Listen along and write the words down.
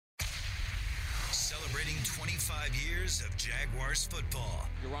Celebrating 25 years of Jaguars football.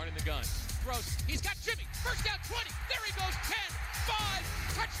 You're running the gun. Throws. He's got Jimmy. First down, 20. There he goes. 10, 5.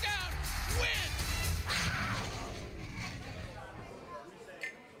 Touchdown.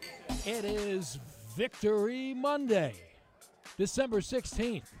 Win. It is Victory Monday, December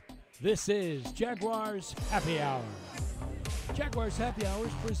 16th. This is Jaguars Happy Hour. Jaguars Happy Hour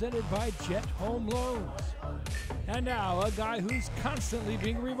is presented by Jet Home Loans. And now, a guy who's constantly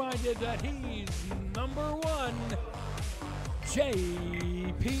being reminded that he's number one,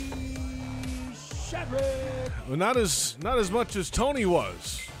 J.P. Shadrick. Well, not as much as Tony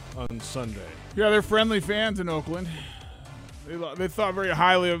was on Sunday. Yeah, they're friendly fans in Oakland. They thought very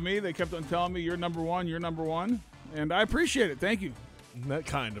highly of me. They kept on telling me, you're number one, and I appreciate it. Thank you. That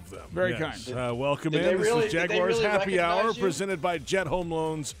kind of them. Very yes. kind. Welcome Did in. they really- This is Jaguars did they really Happy Hour recognize you? presented by Jet Home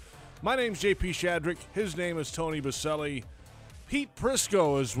Loans. My name's J.P. Shadrick. His name is Tony Baselli. Pete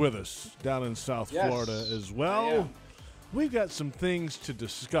Prisco is with us down in South Yes, Florida as I well. am. We've got some things to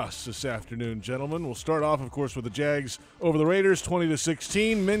discuss this afternoon, gentlemen. We'll start off, of course, with the Jags over the Raiders,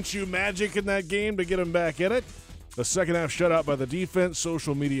 20-16. Minshew magic in that game to get them back in it. The second half shutout by the defense,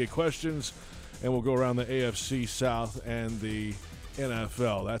 social media questions, and we'll go around the AFC South and the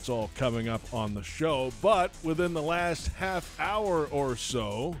NFL. That's all coming up on the show. But within the last half hour or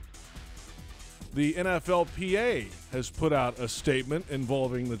so, the NFLPA has put out a statement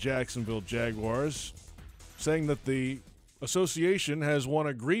involving the Jacksonville Jaguars, saying that the association has won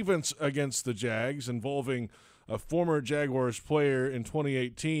a grievance against the Jags involving a former Jaguars player in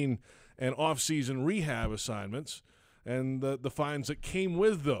 2018 and off-season rehab assignments and the fines that came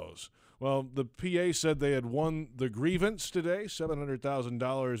with those. Well, the PA said they had won the grievance today,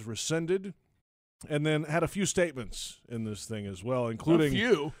 $700,000 rescinded, and then had a few statements in this thing as well, including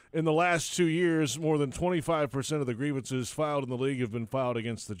in the last 2 years, more than 25% of the grievances filed in the league have been filed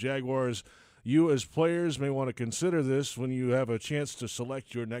against the Jaguars. You as players may want to consider this when you have a chance to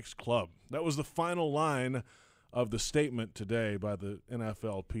select your next club. That was the final line of the statement today by the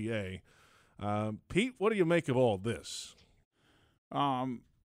NFLPA. Pete, what do you make of all this?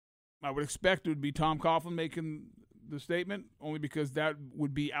 I would expect it would be Tom Coughlin making the statement, only because that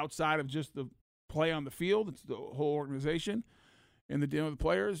would be outside of just the play on the field. It's the whole organization and the dealing with the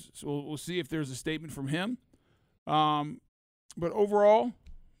players. So we'll see if there's a statement from him. But overall,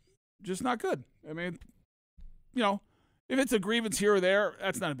 just not good. I mean, if it's a grievance here or there,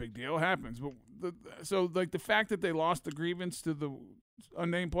 that's not a big deal. It happens. But the fact that they lost the grievance to the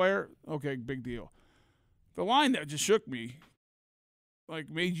unnamed player, okay, big deal. The line that just shook me,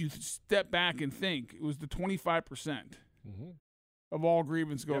 made you step back and think, it was the 25% of all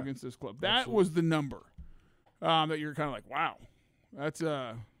grievances go against this club. That was the number that you're kind of like, wow, that's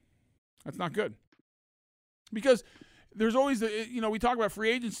not good. Because there's always, we talk about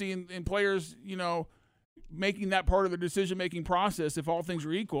free agency and players, making that part of the decision-making process. If all things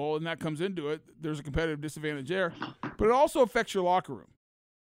are equal and that comes into it, there's a competitive disadvantage there. But it also affects your locker room.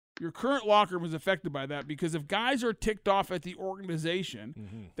 Your current locker room is affected by that because if guys are ticked off at the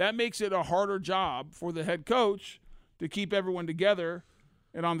organization, that makes it a harder job for the head coach to keep everyone together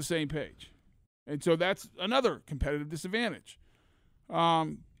and on the same page. And so that's another competitive disadvantage. Not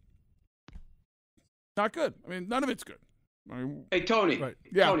good. I mean, none of it's good. Hey, Tony. Right.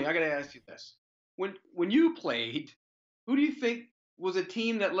 Yeah. Tony, I got to ask you this. When you played, who do you think was a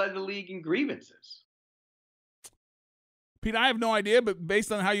team that led the league in grievances? Pete, I have no idea, but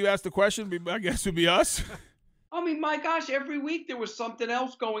based on how you asked the question, I guess it would be us. I mean, my gosh, every week there was something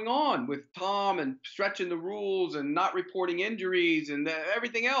else going on with Tom and stretching the rules and not reporting injuries and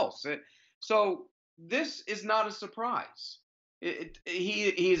everything else. So this is not a surprise.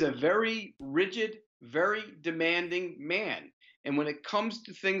 He's a very rigid, very demanding man. And when it comes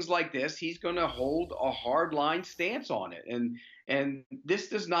to things like this, he's going to hold a hard-line stance on it. And this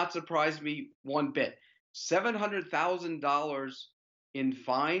does not surprise me one bit. $700,000 in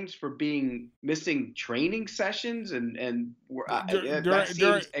fines for missing training sessions that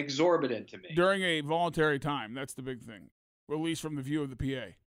seems exorbitant to me. During a voluntary time, that's the big thing, or at least from the view of the PA.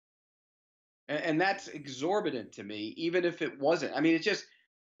 And that's exorbitant to me, even if it wasn't. I mean, it's just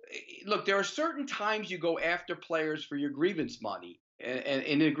look. There are certain times you go after players for your grievance money, and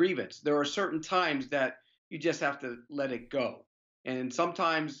in a grievance, there are certain times that you just have to let it go. And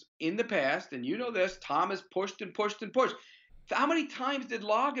sometimes in the past, and you know this, Tom has pushed and pushed and pushed. How many times did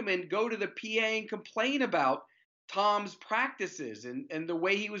Lageman go to the PA and complain about Tom's practices and the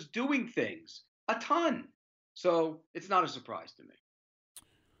way he was doing things? A ton. So it's not a surprise to me.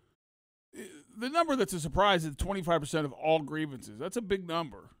 The number that's a surprise is 25% of all grievances. That's a big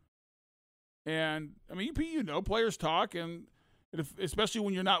number. And, I mean, players talk, and Especially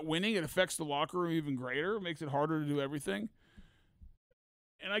when you're not winning, it affects the locker room even greater. It makes it harder to do everything.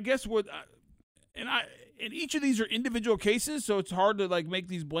 And I guess and each of these are individual cases, so it's hard to like make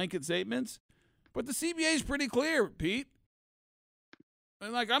these blanket statements. But the CBA is pretty clear, Pete.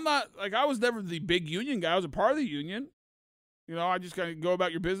 And like I was never the big union guy. I was a part of the union. I just kind of go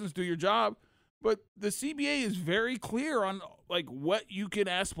about your business, do your job. But the CBA is very clear on like what you can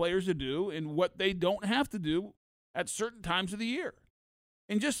ask players to do and what they don't have to do at certain times of the year.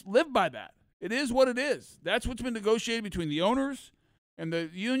 And just live by that. It is what it is. That's what's been negotiated between the owners and the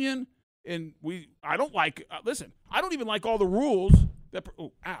union. And I don't even like all the rules that.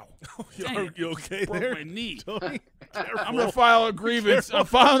 Oh, ow! You okay broke there? My knee. Tony? I'm gonna file a grievance. I'm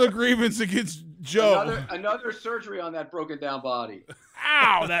filing a grievance against Joe. Another surgery on that broken down body.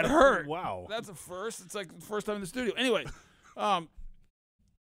 Ow! That hurt. Wow. That's a first. It's like the first time in the studio. Anyway, it's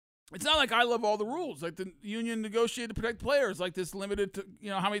not like I love all the rules. Like the union negotiated to protect players. Like this limited to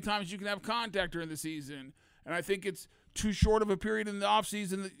how many times you can have contact during the season. And I think it's too short of a period in the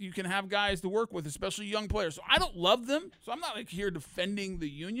offseason that you can have guys to work with, especially young players. So I don't love them. So I'm not like here defending the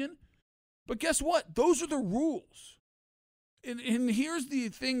union. But guess what? Those are the rules. And here's the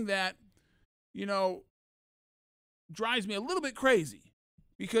thing that, drives me a little bit crazy.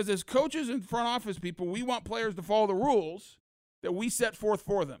 Because as coaches and front office people, we want players to follow the rules that we set forth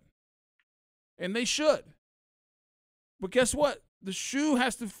for them. And they should. But guess what? The shoe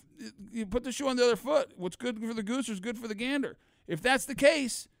has to – you put the shoe on the other foot. What's good for the goose is good for the gander. If that's the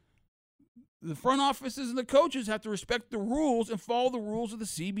case, the front offices and the coaches have to respect the rules and follow the rules of the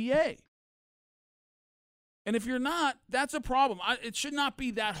CBA. And if you're not, that's a problem. It should not be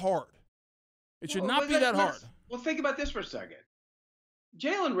that hard. It should not be that hard. Well, think about this for a second.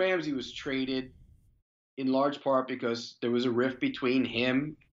 Jalen Ramsey was traded in large part because there was a rift between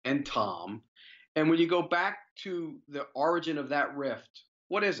him and Tom. And when you go back to the origin of that rift,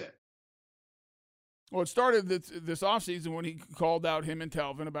 what is it? Well, it started this offseason when he called out him and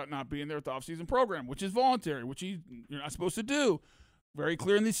Telvin about not being there at the offseason program, which is voluntary, which you're not supposed to do. Very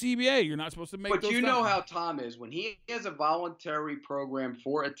clear in the CBA. You're not supposed to make those. But you know how Tom is. When he has a voluntary program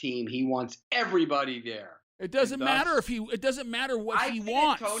for a team, he wants everybody there. It doesn't matter it doesn't matter what he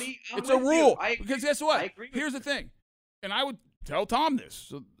wants. Tony, it's a rule. Because guess what? Here's the thing. And I would tell Tom this.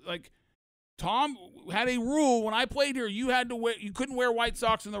 So like Tom had a rule when I played here. You couldn't wear white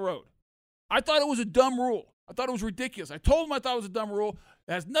socks in the road. I thought it was a dumb rule. I thought it was ridiculous. I told him I thought it was a dumb rule.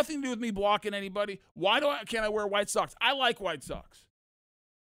 It has nothing to do with me blocking anybody. Why can't I wear white socks? I like white socks.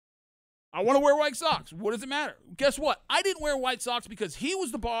 I want to wear white socks. What does it matter? Guess what? I didn't wear white socks because he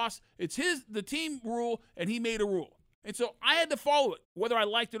was the boss. It's the team rule, and he made a rule. And so I had to follow it, whether I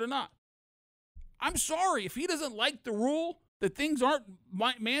liked it or not. I'm sorry. If he doesn't like the rule that things aren't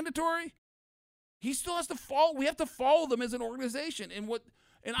mandatory, he still has to follow. We have to follow them as an organization. And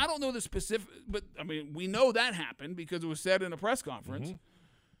I don't know the specific, but I mean, we know that happened because it was said in a press conference. Mm-hmm.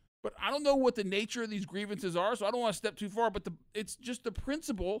 But I don't know what the nature of these grievances are, so I don't want to step too far. But it's just the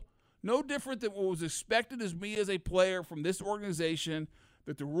principle. No different than what was expected as me as a player from this organization,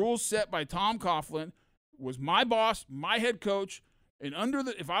 that the rules set by Tom Coughlin was my boss, my head coach, and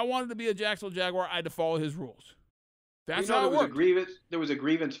if I wanted to be a Jacksonville Jaguar, I had to follow his rules. That's how it worked. There was a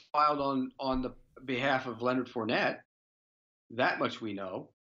grievance filed on the behalf of Leonard Fournette. That much we know.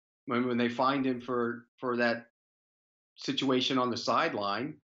 When they fined him for that situation on the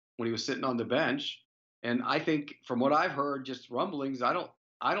sideline when he was sitting on the bench, and I think from what I've heard, just rumblings, I don't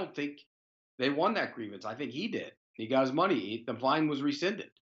think they won that grievance. I think he did. He got his money. The fine was rescinded.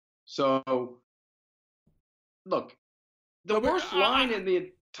 So, look, the worst line in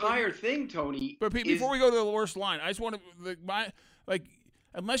the entire thing, Tony. But Pete, before we go to the worst line, I just want to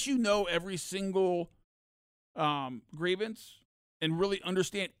unless you know every single grievance and really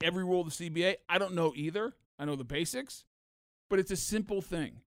understand every rule of the CBA, I don't know either. I know the basics, but it's a simple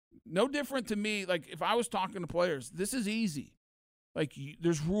thing. No different to me. Like if I was talking to players, this is easy. Like,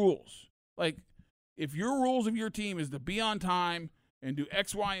 there's rules. Like, if your rules of your team is to be on time and do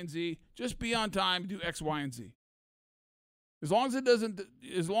X, Y, and Z, just be on time, do X, Y, and Z. As long as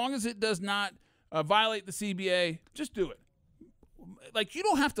it does not violate the CBA, just do it. Like, you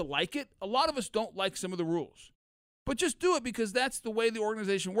don't have to like it. A lot of us don't like some of the rules. But just do it because that's the way the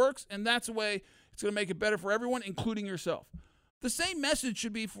organization works, and that's the way it's going to make it better for everyone, including yourself. The same message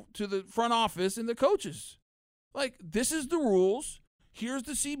should be to the front office and the coaches. Like, this is the rules. Here's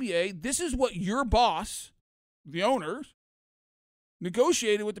the CBA. This is what your boss, the owners,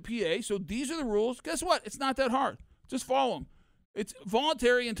 negotiated with the PA. So these are the rules. Guess what? It's not that hard. Just follow them. It's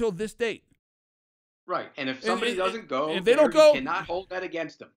voluntary until this date. Right. And if somebody doesn't go, if they don't go, you cannot hold that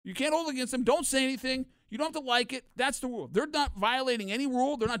against them. You can't hold it against them. Don't say anything. You don't have to like it. That's the rule. They're not violating any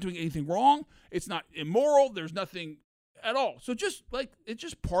rule. They're not doing anything wrong. It's not immoral. There's nothing at all. So just like it's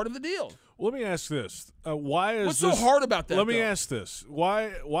just part of the deal. Let me ask this: why is What's this, so hard about that? Let me ask this: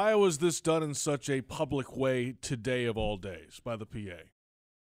 why was this done in such a public way today of all days by the PA?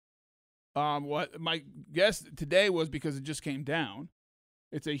 What my guess today was because it just came down.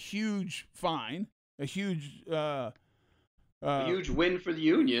 It's a huge fine, a huge win for the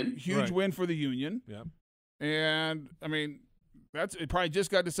union. Huge win for the union. Yeah. And I mean, it probably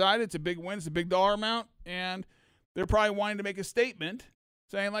just got decided. It's a big win. It's a big dollar amount, and they're probably wanting to make a statement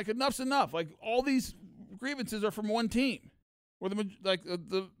saying like enough's enough. Like all these grievances are from one team, or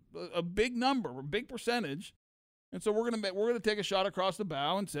a big number, a big percentage, and so we're gonna take a shot across the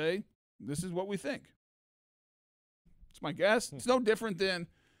bow and say this is what we think. It's my guess. It's no different than,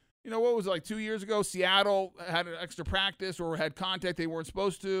 what was it, like 2 years ago? Seattle had an extra practice or had contact they weren't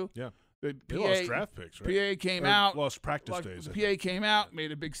supposed to. Yeah. The They lost draft picks, right? PA came out. Lost practice days. The PA came out,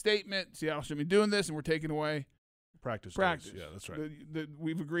 made a big statement. Seattle shouldn't be doing this, and we're taking away practice. Practice. Days. Yeah, that's right.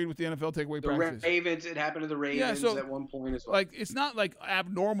 We've agreed with the NFL take away The practice. Ravens, it happened to the Ravens at one point as well. Like, it's not like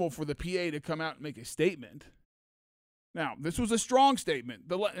abnormal for the PA to come out and make a statement. Now, this was a strong statement.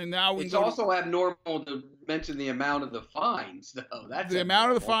 And now it's also abnormal to mention the amount of the fines, though. That's the amount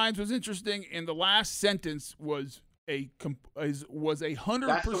of the fines was interesting, and the last sentence was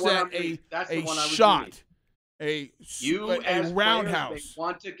 100% a shot, a roundhouse.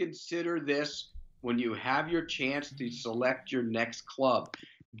 Want to consider this when you have your chance to select your next club.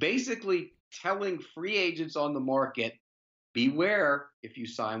 Basically, telling free agents on the market, beware if you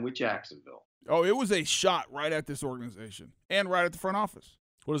sign with Jacksonville. Oh, it was a shot right at this organization and right at the front office.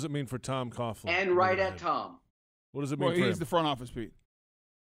 What does it mean for Tom Coughlin? And right at Tom. What does it mean for him? He's the front office, Pete.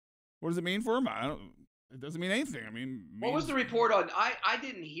 What does it mean for him? It doesn't mean anything. What was the report on? I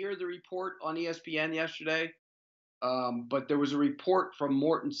didn't hear the report on ESPN yesterday, but there was a report from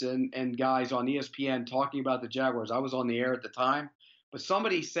Mortensen and guys on ESPN talking about the Jaguars. I was on the air at the time, but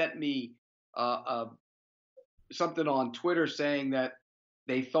somebody sent me something on Twitter saying that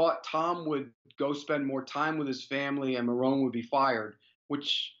they thought Tom would go spend more time with his family and Marrone would be fired,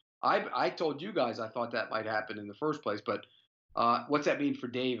 which I told you guys I thought that might happen in the first place. But what's that mean for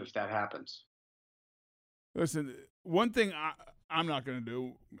Dave if that happens? Listen, one thing I'm not going to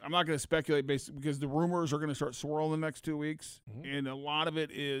do, I'm not going to speculate because the rumors are going to start swirling the next 2 weeks. Mm-hmm. And a lot of it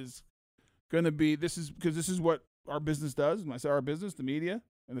is going to be this is what our business does. When I say our business, the media,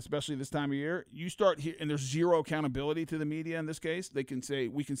 and especially this time of year, you start here, and there's zero accountability to the media in this case. We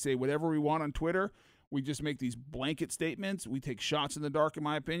can say whatever we want on Twitter. We just make these blanket statements. We take shots in the dark, in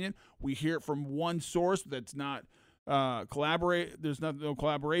my opinion. We hear it from one source that's not collaborate. There's no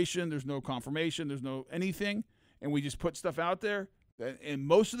collaboration. There's no confirmation. There's no anything, and we just put stuff out there. And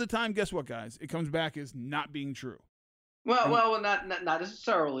most of the time, guess what, guys? It comes back as not being true. Well, not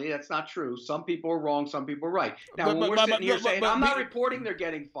necessarily. That's not true. Some people are wrong. Some people are right. Now, when we're sitting here saying, I'm not reporting they're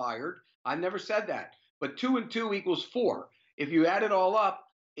getting fired. I've never said that. But 2 and 2 equals 4. If you add it all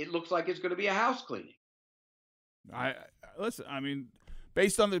up, it looks like it's going to be a house cleaning. Listen,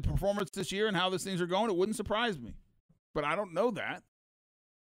 based on the performance this year and how these things are going, it wouldn't surprise me. But I don't know that.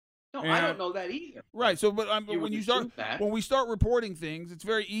 No, I don't know that either. Right. So, when we start reporting things, it's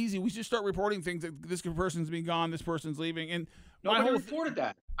very easy. We just start reporting things that this person's being gone, this person's leaving, and nobody reported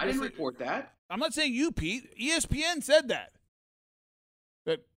that. I didn't report that. I'm not saying you, Pete. ESPN said that.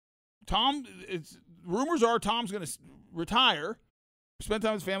 That Tom. Rumors are Tom's going to retire, spend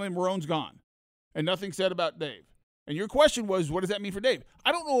time with his family, and Marrone's gone, and nothing said about Dave. And your question was, what does that mean for Dave?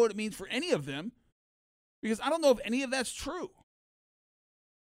 I don't know what it means for any of them, because I don't know if any of that's true.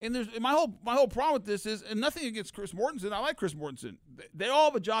 And there's my whole problem with this is, and nothing against Chris Mortensen. I like Chris Mortensen. They all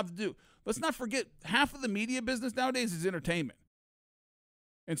have a job to do. Let's not forget, half of the media business nowadays is entertainment.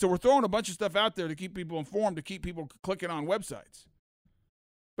 And so we're throwing a bunch of stuff out there to keep people informed, to keep people clicking on websites.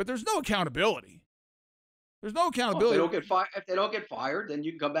 But there's no accountability. There's no accountability. If they don't get fired, then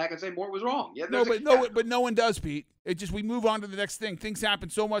you can come back and say Mort was wrong. Yeah, but no one does, Pete. It just, we move on to the next thing. Things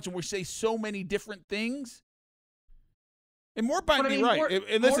happen so much, and we say so many different things. And Mort might be right.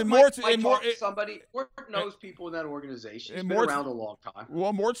 Mort knows people in that organization. He's been around a long time.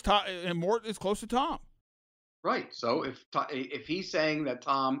 Well, Mort is close to Tom. Right. So if he's saying that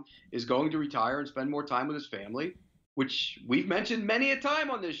Tom is going to retire and spend more time with his family, which we've mentioned many a time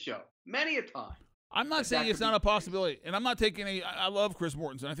on this show, many a time. I'm not saying it's not a possibility, and I'm not taking any. I love Chris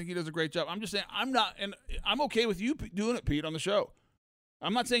Mortensen. I think he does a great job. I'm just saying I'm not, and I'm okay with you doing it, Pete, on the show.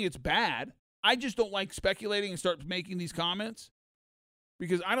 I'm not saying it's bad. I just don't like speculating and start making these comments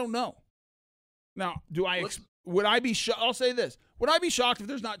because I don't know. Now, would I be shocked? I'll say this. Would I be shocked if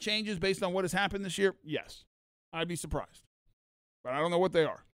there's not changes based on what has happened this year? Yes. I'd be surprised. But I don't know what they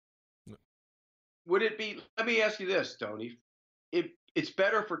are. Would it be – let me ask you this, Tony. It's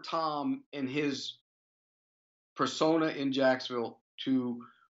better for Tom and his persona in Jacksonville to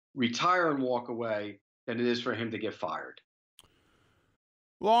retire and walk away than it is for him to get fired.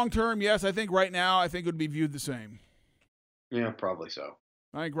 Long term, yes. I think right now, it would be viewed the same. Yeah, probably so.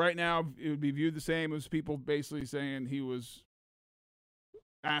 I think right now it would be viewed the same as people basically saying he was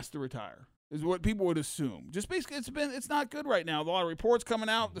asked to retire. Is what people would assume. Just basically, it's not good right now. A lot of reports coming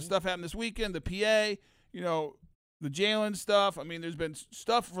out. The stuff happened this weekend. The PA, the Jalen stuff. I mean, there's been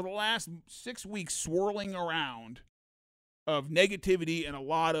stuff for the last 6 weeks swirling around of negativity and a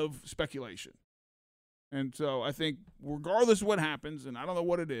lot of speculation. And so I think regardless of what happens, and I don't know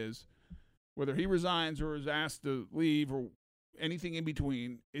what it is, whether he resigns or is asked to leave or anything in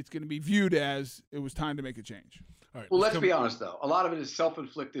between, it's going to be viewed as it was time to make a change. All right, well, let's be honest, though. A lot of it is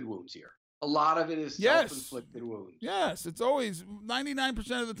self-inflicted wounds here. A lot of it is self-inflicted wounds. Yes, it's always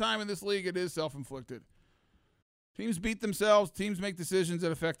 99% of the time in this league it is self-inflicted. Teams beat themselves. Teams make decisions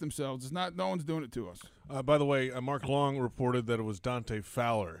that affect themselves. It's not. No one's doing it to us. By the way, Mark Long reported that it was Dante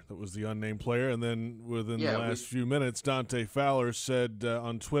Fowler that was the unnamed player, and then within the last few minutes, Dante Fowler said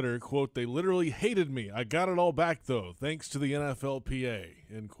on Twitter, quote, "They literally hated me. I got it all back, though, thanks to the NFLPA,"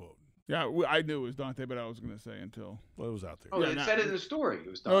 end quote. Yeah, I knew it was Dante, but I was going to say until. Well, it was out there. Oh, it said it in the story. It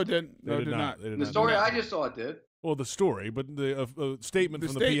was Dante. No, it didn't. No, it did not. The story I just saw it did. Well, the story, but the statement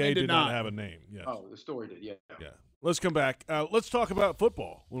from the PA did not have a name. Yes. Oh, the story did, yeah. Yeah. Let's come back. Let's talk about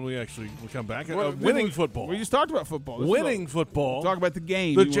football when we come back. Winning football. We just talked about football. Winning football. Talk about the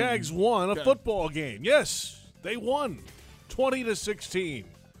game. The Jags won a football game. Yes, they won 20-16.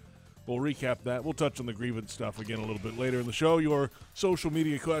 We'll recap that. We'll touch on the grievance stuff again a little bit later in the show. Your social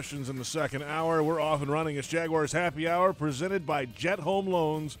media questions in the second hour. We're off and running. It's Jaguars Happy Hour presented by Jet Home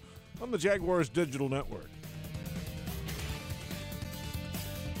Loans on the Jaguars Digital Network.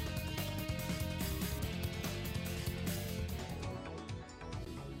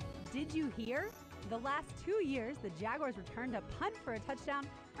 Did you hear? The last 2 years, the Jaguars returned a punt for a touchdown,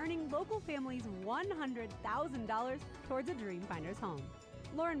 earning local families $100,000 towards a Dreamfinders home.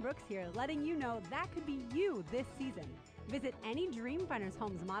 Lauren Brooks here, letting you know that could be you this season. Visit any Dreamfinders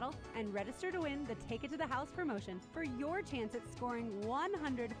Homes model and register to win the Take It to the House promotion for your chance at scoring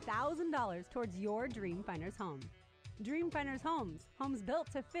 $100,000 towards your Dreamfinders home. Dreamfinders Homes, homes built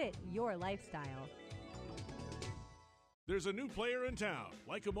to fit your lifestyle. There's a new player in town.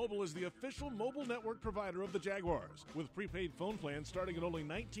 Leica Mobile is the official mobile network provider of the Jaguars. With prepaid phone plans starting at only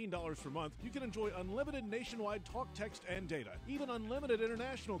 $19 per month, you can enjoy unlimited nationwide talk, text, and data. Even unlimited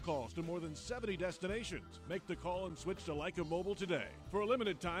international calls to more than 70 destinations. Make the call and switch to Leica Mobile today. For a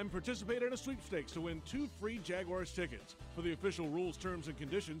limited time, participate in a sweepstakes to win 2 free Jaguars tickets. For the official rules, terms, and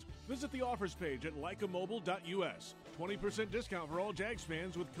conditions, visit the offers page at leicamobile.us. 20% discount for all Jags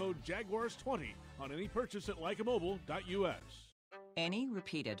fans with code JAGUARS20 on any purchase at leicamobile.us. Any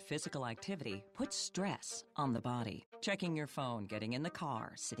repeated physical activity puts stress on the body. Checking your phone, getting in the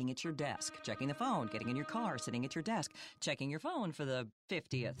car, sitting at your desk. Checking the phone, getting in your car, sitting at your desk. Checking your phone for the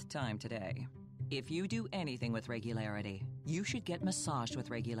 50th time today. If you do anything with regularity, you should get massaged with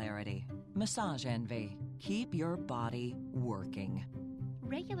regularity. Massage Envy. Keep your body working.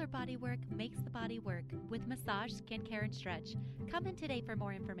 Regular body work makes the body work with massage, skincare, and stretch. Come in today for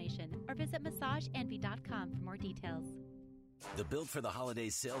more information or visit massageenvy.com for more details. The Built for the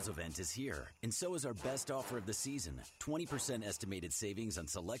Holidays sales event is here, and so is our best offer of the season, 20% estimated savings on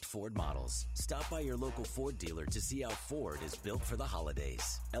select Ford models. Stop by your local Ford dealer to see how Ford is built for the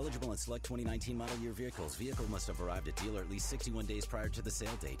holidays. Eligible on select 2019 model year vehicles. Vehicle must have arrived at dealer at least 61 days prior to the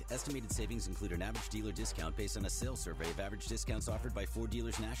sale date. Estimated savings include an average dealer discount based on a sales survey of average discounts offered by Ford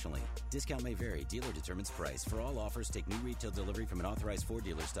dealers nationally. Discount may vary. Dealer determines price. For all offers, take new retail delivery from an authorized Ford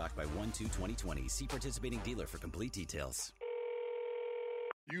dealer stock by 1/2/2020. See participating dealer for complete details.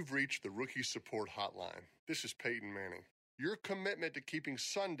 You've reached the Rookie Support Hotline. This is Peyton Manning. Your commitment to keeping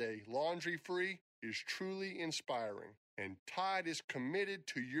Sunday laundry-free is truly inspiring, and Tide is committed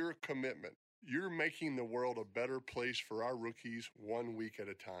to your commitment. You're making the world a better place for our rookies 1 week at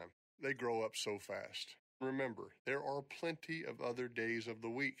a time. They grow up so fast. Remember, there are plenty of other days of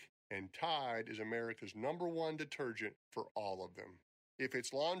the week, and Tide is America's #1 detergent for all of them. If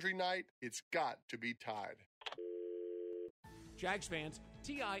it's laundry night, it's got to be Tide. Jags fans,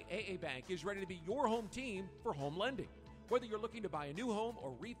 TIAA Bank is ready to be your home team for home lending. Whether you're looking to buy a new home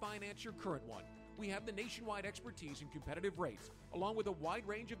or refinance your current one, we have the nationwide expertise and competitive rates, along with a wide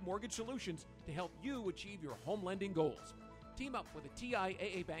range of mortgage solutions to help you achieve your home lending goals. Team up with a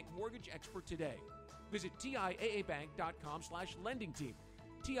TIAA Bank mortgage expert today. Visit TIAABank.com/lending team.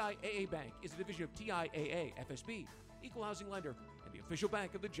 TIAA Bank is a division of TIAA FSB, Equal Housing Lender, and the official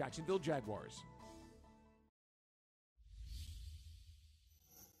bank of the Jacksonville Jaguars.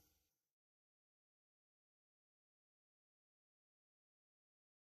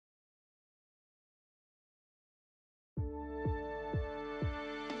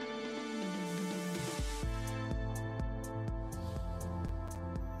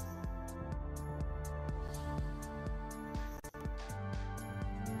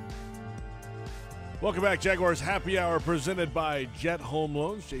 Welcome back, Jaguars Happy Hour presented by Jet Home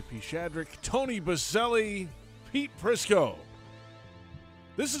Loans. JP Shadrick, Tony Baselli, Pete Prisco.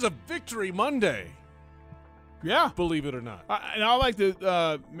 This is a Victory Monday. Yeah. Believe it or not. And I'd like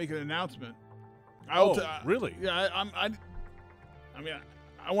to make an announcement. Really? Yeah, I mean,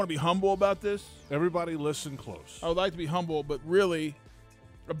 I want to be humble about this. Everybody listen close. I would like to be humble, but really,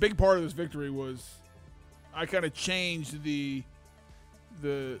 a big part of this victory was I kind of changed the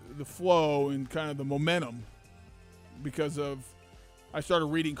flow and kind of the momentum because of I started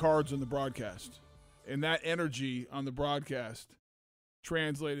reading cards on the broadcast, and that energy on the broadcast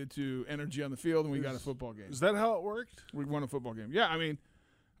translated to energy on the field, and we got a football game. Is that how it worked? We won a football game. Yeah, I mean,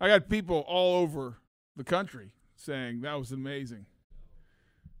 I got people all over the country saying that was amazing.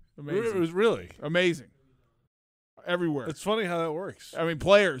 Amazing. It was really amazing. Everywhere. It's funny how that works. I mean,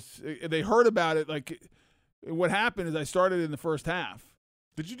 players, they heard about it. Like, what happened is I started in the first half.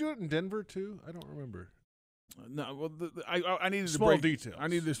 Did you do it in Denver too? I don't remember. No, well, I needed small to break details. I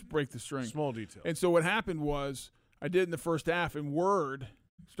needed to break the string. Small details. And so what happened was I did in the first half, and word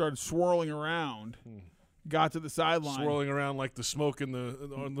started swirling around. Got to the sideline, swirling around like the smoke in the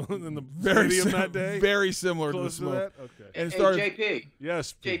stadium that day. Very similar Close to the smoke. To that? Okay. And it started, JP.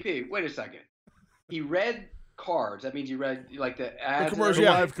 Yes. Pete. JP. Wait a second. He read cards. That means you read like the ads, the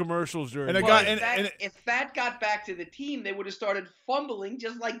live commercials during. And if that got back to the team, they would have started fumbling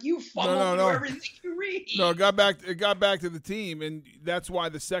just like you fumbled through everything you read. No, it got back to the team, and that's why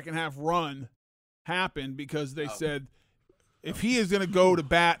the second half run happened, because they said if he is going to go to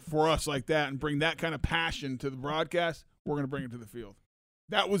bat for us like that and bring that kind of passion to the broadcast, we're going to bring it to the field.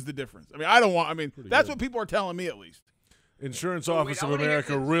 That was the difference. I mean, that's what people are telling me, at least. Insurance Office of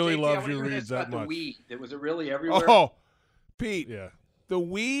America really loves your reads that much. The weed. Was it really everywhere? Oh, Pete. Yeah. The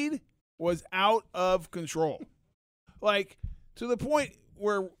weed was out of control. Like, to the point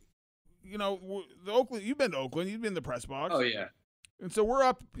where, the Oakland, you've been to Oakland, you've been in the press box. Oh, yeah. And so we're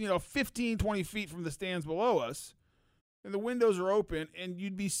up, 15, 20 feet from the stands below us, and the windows are open, and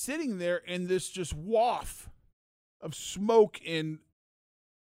you'd be sitting there, and this just waft of smoke and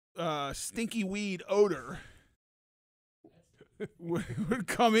stinky weed odor would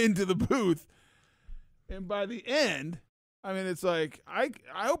come into the booth. And by the end, I mean, it's like I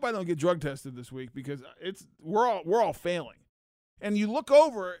hope I don't get drug tested this week, because we're all failing. And you look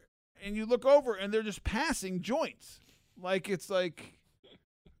over and they're just passing joints. Like it's like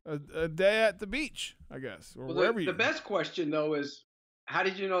a day at the beach, I guess, or wherever you. The best question though is, how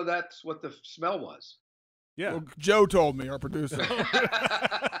did you know that's what the smell was? Yeah. Well, Joe told me, our producer.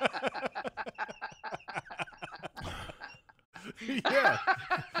 Yeah.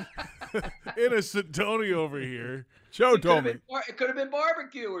 Innocent Tony over here. Joe told me. It could have been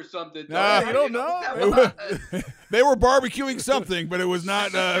barbecue or something. Nah, you don't know. They were barbecuing something, but it was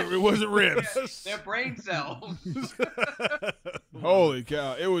not. It wasn't ribs. Their brain cells. Holy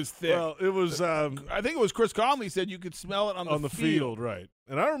cow! It was thick. Well, it was. I think it was Chris Conley said you could smell it on the field, right?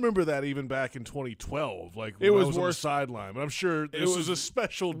 And I remember that even back in 2012, like when it was I was worse. on the sideline. But I'm sure this was a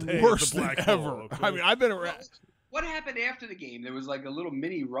special day. Worse at the Black than Hole, ever. okay? I mean, I've been around. What happened after the game? There was like a little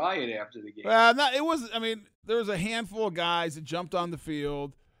mini riot after the game. It was. I mean, there was a handful of guys that jumped on the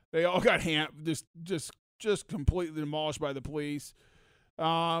field. They all got just completely demolished by the police.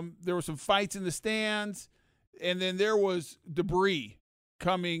 There were some fights in the stands, and then there was debris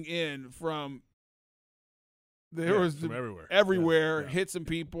coming in from. From everywhere. Yeah. Hit some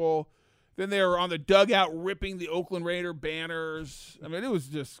people. Then they were on the dugout ripping the Oakland Raider banners. I mean, it was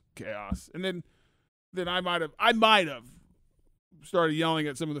just chaos. And then I might have started yelling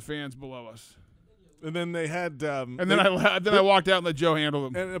at some of the fans below us. And then they had. I walked out and let Joe handle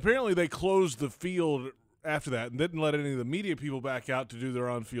them. And apparently they closed the field after that and didn't let any of the media people back out to do their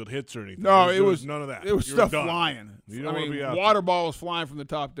on-field hits or anything. No, it was none of that. It was stuff flying. You don't want to be out water balls flying from the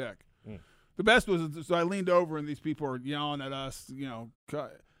top deck. The best was, so I leaned over and these people were yelling at us,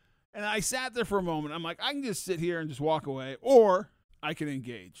 and I sat there for a moment. I'm like, I can just sit here and just walk away, or I can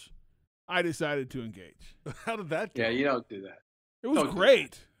engage. I decided to engage. How did that go? Yeah, you don't do that. It was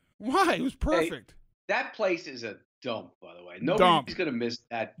great. Why? It was perfect. Hey, that place is a dump, by the way. Nobody's going to miss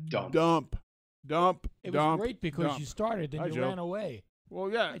that dump. It was great because you started, then you ran away.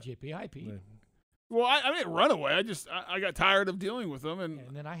 Well, yeah. Hi, JP. Hi, Pete. Well, I didn't run away. I got tired of dealing with them,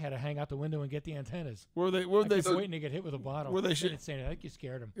 and then I had to hang out the window and get the antennas. Were they waiting to get hit with a bottle? Were they? I didn't say anything. I think you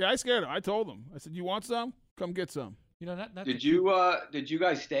scared them. Yeah, I scared them. I told them. I said, "You want some? Come get some." You know, not Did you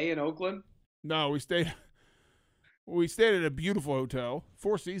guys stay in Oakland? No, we stayed. We stayed at a beautiful hotel,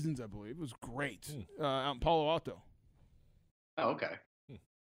 Four Seasons, I believe. It was great out in Palo Alto. Oh, okay.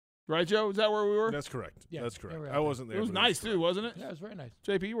 Right, Joe? Is that where we were? That's correct. Yeah, that's correct. yeah, I wasn't there. It was nice too, wasn't it? Yeah, it was very nice.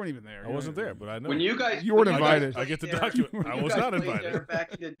 JP, you weren't even there. I wasn't there, but I know. When you guys, you weren't invited. I get the document. I was not invited.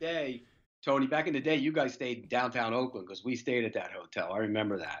 Back in the day, Tony. Back in the day, you guys stayed in downtown Oakland because we stayed at that hotel. I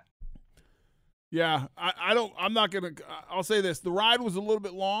remember that. Yeah, I'm not gonna. I'll say this: the ride was a little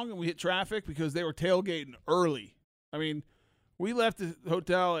bit long, and we hit traffic because they were tailgating early. I mean, we left the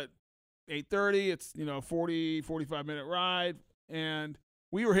hotel at 8:30. It's 45 minute ride, and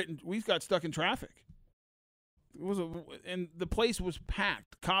we got stuck in traffic. And the place was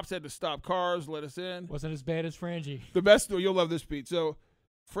packed. Cops had to stop cars, let us in. Wasn't as bad as Frangie. The best, you'll love this, Pete. So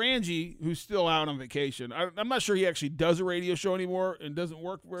Frangie, who's still out on vacation, I'm not sure he actually does a radio show anymore and doesn't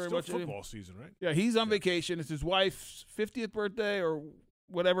work very much. Still football season, right? Yeah, he's on vacation. It's his wife's 50th birthday or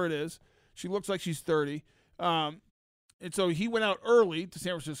whatever it is. She looks like she's 30. And so he went out early to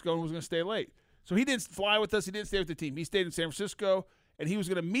San Francisco and was going to stay late. So he didn't fly with us. He didn't stay with the team. He stayed in San Francisco, and he was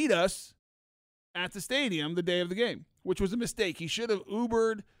going to meet us at the stadium the day of the game, which was a mistake. He should have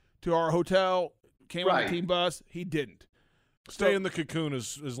Ubered to our hotel, came on the team bus. He didn't. Stay in the cocoon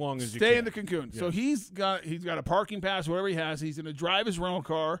as long as you can. Stay in the cocoon. Yeah. So he's got a parking pass, whatever he has. He's going to drive his rental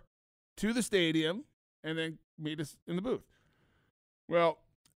car to the stadium and then meet us in the booth. Well,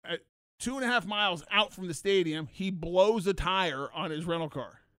 at 2.5 miles out from the stadium, he blows a tire on his rental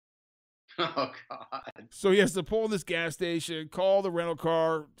car. Oh, God. So he has to pull in this gas station, call the rental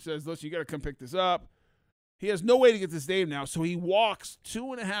car, says, listen, you got to come pick this up. He has no way to get to the stadium now, so he walks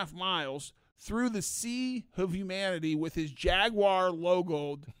 2.5 miles through the sea of humanity with his Jaguar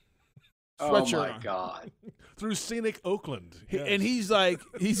logoed sweatshirt on. Oh, my God. Through scenic Oakland. Yes. And he's like,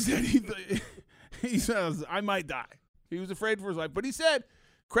 he says, I might die. He was afraid for his life. But he said,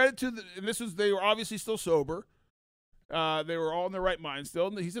 credit to they were obviously still sober. They were all in their right mind still.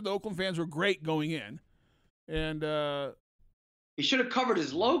 And he said the Oakland fans were great going in. And he should have covered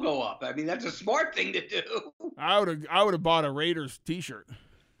his logo up. I mean, that's a smart thing to do. I would have bought a Raiders T-shirt.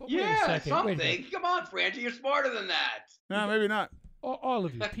 Yeah, something. Come on, Frangie, you're smarter than that. No, maybe not. All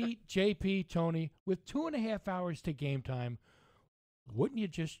of you, Pete, JP, Tony, with 2.5 hours to game time, wouldn't you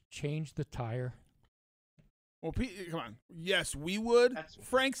just change the tire? Well, Pete, come on. Yes, we would.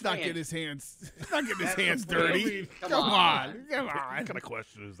 Frank's not getting his hands. He's not getting his hands dirty. Come on. What kind of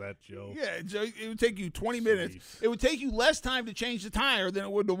question is that, Joe? Yeah, Joe. It would take you 20 minutes. It would take you less time to change the tire than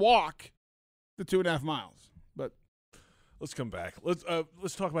it would to walk the 2.5 miles. But let's come back. Let's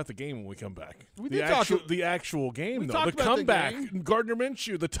talk about the game when we come back. The actual game, though. The comeback, Gardner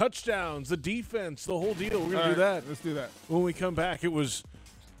Minshew, the touchdowns, the defense, the whole deal. We're gonna do that. Let's do that when we come back. It was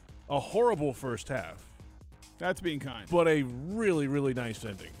a horrible first half. That's being kind. But a really, really nice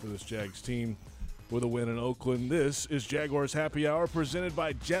ending for this Jags team with a win in Oakland. This is Jaguars Happy Hour presented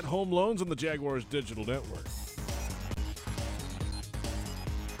by Jet Home Loans on the Jaguars Digital Network.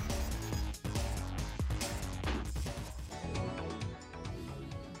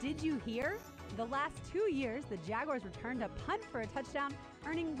 Did you hear? The last 2 years, the Jaguars returned a punt for a touchdown,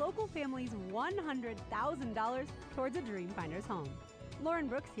 earning local families $100,000 towards a Dreamfinders home. Lauren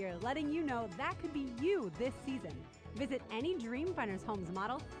Brooks here, letting you know that could be you this season. Visit any Dreamfinders Homes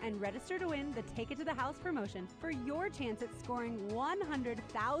model and register to win the Take It to the House promotion for your chance at scoring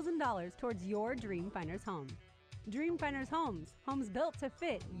 $100,000 towards your Dreamfinders home. Dreamfinders Homes, homes built to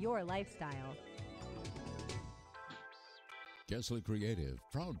fit your lifestyle. Kessler Creative,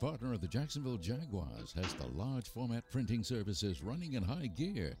 proud partner of the Jacksonville Jaguars, has the large format printing services running in high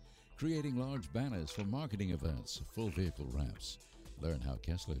gear, creating large banners for marketing events, full vehicle wraps. Learn how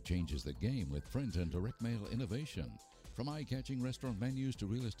Kessler changes the game with print and direct mail innovation. From eye-catching restaurant menus to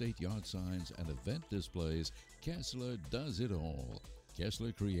real estate yard signs and event displays, Kessler does it all.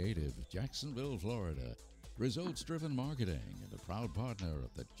 Kessler Creative, Jacksonville, Florida. Results-driven marketing and a proud partner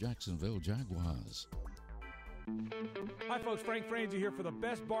of the Jacksonville Jaguars. Hi folks, Frank Frangie here for the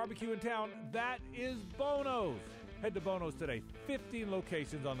best barbecue in town. That is Bono's. Head to Bono's today. 15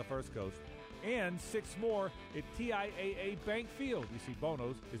 locations on the First Coast and 6 more at TIAA Bank Field. You see,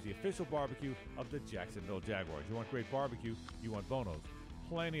 Bono's is the official barbecue of the Jacksonville Jaguars. You want great barbecue, you want Bono's.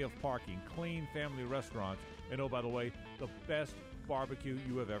 Plenty of parking, clean family restaurants, and oh, by the way, the best barbecue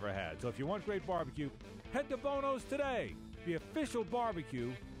you have ever had. So if you want great barbecue, head to Bono's today, the official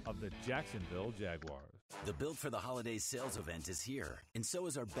barbecue of the Jacksonville Jaguars. The Built for the Holidays sales event is here, and so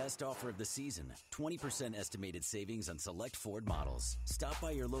is our best offer of the season, 20% estimated savings on select Ford models. Stop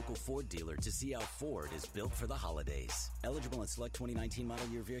by your local Ford dealer to see how Ford is built for the holidays. Eligible on select 2019 model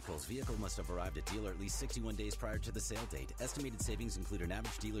year vehicles. Vehicle must have arrived at dealer at least 61 days prior to the sale date. Estimated savings include an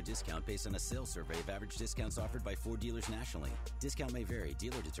average dealer discount based on a sales survey of average discounts offered by Ford dealers nationally. Discount may vary.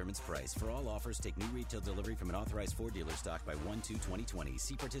 Dealer determines price. For all offers, take new retail delivery from an authorized Ford dealer stock by 1/2/2020.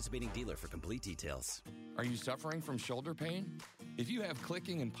 See participating dealer for complete details. Are you suffering from shoulder pain? If you have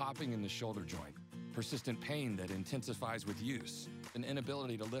clicking and popping in the shoulder joint, persistent pain that intensifies with use, an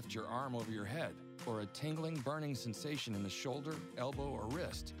inability to lift your arm over your head, or a tingling, burning sensation in the shoulder, elbow, or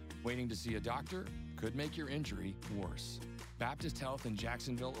wrist, waiting to see a doctor could make your injury worse. Baptist Health and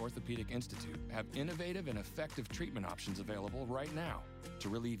Jacksonville Orthopedic Institute have innovative and effective treatment options available right now to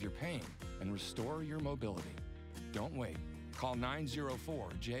relieve your pain and restore your mobility. Don't wait. Call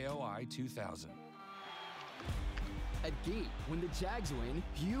 904-JOI-2000. At Gate, when the Jags win,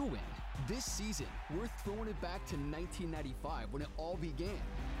 you win. This season, we're throwing it back to 1995 when it all began.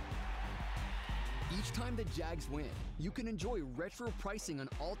 Each time the Jags win, you can enjoy retro pricing on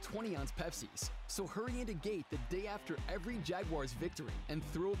all 20-ounce Pepsis. So hurry into Gate the day after every Jaguars victory and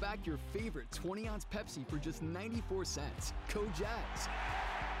throw back your favorite 20-ounce Pepsi for just 94 cents. Go Jags!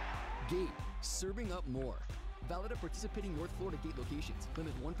 Gate, serving up more. Valid at participating North Florida Gate locations.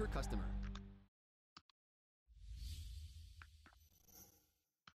 Limit 1 per customer.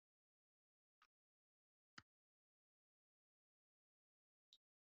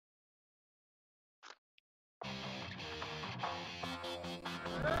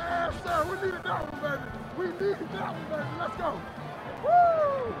 Yes, sir. We needed that one, baby. We needed that one, baby. Let's go.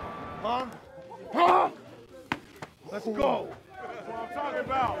 Woo! Huh? Huh? Let's go. That's what I'm talking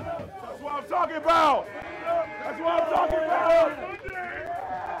about. That's what I'm talking about. That's what I'm talking about.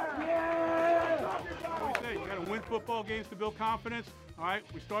 You got to win football games to build confidence. All right,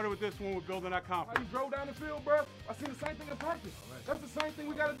 we started with this one. We're building that confidence. How you drove down the field, bro? I seen the same thing in practice. That's the same thing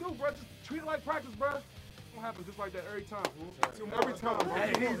we got to do, bro. Just treat it like practice, bro. It's gonna happen just like that every time, bro. Every time, bro.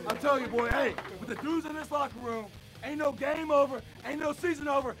 Hey, I'm telling you, boy, hey, with the dudes in this locker room, ain't no game over, ain't no season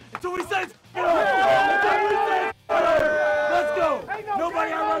over until we say it's let's go.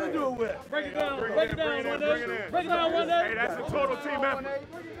 Nobody I'd rather do it with. Break it down, break it down, one day. Break it down one day. Hey, that's a total team effort.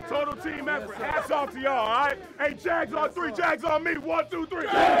 Total team effort. Hats off to y'all, all right? Hey, Jags on 3, Jags on me. 1, 2, 3.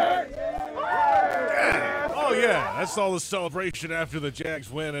 Oh, yeah. That's all the celebration after the Jags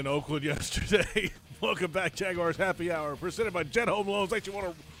win in Oakland yesterday. Welcome back, Jaguars Happy Hour, presented by Jet Home Loans. Makes you want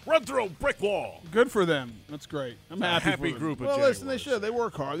to run through a brick wall. Good for them. That's great. I'm happy happy for them. group of Well, Jaguars. listen, they should. They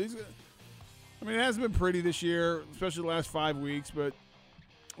work hard. It hasn't been pretty this year, especially the last 5 weeks, but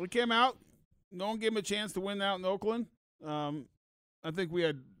we came out. No one gave them a chance to win out in Oakland. I think we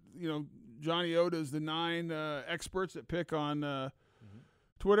had, Johnny Oda's the 9 experts that pick on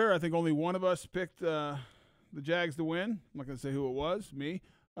Twitter. I think only one of us picked the Jags to win. I'm not going to say who it was, me.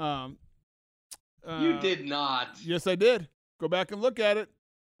 You did not. Yes, I did. Go back and look at it.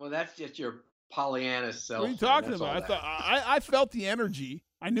 Well, that's just your Pollyanna self. What are you talking about? I felt the energy.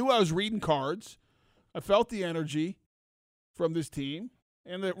 I knew I was reading cards. I felt the energy from this team.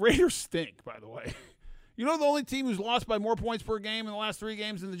 And the Raiders stink, by the way. You know the only team who's lost by more points per game in the last 3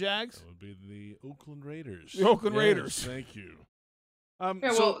 games than the Jags? That would be the Oakland Raiders. The Oakland Raiders. Thank you.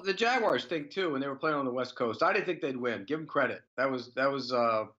 Well, the Jaguars think too when they were playing on the West Coast. I didn't think they'd win. Give them credit. That was.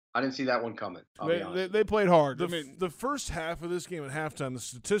 I didn't see that one coming. They played hard. The first half of this game at halftime, the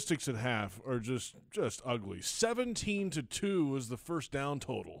statistics at half are just ugly. 17-2 was the first down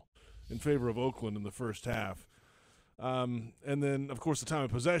total in favor of Oakland in the first half. And then, of course, the time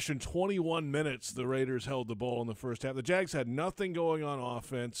of possession, 21 minutes the Raiders held the ball in the first half. The Jags had nothing going on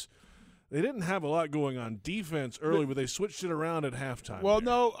offense. They didn't have a lot going on defense early, but they switched it around at halftime. Well,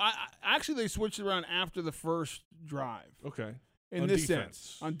 no, actually they switched it around after the first drive. Okay. In this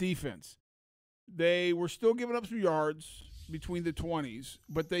sense, on defense. They were still giving up some yards between the 20s,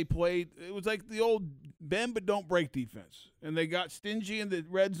 but they played – it was like the old bend but don't break defense. And they got stingy in the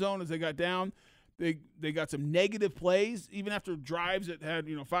red zone as they got down. They got some negative plays, even after drives that had,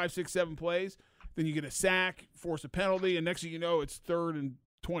 5, 6, 7 plays. Then you get a sack, force a penalty, and next thing you know, it's 3rd and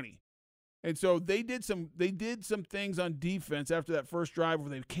 20. And so they did some things on defense after that first drive where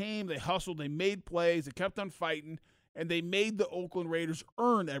they came, they hustled, they made plays, they kept on fighting, and they made the Oakland Raiders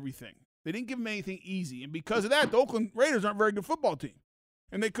earn everything. They didn't give them anything easy. And because of that, the Oakland Raiders aren't a very good football team.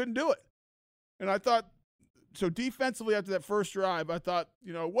 And they couldn't do it. And I thought, so defensively after that first drive, I thought,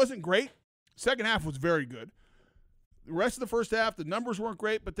 it wasn't great. Second half was very good. The rest of the first half, the numbers weren't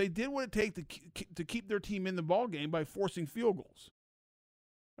great, but they did what it takes to keep their team in the ball game by forcing field goals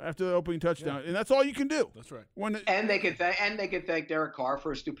after the opening touchdown, and that's all you can do. That's right. And they can thank Derek Carr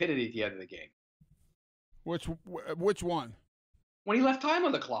for his stupidity at the end of the game. Which one? When he left time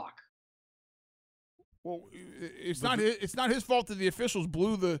on the clock. Well, it's not his fault that the officials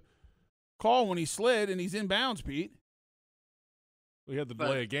blew the call when he slid and he's in bounds, Pete. We had to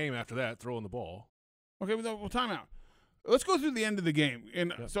delay a game after that, throwing the ball. Okay, well, timeout. Let's go through the end of the game.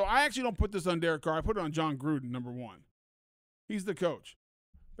 And so I actually don't put this on Derek Carr. I put it on John Gruden, number one. He's the coach.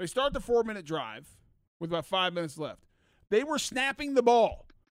 They start the 4-minute drive with about 5 minutes left. They were snapping the ball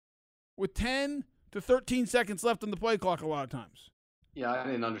with 10 to 13 seconds left on the play clock a lot of times. Yeah, I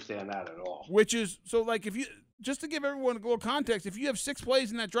didn't understand that at all. Which is, so like if you, just to give everyone a little context, if you have 6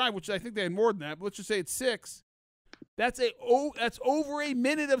 plays in that drive, which I think they had more than that, but let's just say it's 6, that's over a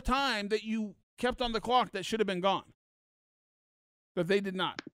minute of time that you kept on the clock that should have been gone. But they did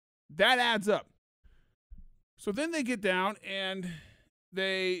not. That adds up. So then they get down and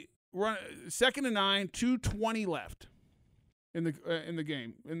they run 2nd and 9, 2:20 left in the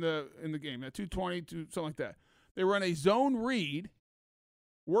game. In the game, at 2:20 to something like that. They run a zone read,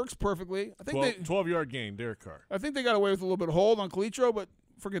 works perfectly. I think 12-yard gain, Derek Carr. I think they got away with a little bit of hold on Calitro, but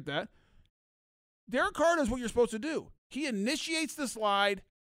forget that. Derek Carr does what you're supposed to do. He initiates the slide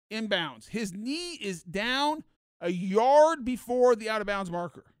inbounds. His knee is down a yard before the out-of-bounds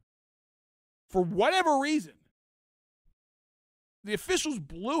marker. For whatever reason, the officials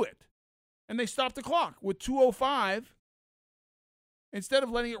blew it, and they stopped the clock with 2:05 instead of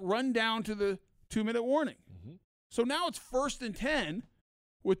letting it run down to the 2-minute warning. Mm-hmm. So now it's 1st and 10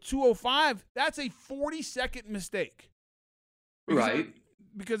 with 2:05. That's a 40-second mistake. Right.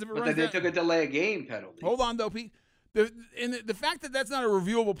 Because if it but runs then they down, took a delay of game penalty. Hold on, though, Pete. The fact that that's not a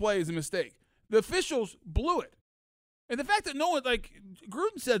reviewable play is a mistake. The officials blew it. And the fact that no one, like,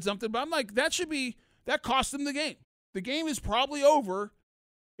 Gruden said something, but I'm like, that cost them the game. The game is probably over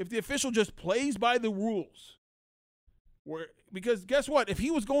if the official just plays by the rules. Because guess what? If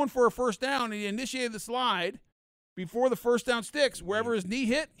he was going for a first down and he initiated the slide before the first down sticks, wherever his knee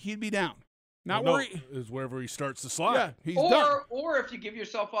hit, he'd be down. Is wherever he starts the slide. Yeah, he's done. Or if you give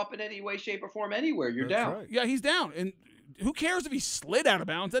yourself up in any way, shape, or form anywhere, you're down. Right. Yeah, he's down. And who cares if he slid out of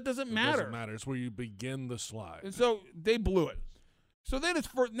bounds? That doesn't matter. It doesn't matter. It's where you begin the slide. And so they blew it. So then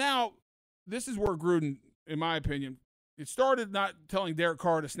now, this is where Gruden, in my opinion, it started not telling Derek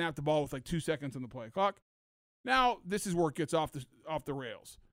Carr to snap the ball with like 2 seconds on the play clock. Now this is where it gets off the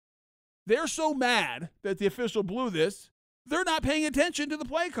rails. They're so mad that the official blew this, they're not paying attention to the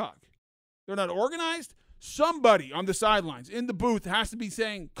play clock. They're not organized. Somebody on the sidelines in the booth has to be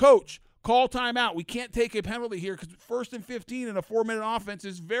saying, Coach, call timeout. We can't take a penalty here because 1st and 15 in a 4-minute offense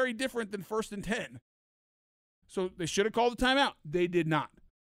is very different than 1st and 10. So they should have called the timeout. They did not.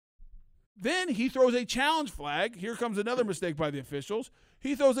 Then he throws a challenge flag. Here comes another mistake by the officials.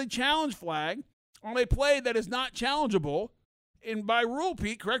 He throws a challenge flag on a play that is not challengeable. And by rule,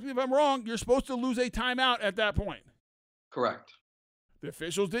 Pete, correct me if I'm wrong, you're supposed to lose a timeout at that point. Correct. The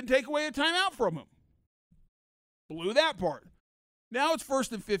officials didn't take away a timeout from him. Blew that part. Now it's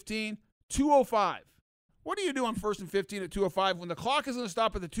 1st and 15, 2:05. What do you do on 1st and 15 at 2:05 when the clock is going to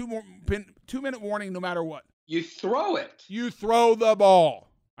stop at the 2-minute warning no matter what? You throw it. You throw the ball.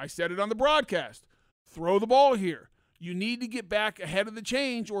 I said it on the broadcast. Throw the ball here. You need to get back ahead of the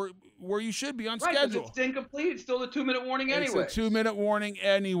change or where you should be on schedule. It's incomplete. It's still the 2-minute warning anyway. It's a 2-minute warning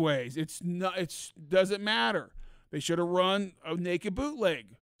anyways. It doesn't matter. They should have run a naked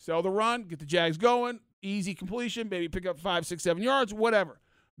bootleg. Sell the run, get the Jags going, easy completion, maybe pick up 5, 6, 7 yards, whatever.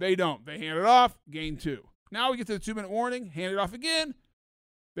 They don't. They hand it off, gain 2. Now we get to the 2-minute warning, hand it off again.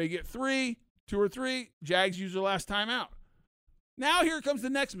 They get 3, 2 or 3. Jags use their last timeout. Now here comes the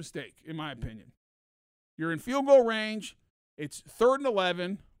next mistake, in my opinion. You're in field goal range. It's 3rd and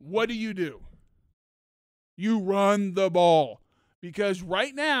 11. What do? You run the ball. Because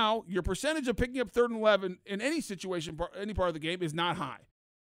right now, your percentage of picking up 3rd and 11 in any situation, any part of the game, is not high.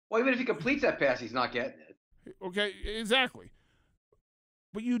 Well, even if he completes that pass, he's not getting it. Okay, exactly.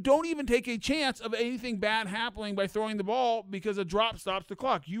 But you don't even take a chance of anything bad happening by throwing the ball because a drop stops the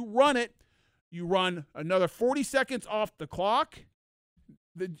clock. You run it. You run another 40 seconds off the clock.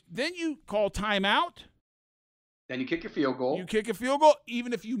 Then you call timeout. Then you kick your field goal. You kick a field goal.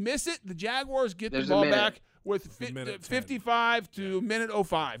 Even if you miss it, the Jaguars get the ball back with 55 to minute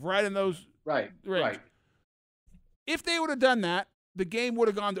 05, right in those range. Right. If they would have done that, the game would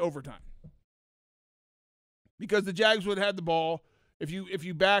have gone to overtime. Because the Jags would have had the ball. If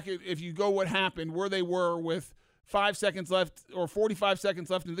you go what happened, where they were with 5 seconds left or 45 seconds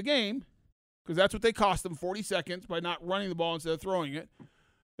left in the game, because that's what they cost them, 40 seconds, by not running the ball instead of throwing it.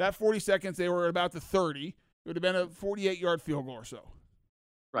 That 40 seconds, they were at about the 30. It would have been a 48-yard field goal or so.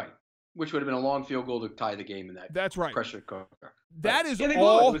 Right. Which would have been a long field goal to tie the game in that. That's right. Pressure cooker. That right. is yeah, they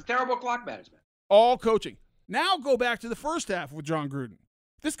all. blew it. It was terrible clock management. All coaching. Now go back to the first half with John Gruden.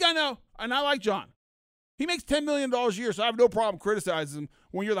 This guy now, and I like John. He makes $10 million a year, so I have no problem criticizing him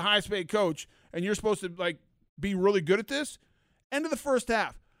when you're the highest paid coach and you're supposed to be really good at this. End of the first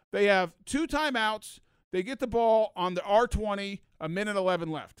half. They have 2 timeouts. They get the ball on the R20, a minute 11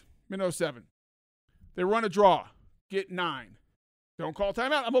 left, minute 07. They run a draw, get 9. Don't call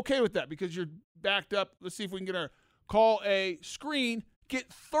timeout. I'm okay with that because you're backed up. Let's see if we can get our call a screen,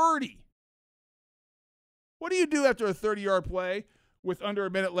 get 30. What do you do after a 30-yard play with under a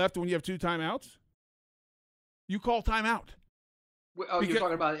minute left when you have 2 timeouts? You call timeout. You're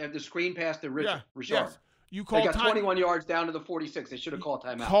talking about the screen pass to Richard. Yes. You call they got 21 yards down to the 46. They should have called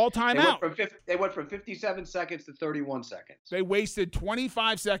timeout. Call timeout. They went from 57 seconds to 31 seconds. They wasted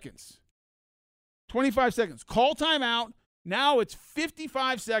 25 seconds. 25 seconds. Call timeout. Now it's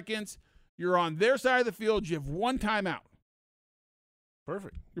 55 seconds. You're on their side of the field. You have 1 timeout.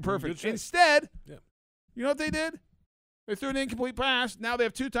 Perfect. You're perfect. Good shape. Instead, yeah. You know what they did? They threw an incomplete pass. Now they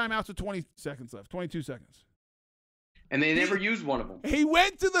have 2 timeouts with 20 seconds left, 22 seconds. And they never used one of them. He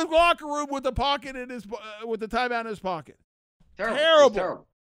went to the locker room with the pocket in his with the timeout in his pocket. Terrible.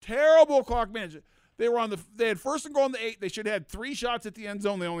 Terrible clock management. They were on they had first and goal on the 8. They should have had 3 shots at the end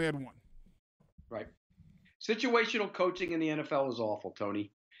zone. They only had 1. Right. Situational coaching in the NFL is awful,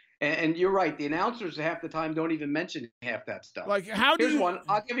 Tony. And you're right. The announcers half the time don't even mention half that stuff. Like how do Here's you? One.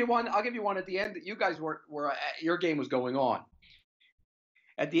 I'll give you one. I'll give you one at the end. You guys were your game was going on.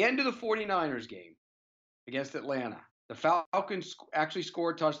 At the end of the 49ers game against Atlanta, the Falcons actually score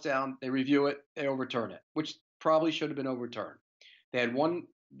a touchdown. They review it. They overturn it, which probably should have been overturned. They had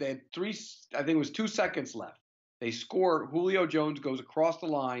 3. I think it was 2 seconds left. They score. Julio Jones goes across the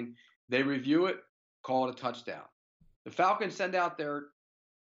line. They review it. Call it a touchdown. The Falcons send out their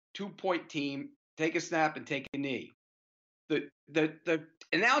 2-point team, take a snap and take a knee. The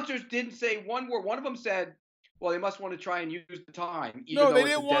announcers didn't say one word. One of them said, "Well, they must want to try and use the time." No, they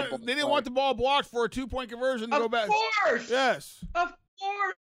didn't want. They didn't want the ball blocked for a 2-point conversion to go back. Of course. Yes. Of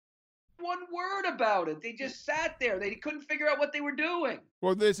course. One word about it. They just sat there. They couldn't figure out what they were doing.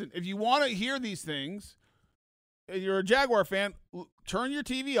 Well, listen. If you want to hear these things, and you're a Jaguar fan, turn your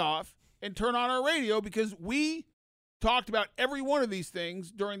TV off and turn on our radio because we talked about every one of these things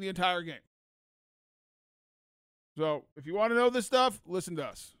during the entire game. So if you want to know this stuff, listen to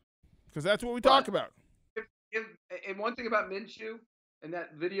us because that's what we talk about. And one thing about Minshew and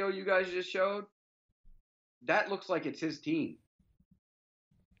that video you guys just showed, that looks like it's his team.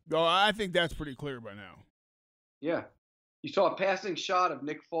 No, I think that's pretty clear by now. Yeah. You saw a passing shot of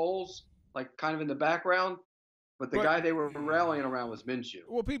Nick Foles, like kind of in the background, but the guy they were rallying around was Minshew.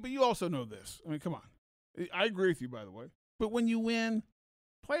 Well, people, you also know this. I mean, come on. I agree with you, by the way. But when you win,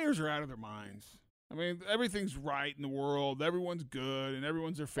 players are out of their minds. I mean, everything's right in the world. Everyone's good, and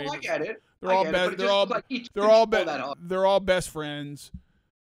everyone's their favorite. Well, I get it. They're all best friends.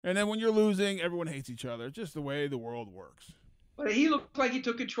 And then when you're losing, everyone hates each other. It's just the way the world works. But he looked like he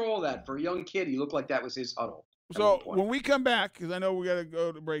took control of that. For a young kid, he looked like that was his huddle. So when we come back, because I know we got to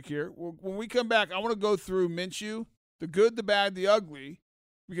go to break here. When we come back, I want to go through Minshew, the good, the bad, the ugly.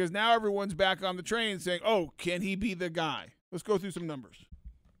 Because now everyone's back on the train saying, oh, can he be the guy? Let's go through some numbers.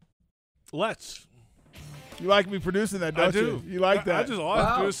 Let's. You like me producing that, don't you? You like that? I just all I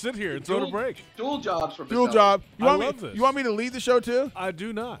have to do is sit here and throw to break. Dual jobs for Dual job. I love this. You want me to lead the show too? I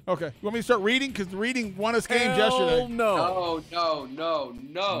do not. Okay. You want me to start reading? Because the reading won us games yesterday. No.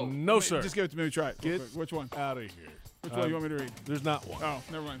 No. No, sir. Just give it to me. Try it. Get which one? Out of here. Which one do you want me to read? There's not one. Oh,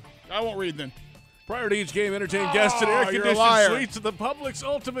 never mind. I won't read then. Prior to each game, entertain guests at air-conditioned suites at the Publix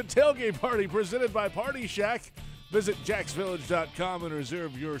Ultimate Tailgate Party presented by Party Shack. Visit jacksvillage.com and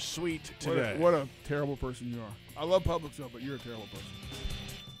reserve your suite today. What a terrible person you are. I love Publix, though, but you're a terrible person.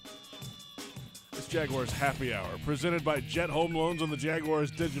 It's Jaguars Happy Hour, presented by Jet Home Loans on the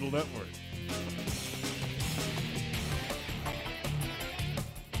Jaguars Digital Network.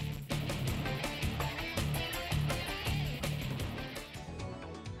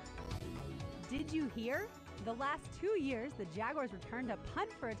 Did you hear? The last 2 years, the Jaguars returned a punt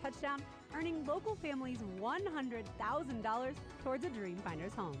for a touchdown, earning local families $100,000 towards a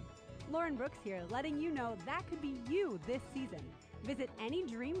Dreamfinders home. Lauren Brooks here, letting you know that could be you this season. Visit any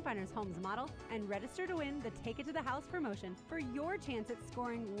Dreamfinders Homes model and register to win the Take It to the House promotion for your chance at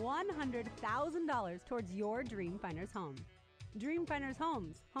scoring $100,000 towards your Dreamfinders home. Dreamfinders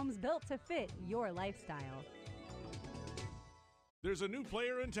Homes, homes built to fit your lifestyle. There's a new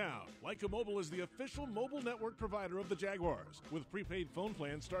player in town. Leica Mobile is the official mobile network provider of the Jaguars. With prepaid phone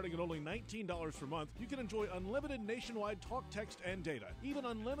plans starting at only $19 per month, you can enjoy unlimited nationwide talk, text, and data. Even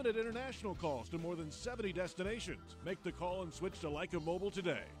unlimited international calls to more than 70 destinations. Make the call and switch to Leica Mobile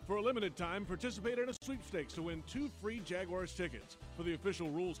today. For a limited time, participate in a sweepstakes to win 2 free Jaguars tickets. For the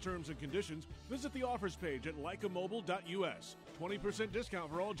official rules, terms, and conditions, visit the offers page at leicamobile.us. 20% discount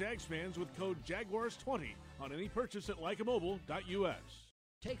for all Jags fans with code JAGUARS20 on any purchase at leicamobile.us.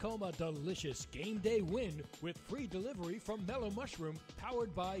 Take home a delicious game day win with free delivery from Mellow Mushroom,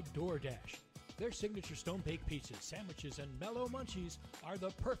 powered by DoorDash. Their signature stone-baked pizzas, sandwiches, and mellow munchies are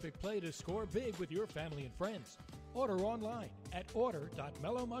the perfect play to score big with your family and friends. Order online at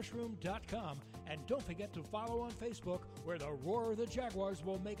order.mellowmushroom.com, and don't forget to follow on Facebook, where the Roar of the Jaguars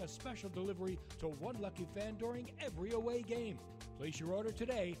will make a special delivery to one lucky fan during every away game. Place your order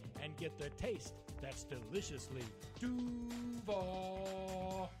today and get the taste that's deliciously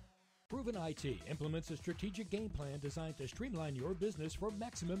Duval. Proven IT implements a strategic game plan designed to streamline your business for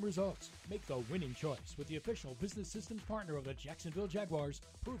maximum results. Make the winning choice with the official business systems partner of the Jacksonville Jaguars,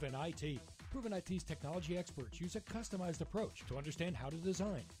 Proven IT. Proven IT's technology experts use a customized approach to understand how to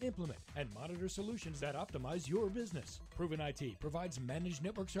design, implement, and monitor solutions that optimize your business. Proven IT provides managed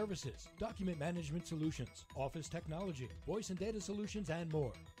network services, document management solutions, office technology, voice and data solutions, and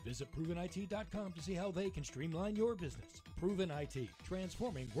more. Visit ProvenIT.com to see how they can streamline your business. Proven IT,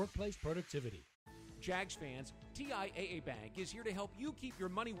 transforming workplace productivity. Jags fans, TIAA Bank is here to help you keep your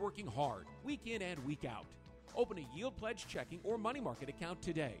money working hard, week in and week out. Open a yield pledge checking or money market account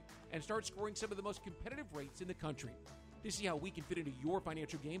today and start scoring some of the most competitive rates in the country. To see how we can fit into your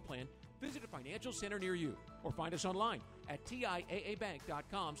financial game plan, visit a financial center near you or find us online at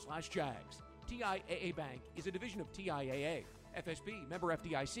TIAABank.com/Jags. TIAA Bank is a division of TIAA, FSB, member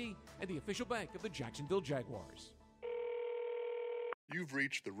FDIC, and the official bank of the Jacksonville Jaguars. You've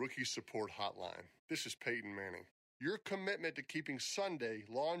reached the Rookie Support Hotline. This is Peyton Manning. Your commitment to keeping Sunday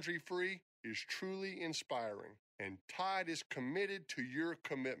laundry-free is truly inspiring, and Tide is committed to your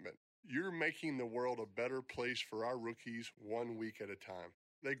commitment. You're making the world a better place for our rookies 1 week at a time.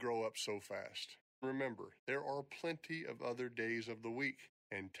 They grow up so fast. Remember, there are plenty of other days of the week,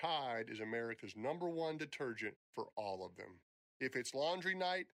 and Tide is America's #1 detergent for all of them. If it's laundry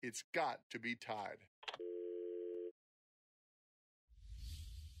night, it's got to be Tide.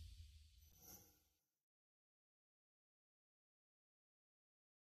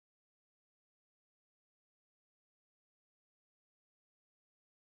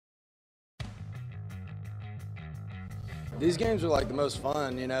 These games are like the most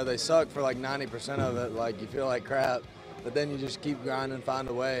fun, you know, they suck for like 90% of it, like you feel like crap, but then you just keep grinding and find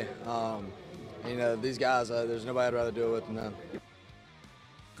a way. You know, these guys, there's nobody I'd rather do it with than them.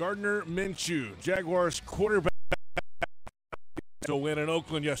 Gardner Minshew, Jaguars quarterback, to win in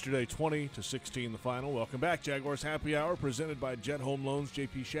Oakland yesterday, 20-16 the final. Welcome back, Jaguars Happy Hour, presented by Jet Home Loans,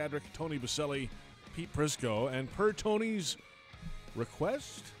 J.P. Shadrick, Tony Baselli, Pete Prisco, and per Tony's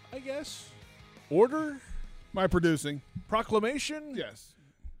request, I guess, order, my producing proclamation. Yes,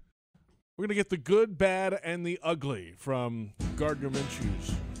 we're gonna get the good, bad, and the ugly from Gardner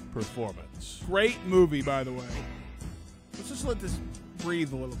Minshew's performance. Great movie, by the way. Let's just let this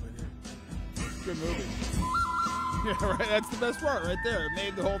breathe a little bit here. Good movie. Yeah, right. That's the best part right there. It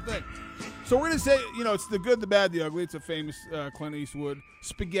made the whole thing. So we're going to say, you know, it's the good, the bad, the ugly. It's a famous Clint Eastwood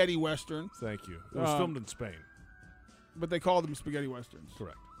spaghetti western. Thank you. It was filmed in Spain. But they called them spaghetti westerns.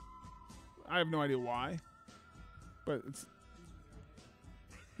 Correct. I have no idea why. But it's...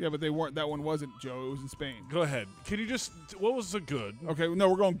 Yeah, but they weren't. That one wasn't, Joe. It was in Spain. Go ahead. Can you just... What was the good? Okay, no,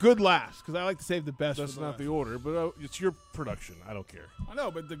 we're going good last because I like to save the best. That's for the not last. the order, but it's your production. I don't care. I know,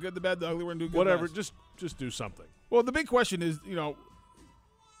 but the good, the bad, the ugly, we're going to do good Whatever. last. Just do something. Well, the big question is, you know,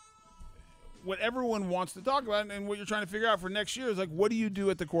 what everyone wants to talk about and what you're trying to figure out for next year is, like, what do you do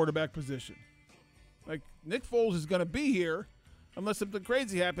at the quarterback position? Like, Nick Foles is going to be here unless something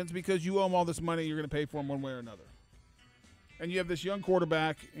crazy happens because you owe him all this money you're going to pay for him one way or another. And you have this young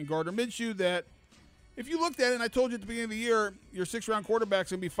quarterback in Gardner Minshew that, if you looked at it, and I told you at the beginning of the year, your 6th-round quarterback's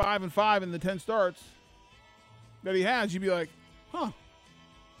going to be 5-5 in the 10 starts that he has, you'd be like, huh,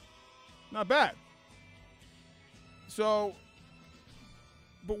 not bad. So,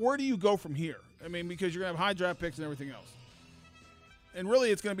 but where do you go from here? I mean, because you're going to have high draft picks and everything else. And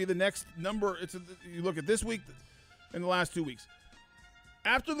really, it's going to be the next number. You look at this week and the last 2 weeks.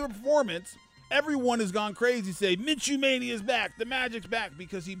 After the performance, everyone has gone crazy, say, Minshew Mania is back, the Magic's back,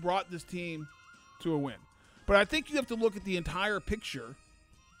 because he brought this team to a win. But I think you have to look at the entire picture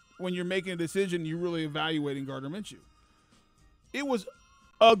when you're making a decision, you're really evaluating Gardner Minshew. It was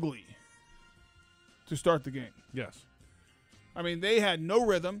ugly to start the game. Yes. I mean, they had no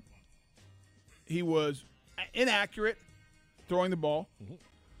rhythm. He was inaccurate throwing the ball.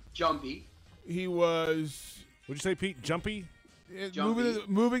 Jumpy. He was. What'd you say, Pete? Jumpy?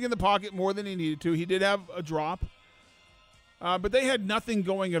 Moving in the pocket more than he needed to. He did have a drop. But they had nothing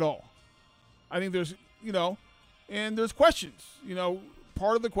going at all. I think there's, and there's questions.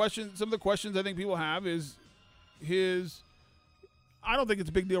 Part of the question, some of the questions I think people have is I don't think it's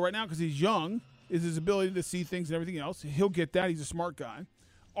a big deal right now because he's young, is his ability to see things and everything else. He'll get that. He's a smart guy.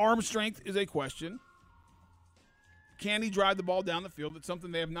 Arm strength is a question. Can he drive the ball down the field? It's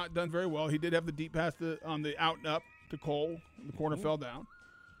something they have not done very well. He did have the deep pass on the out and up to Cole. The corner fell down.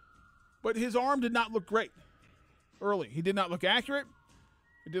 But his arm did not look great early. He did not look accurate.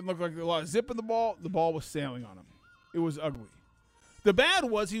 It didn't look like a lot of zip in the ball. The ball was sailing on him. It was ugly. The bad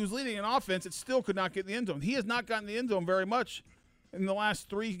was he was leading an offense that still could not get in the end zone. He has not gotten in the end zone very much in the last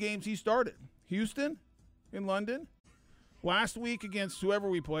 3 games he started. Houston, in London. Last week against whoever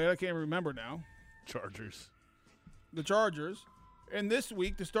we played, I can't remember now. The Chargers. And this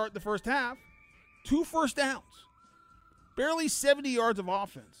week, to start the first half, 2 first downs. Barely 70 yards of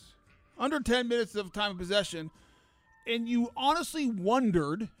offense. Under 10 minutes of time of possession. And you honestly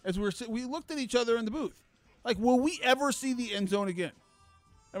wondered, as we looked at each other in the booth, like, will we ever see the end zone again?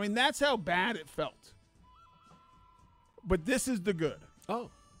 I mean, that's how bad it felt. But this is the good.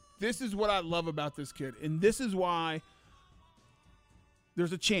 Oh. This is what I love about this kid. And this is why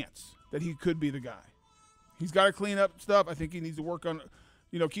there's a chance that he could be the guy. He's got to clean up stuff. I think he needs to work on,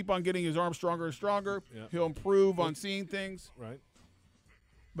 keep on getting his arm stronger and stronger. Yeah. He'll improve on seeing things. Right.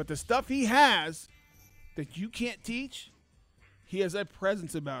 But the stuff he has that you can't teach, he has a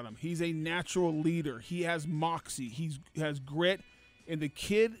presence about him. He's a natural leader. He has moxie. He has grit. And the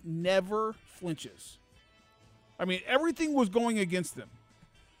kid never flinches. I mean, everything was going against them.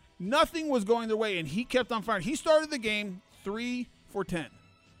 Nothing was going their way, and he kept on firing. He started the game 3 for 10.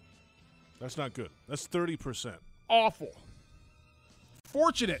 That's not good. That's 30%. Awful.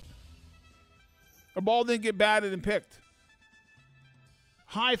 Fortunate. The ball didn't get batted and picked.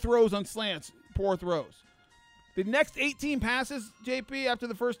 High throws on slants, poor throws. The next 18 passes, JP, after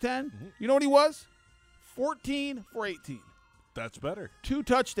the first 10, you know what he was? 14 for 18. That's better. 2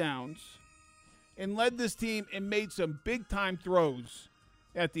 touchdowns, and led this team and made some big-time throws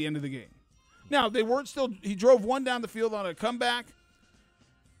at the end of the game. Now, they weren't still – he drove 1 down the field on a comeback.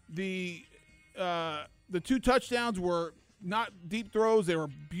 The 2 touchdowns were not deep throws. They were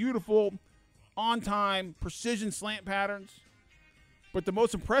beautiful, on-time, precision slant patterns. But the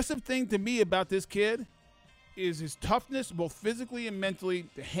most impressive thing to me about this kid is his toughness, both physically and mentally,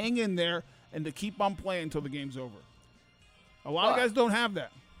 to hang in there and to keep on playing until the game's over. A lot of guys don't have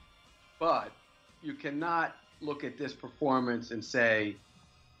that. But you cannot look at this performance and say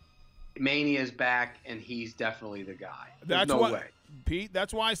Mania's back and he's definitely the guy. There's no way. Pete,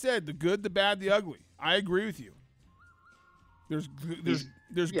 that's why I said the good, the bad, the ugly. I agree with you. There's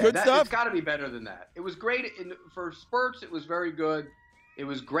good stuff. It's got to be better than that. It was great for spurts. It was very good. It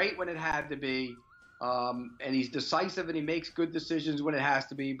was great when it had to be. And he's decisive and he makes good decisions when it has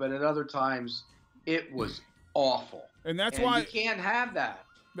to be. But at other times, it was awful. And that's why you can't have that.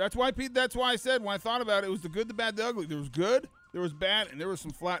 That's why, Pete. That's why I said when I thought about it, it was the good, the bad, the ugly. There was good, there was bad, and there was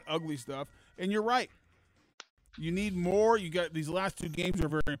some flat, ugly stuff. And you're right. You need more. You got these last 2 games are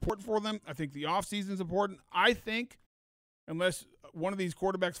very important for them. I think the offseason is important. I think unless one of these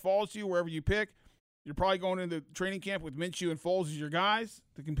quarterbacks falls to you wherever you pick, you're probably going into training camp with Minshew and Foles as your guys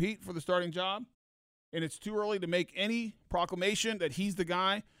to compete for the starting job. And it's too early to make any proclamation that he's the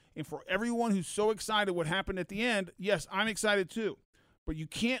guy. And for everyone who's so excited what happened at the end, yes, I'm excited too. But you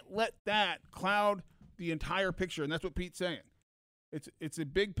can't let that cloud the entire picture, and that's what Pete's saying. It's a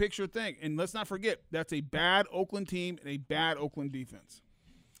big picture thing. And let's not forget, that's a bad Oakland team and a bad Oakland defense.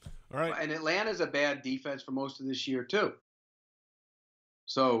 All right. And Atlanta's a bad defense for most of this year too.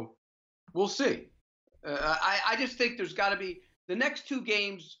 So we'll see. I just think there's got to be – the next 2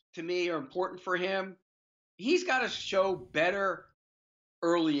 games to me are important for him. He's got to show better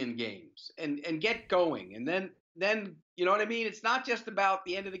early in games and get going. And then you know what I mean? It's not just about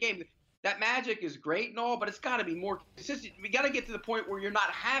the end of the game. That magic is great and all, but it's got to be more consistent. We got to get to the point where you're not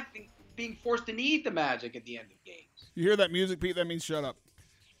being forced to need the magic at the end of games. You hear that music, Pete? That means shut up.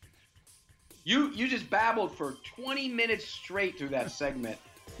 You just babbled for 20 minutes straight through that segment.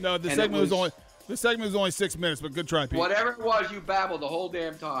 No, the segment was only 6 minutes, but good try, Pete. Whatever it was, you babbled the whole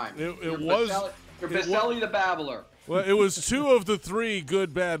damn time. You're Baselli the babbler. Well, it was 2 of the 3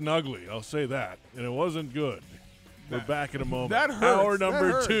 good, bad, and ugly. I'll say that. And it wasn't good. We're back in a moment. That hurts. Hour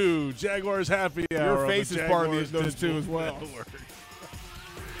number 2, Jaguars Happy Hour. Your face is part of those 2 as well.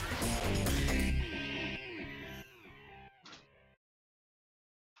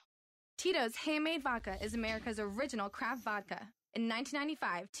 Tito's Handmade Vodka is America's original craft vodka. In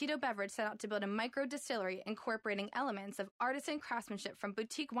 1995, Tito Beverage set out to build a micro distillery incorporating elements of artisan craftsmanship from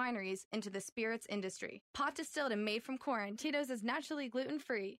boutique wineries into the spirits industry. Pot distilled and made from corn, Tito's is naturally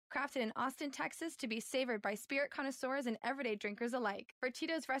gluten-free, crafted in Austin, Texas to be savored by spirit connoisseurs and everyday drinkers alike. For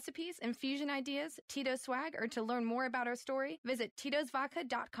Tito's recipes, infusion ideas, Tito's swag, or to learn more about our story, visit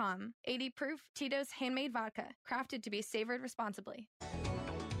titosvodka.com. 80 proof Tito's Handmade Vodka, crafted to be savored responsibly.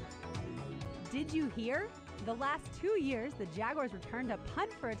 Did you hear? The last 2 years, the Jaguars returned a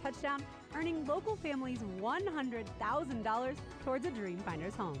punt for a touchdown, earning local families $100,000 towards a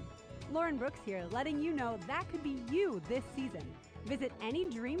Dreamfinders home. Lauren Brooks here, letting you know that could be you this season. Visit any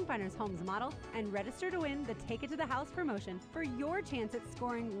Dreamfinders Homes model and register to win the Take It to the House promotion for your chance at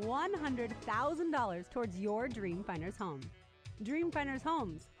scoring $100,000 towards your Dreamfinders home. Dreamfinders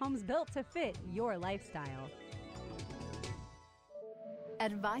Homes, homes built to fit your lifestyle.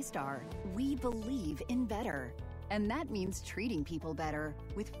 At ViStar, we believe in better. And that means treating people better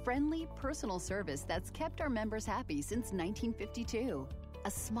with friendly, personal service that's kept our members happy since 1952. A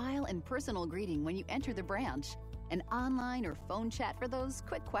smile and personal greeting when you enter the branch, an online or phone chat for those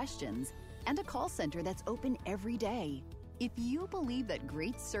quick questions, and a call center that's open every day. If you believe that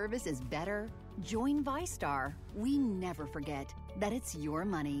great service is better, join ViStar. We never forget that it's your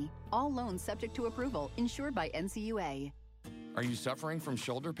money. All loans subject to approval, insured by NCUA. Are you suffering from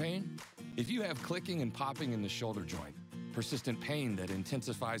shoulder pain? If you have clicking and popping in the shoulder joint, persistent pain that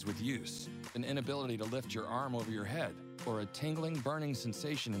intensifies with use, an inability to lift your arm over your head, or a tingling, burning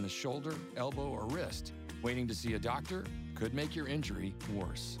sensation in the shoulder, elbow, or wrist, waiting to see a doctor could make your injury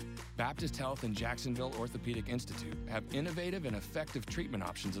worse. Baptist Health and Jacksonville Orthopedic Institute have innovative and effective treatment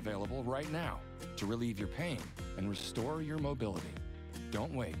options available right now to relieve your pain and restore your mobility.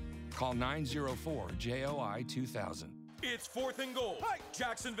 Don't wait. Call 904-JOI-2000. It's 4th and goal.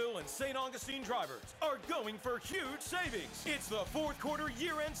 Jacksonville and St. Augustine drivers are going for huge savings. It's the 4th quarter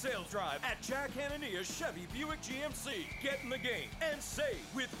year-end sales drive at Jack Hanania's Chevy Buick GMC. Get in the game and save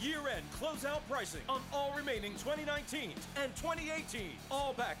with year-end closeout pricing on all remaining 2019s and 2018.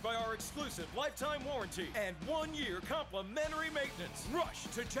 All backed by our exclusive lifetime warranty and 1-year complimentary maintenance. Rush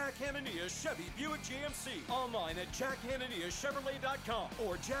to Jack Hanania's Chevy Buick GMC. Online at jackhananiachevrolet.com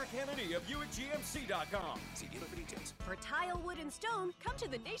or jackhananiabuickgmc.com. See dealer for details. For tile, wood, and stone, come to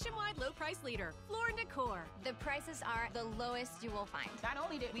the nationwide low price leader, Floor & Decor. The prices are the lowest you will find. Not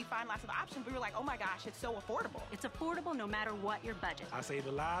only did we find lots of options, we were like, oh my gosh, it's so affordable. It's affordable no matter what your budget. I saved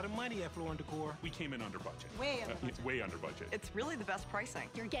a lot of money at Floor & Decor. We came in under budget. Way under budget. Way under budget. It's really the best pricing.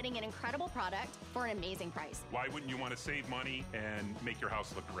 You're getting an incredible product for an amazing price. Why wouldn't you want to save money and make your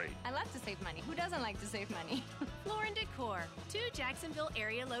house look great? I love to save money. Who doesn't like to save money? Floor & Decor, 2 Jacksonville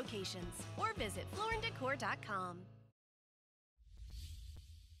area locations, or visit flooranddecor.com.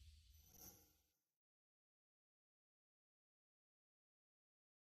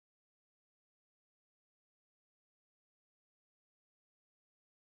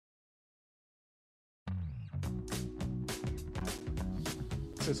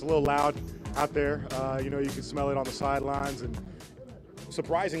 It's a little loud out there. You could smell it on the sidelines, and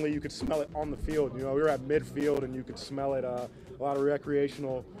surprisingly, you could smell it on the field. We were at midfield, and you could smell it. A lot of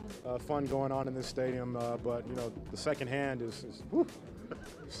recreational fun going on in this stadium, but the second hand is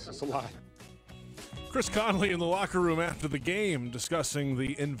it's a lot. Chris Conley in the locker room after the game discussing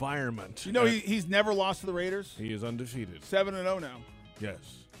the environment. He's never lost to the Raiders. He is undefeated. 7-0 now.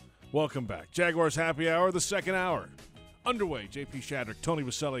 Yes. Welcome back. Jaguars Happy Hour, the second hour. Underway. JP Shadrick, Tony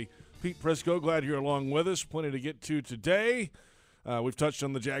Vaselli, Pete Prisco. Glad you're along with us. Plenty to get to today. We've touched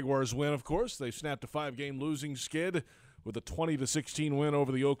on the Jaguars' win, of course. They snapped a 5-game losing skid with a 20-16 win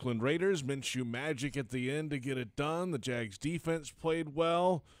over the Oakland Raiders. Minshew magic at the end to get it done. The Jags' defense played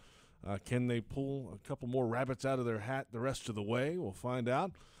well. Can they pull a couple more rabbits out of their hat the rest of the way? We'll find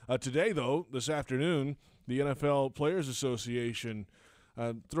out. Today, though, this afternoon, the NFL Players Association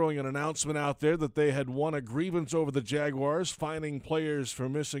throwing an announcement out there that they had won a grievance over the Jaguars, fining players for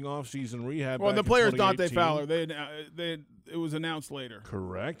missing offseason rehab. Well, the player's Dante Fowler. It was announced later.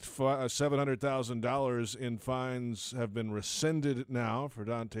 Correct. $700,000 in fines have been rescinded now for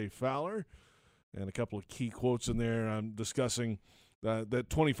Dante Fowler. And a couple of key quotes in there discussing that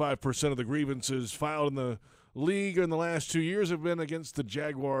 25% of the grievances filed in the league in the last 2 years have been against the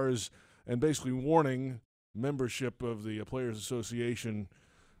Jaguars, and basically warning membership of the Players Association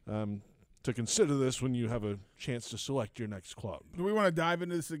to consider this when you have a chance to select your next club. Do we want to dive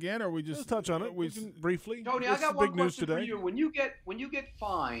into this again, or we just Let's touch on it? We can briefly. Tony, I got one question for you. When you get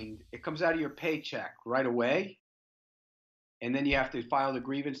fined, it comes out of your paycheck right away, and then you have to file the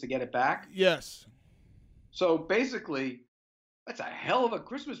grievance to get it back. Yes. So basically, That's a hell of a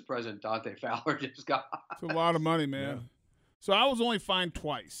Christmas present Dante Fowler just got. It's a lot of money, man. Yeah. So I was only fined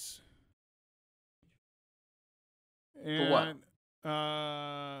twice. For what?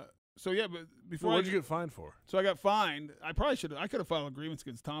 So yeah, but before What did you get fined for? So I got fined. I could have filed a grievance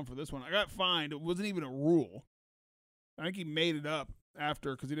against Tom for this one. I got fined. It wasn't even a rule. I think he made it up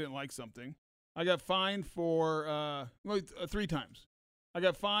after because he didn't like something. I got fined for 3 times. I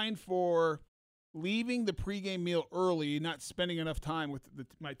got fined for leaving the pregame meal early, not spending enough time with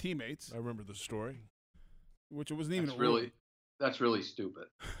my teammates. I remember the story. Which it wasn't even a rule. That's really stupid.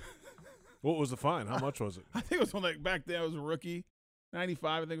 What was the fine? How much was it? I think it was like back then I was a rookie.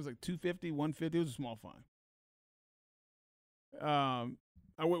 95, I think it was like 250, 150. It was a small fine. I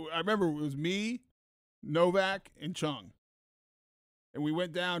remember it was me, Novak, and Chung. And we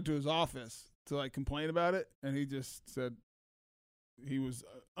went down to his office to like complain about it, and he just said he was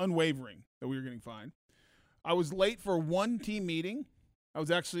unwavering that we were getting fined. I was late for one team meeting. I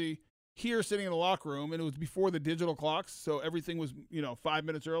was actually here sitting in the locker room, and it was before the digital clocks, so everything was, 5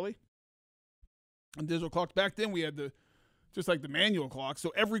 minutes early. And digital clocks, back then we had just like the manual clock,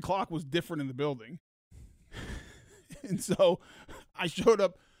 so every clock was different in the building. And so I showed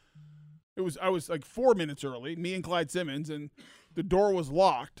up. I was like 4 minutes early, me and Clyde Simmons, and the door was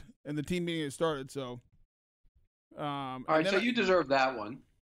locked, and the team meeting had started. So, all right, so you deserve that one.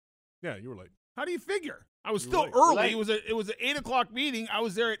 Yeah, you were late. How do you figure? I was still early. It was an 8:00 meeting. I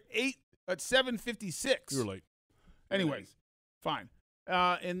was there at 7:56. You were late. Anyways, fine.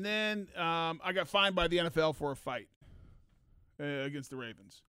 And then I got fined by the NFL for a fight against the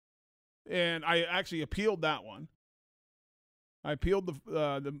Ravens, and I actually appealed that one. I appealed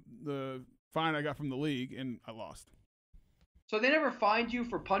the fine I got from the league, and I lost. So they never fined you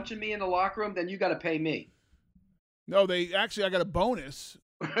for punching me in the locker room? Then you got to pay me. No, I got a bonus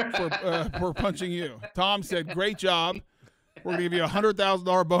for punching you. Tom said, "Great job. We're gonna give you a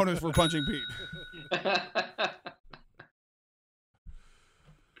 $100,000 bonus for punching Pete."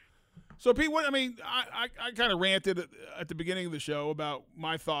 So Pete, I kind of ranted at the beginning of the show about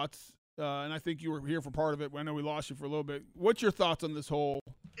my thoughts, and I think you were here for part of it. I know we lost you for a little bit. What's your thoughts on this whole?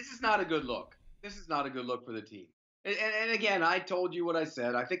 This is not a good look. This is not a good look for the team. And again, I told you what I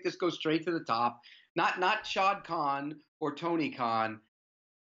said. I think this goes straight to the top. Not Shad Khan or Tony Khan,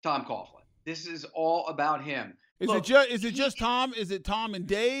 Tom Coughlin. This is all about him. Is it just Tom? Is it Tom and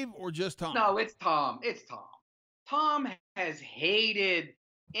Dave, or just Tom? No, it's Tom. It's Tom. Tom has hated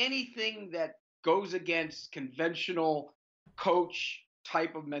anything that goes against conventional coach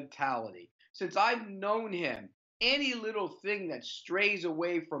type of mentality. Since I've known him, any little thing that strays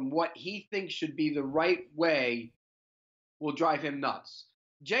away from what he thinks should be the right way will drive him nuts.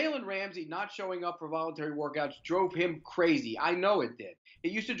 Jalen Ramsey not showing up for voluntary workouts drove him crazy. I know it did.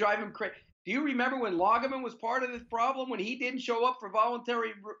 It used to drive him crazy. Do you remember when Lagerman was part of this problem, when he didn't show up for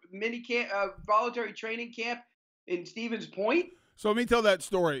voluntary training camp in Stevens Point? So let me tell that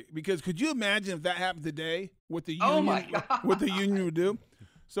story, because could you imagine if that happened today, what the union would do?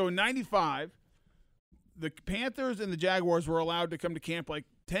 So in 95, the Panthers and the Jaguars were allowed to come to camp like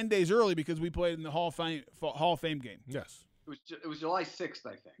 10 days early because we played in the Hall of Fame game. Yes. It was July 6th,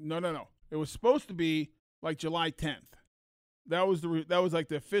 I think. No. It was supposed to be like July 10th. That was like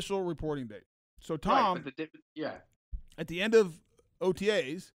the official reporting date. So Tom, at the end of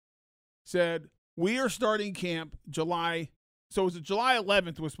OTAs, said, we are starting camp July. So it was July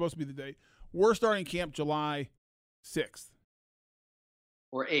 11th was supposed to be the date. We're starting camp July 6th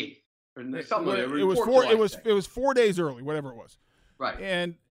or 8th. Or it was 4 days early, whatever it was. Right.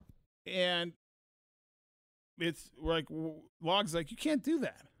 And it's like Log's like, you can't do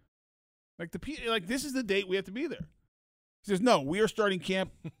that. Like this is the date we have to be there. He says, no, we are starting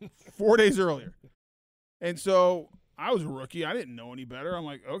camp 4 days earlier. And so I was a rookie. I didn't know any better. I'm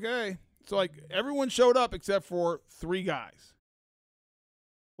like, okay. So like everyone showed up except for 3 guys.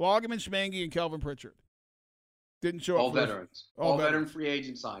 Loggeman, Schmange, and Kelvin Pritchard didn't show up. All veterans. All veteran free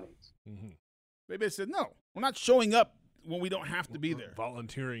agent signings. Mm-hmm. Maybe they said, no, we're not showing up when we don't have to be there.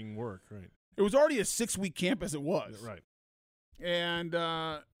 Volunteering work, right. It was already a 6-week camp as it was. Yeah, right. And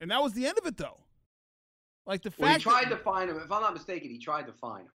that was the end of it, though. Like the fact he tried to fine him. If I'm not mistaken, he tried to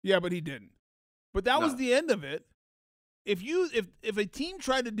fine him. Yeah, but he didn't. But that was the end of it. If a team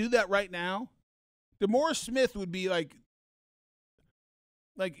tried to do that right now, DeMaurice Smith would be like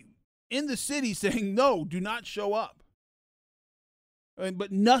in the city saying, no, do not show up.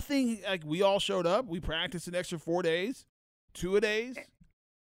 But nothing, like we all showed up. We practiced an extra 4 days, 2-a-days.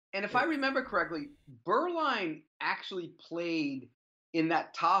 And if I remember correctly, Berline actually played in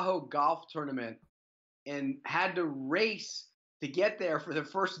that Tahoe golf tournament and had to race to get there for the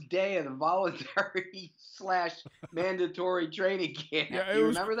first day of the voluntary / mandatory training camp. Yeah, you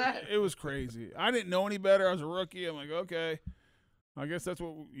remember that? It was crazy. I didn't know any better. I was a rookie. I'm like, okay, I guess that's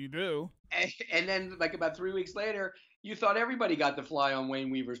what you do. And then, like, about 3 weeks later, you thought everybody got to fly on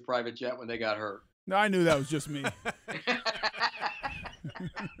Wayne Weaver's private jet when they got hurt. No, I knew that was just me.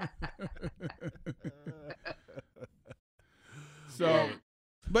 So,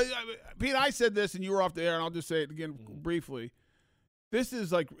 but Pete, I said this, and you were off the air, and I'll just say it again briefly. This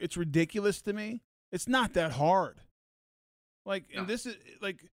is like, it's ridiculous to me. It's not that hard. Like, and this is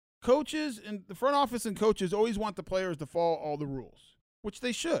like, coaches and the front office and coaches always want the players to follow all the rules, which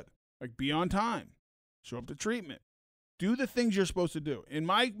they should. Like, be on time, show up to treatment, do the things you're supposed to do. And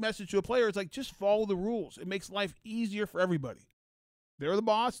my message to a player is like, just follow the rules. It makes life easier for everybody. They're the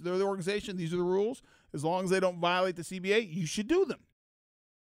boss. They're the organization. These are the rules. As long as they don't violate the CBA, you should do them.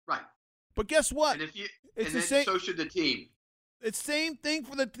 Right. But guess what? And if you, it's and the then same. so should the team. It's the same thing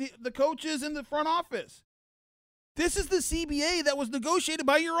for the coaches in the front office. This is the CBA that was negotiated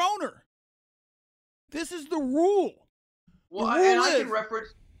by your owner. This is the rule. Well, the rule and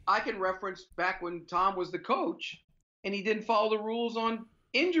is, I can reference back when Tom was the coach, and he didn't follow the rules on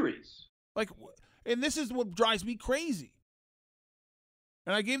injuries. Like, and this is what drives me crazy.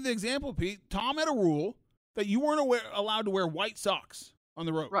 And I gave the example, Pete. Tom had a rule that you weren't allowed to wear white socks on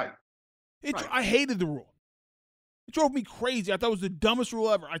the road. Right. I hated the rule. It drove me crazy. I thought it was the dumbest rule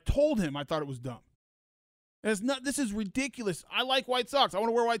ever. I told him I thought it was dumb. And it's not. This is ridiculous. I like white socks. I want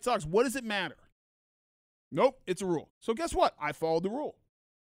to wear white socks. What does it matter? Nope, it's a rule. So guess what? I followed the rule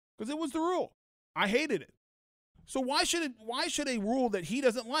because it was the rule. I hated it. So why should a rule that he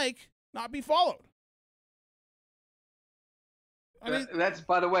doesn't like not be followed? I mean, that's,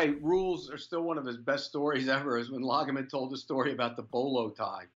 by the way, rules are still one of his best stories ever. Is when Lageman told the story about the bolo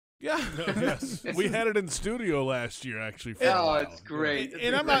tie. Yeah, yes, we had it in studio last year, actually. It's great.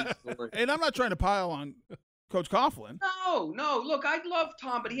 And I'm not trying to pile on Coach Coughlin. No. Look, I love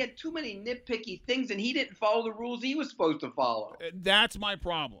Tom, but he had too many nitpicky things, and he didn't follow the rules he was supposed to follow. That's my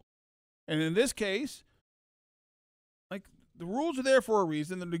problem. And in this case, like, the rules are there for a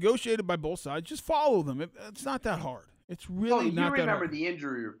reason. They're negotiated by both sides. Just follow them. It's not that hard. It's really not that hard. You remember the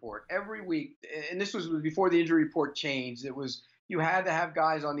injury report every week, and this was before the injury report changed. It was you had to have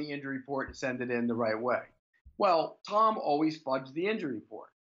guys on the injury report and send it in the right way. Well, Tom always fudged the injury report.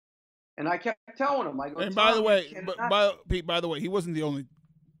 And I kept telling him, I go, and by the way, Pete, by the way, he wasn't the only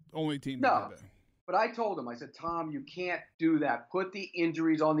team that did that. But I told him, I said, Tom, you can't do that. Put the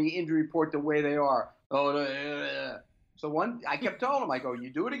injuries on the injury report the way they are. So I kept telling him, I go, you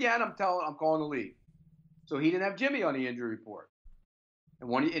do it again, I'm calling the league. So he didn't have Jimmy on the injury report.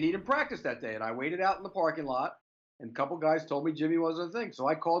 And he didn't practice that day. And I waited out in the parking lot, and a couple guys told me Jimmy wasn't a thing. So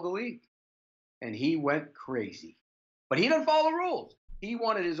I called the league. And he went crazy. But he didn't follow the rules. He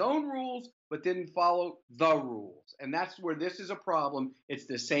wanted his own rules, but didn't follow the rules. And that's where this is a problem. It's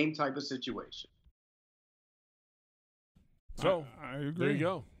the same type of situation. So, I agree. There you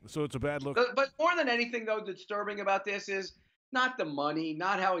go. So it's a bad look. But more than anything, though, disturbing about this is not the money,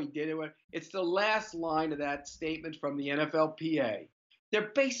 not how he did it. It's the last line of that statement from the NFLPA.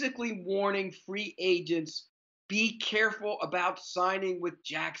 They're basically warning free agents, be careful about signing with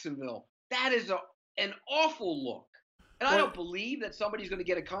Jacksonville. That is an awful look. And I don't believe that somebody's going to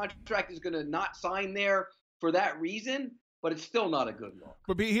get a contract is going to not sign there for that reason, but it's still not a good look.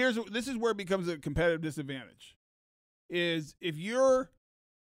 But this is where it becomes a competitive disadvantage. Is if you're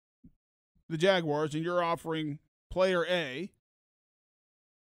the Jaguars and you're offering player A,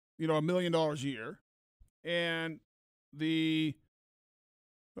 $1 million a year, and the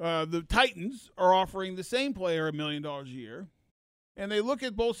Titans are offering the same player $1 million a year, and they look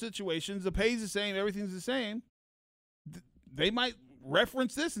at both situations, the pay's the same, everything's the same, they might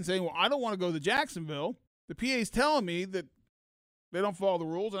reference this and say, well, I don't want to go to Jacksonville. The PA's telling me that they don't follow the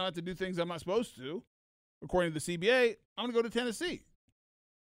rules and I have to do things I'm not supposed to. According to the CBA, I'm going to go to Tennessee.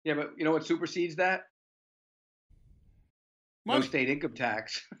 Yeah, but you know what supersedes that? Money. No state income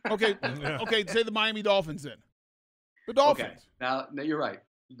tax. Okay, say the Miami Dolphins then. The Dolphins. Okay, now you're right.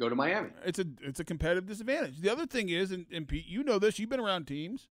 You go to Miami. It's a competitive disadvantage. The other thing is, and Pete, you know this, you've been around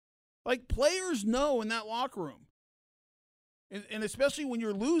teams, like players know in that locker room. And especially when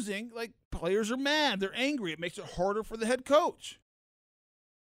you're losing, like players are mad. They're angry. It makes it harder for the head coach.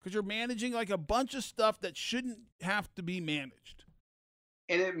 Because you're managing like a bunch of stuff that shouldn't have to be managed.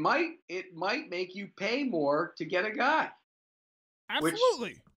 And it might make you pay more to get a guy.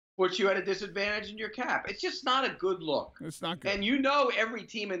 Absolutely. Which you had a disadvantage in your cap. It's just not a good look. It's not good. And every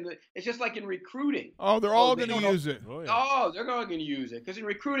team it's just like in recruiting. Oh, they're all going to use it. Oh, they're going to use it. Because in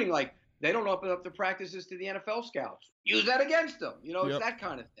recruiting, like They don't open up the practices to the NFL scouts. Use that against them. It's that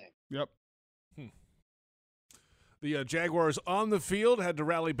kind of thing. Yep. The Jaguars on the field had to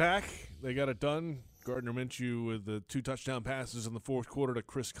rally back. They got it done. Gardner Minshew with the 2 touchdown passes in the fourth quarter to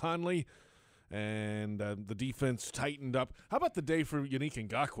Chris Conley. And the defense tightened up. How about the day for Yannick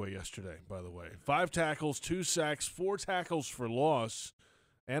Ngakoue yesterday, by the way? 5 tackles, 2 sacks, 4 tackles for loss,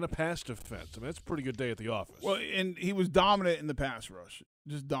 and a pass defense. I mean, that's a pretty good day at the office. Well, and he was dominant in the pass rush.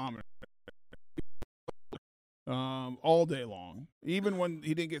 Just dominant. All day long. Even when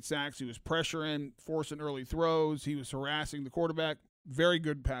he didn't get sacks, he was pressuring, forcing early throws. He was harassing the quarterback. Very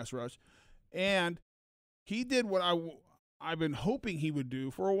good pass rush. And he did what I've been hoping he would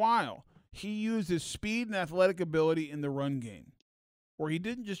do for a while. He used his speed and athletic ability in the run game, where he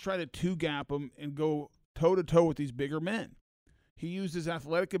didn't just try to two-gap them and go toe-to-toe with these bigger men. He used his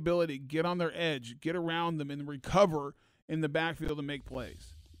athletic ability to get on their edge, get around them, and recover in the backfield and make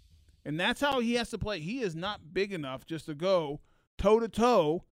plays. And that's how he has to play. He is not big enough just to go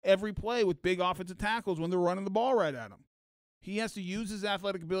toe-to-toe every play with big offensive tackles when they're running the ball right at him. He has to use his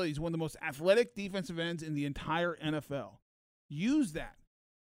athletic ability. He's one of the most athletic defensive ends in the entire NFL. Use that.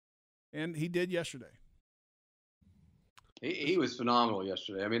 And he did yesterday. He was phenomenal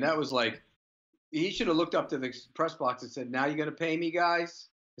yesterday. I mean, that was like, he should have looked up to the press box and said, now you're going to pay me, guys?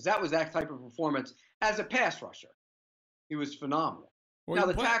 Because that was that type of performance as a pass rusher. He was phenomenal. Well, now,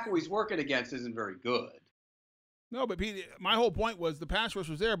 the tackle he's working against isn't very good. No, but Pete, my whole point was the pass rush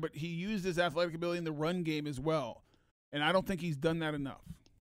was there, but he used his athletic ability in the run game as well. And I don't think he's done that enough.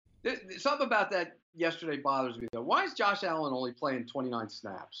 Something about that yesterday bothers me, though. Why is Josh Allen only playing 29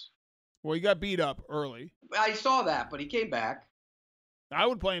 snaps? Well, he got beat up early. I saw that, but he came back. I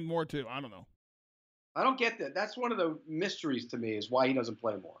would play him more, too. I don't know. I don't get that. That's one of the mysteries to me, is why he doesn't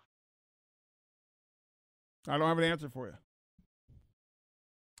play more. I don't have an answer for you.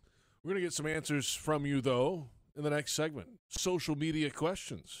 We're going to get some answers from you, though, in the next segment. Social media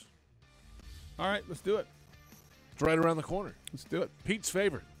questions. All right, let's do it. It's right around the corner. Let's do it. Pete's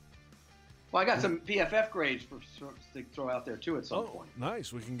favorite. Well, I got some PFF grades to throw out there, too, at some point.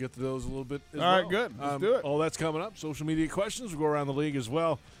 Nice. We can get to those a little bit as well. All right, good. Let's do it. All that's coming up. Social media questions. We'll go around the league as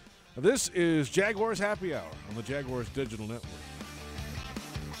well. This is Jaguars Happy Hour on the Jaguars Digital Network.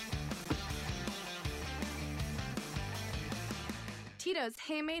 Tito's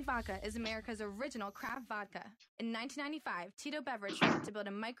Handmade Vodka is America's original craft vodka. In 1995, Tito Beverage set out to build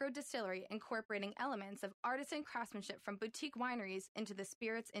a micro distillery incorporating elements of artisan craftsmanship from boutique wineries into the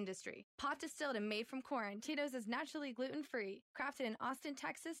spirits industry. Pot distilled and made from corn, Tito's is naturally gluten-free, crafted in Austin,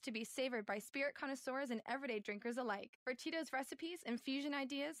 Texas to be savored by spirit connoisseurs and everyday drinkers alike. For Tito's recipes, infusion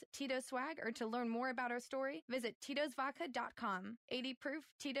ideas, Tito's swag, or to learn more about our story, visit titosvodka.com. 80 proof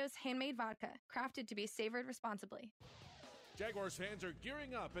Tito's Handmade Vodka, crafted to be savored responsibly. Jaguars fans are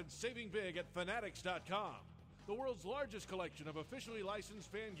gearing up and saving big at Fanatics.com, the world's largest collection of officially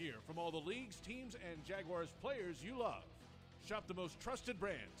licensed fan gear from all the leagues, teams, and Jaguars players you love. Shop the most trusted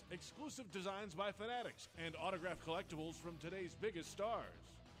brands, exclusive designs by Fanatics, and autographed collectibles from today's biggest stars.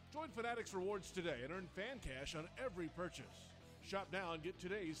 Join Fanatics Rewards today and earn fan cash on every purchase. Shop now and get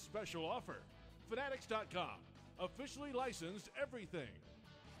today's special offer. Fanatics.com, officially licensed everything.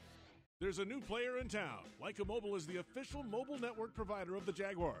 There's a new player in town. Leica Mobile is the official mobile network provider of the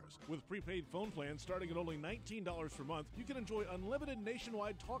Jaguars. With prepaid phone plans starting at only $19 per month, you can enjoy unlimited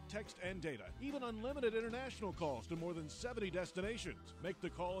nationwide talk, text, and data. Even unlimited international calls to more than 70 destinations. Make the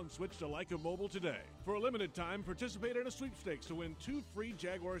call and switch to Leica Mobile today. For a limited time, participate in a sweepstakes to win 2 free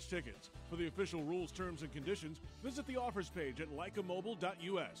Jaguars tickets. For the official rules, terms, and conditions, visit the offers page at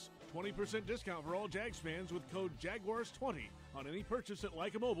leicamobile.us. 20% discount for all Jags fans with code JAGUARS20 on any purchase at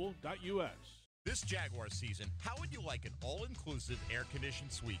leicamobile.us. This Jaguar season, how would you like an all-inclusive air-conditioned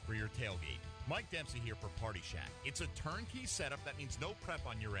suite for your tailgate? Mike Dempsey here for Party Shack. It's a turnkey setup that means no prep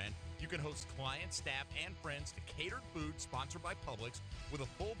on your end. You can host clients, staff, and friends to catered food sponsored by Publix with a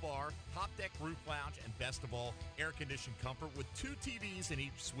full bar, top deck roof lounge, and best of all, air-conditioned comfort with 2 TVs in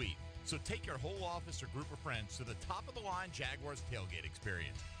each suite. So take your whole office or group of friends to the top-of-the-line Jaguars tailgate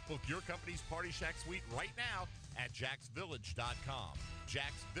experience. Book your company's Party Shack suite right now at jacksvillage.com.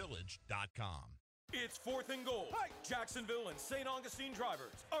 jacksvillage.com. It's 4th and goal. Jacksonville and St. Augustine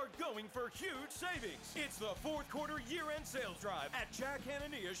drivers are going for huge savings. It's the 4th quarter year-end sales drive at Jack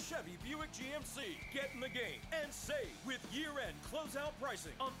Hanania's Chevy Buick GMC. Get in the game and save with year-end closeout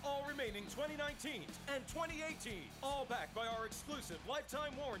pricing on all remaining 2019s and 2018. All backed by our exclusive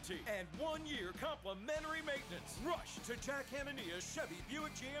lifetime warranty and 1-year complimentary maintenance. Rush to Jack Hanania's Chevy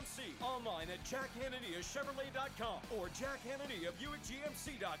Buick GMC. Online at jackhananiachevrolet.com or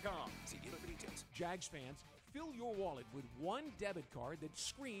jackhananiabuickgmc.com. See dealer for details. Jags fans, Fill your wallet with one debit card that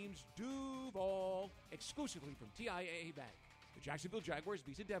screams Duval exclusively from TIAA Bank. The Jacksonville Jaguars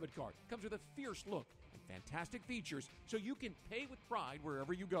Visa debit card comes with a fierce look and fantastic features so you can pay with pride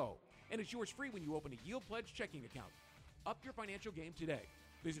wherever you go. And it's yours free when you open a Yield Pledge checking account. Up your financial game today.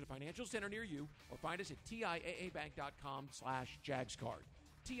 Visit a financial center near you or find us at TIAABank.com/JagsCard.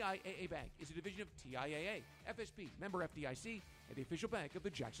 TIAA Bank is a division of TIAA, FSB, member FDIC, and the official bank of the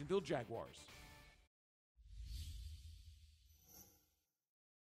Jacksonville Jaguars.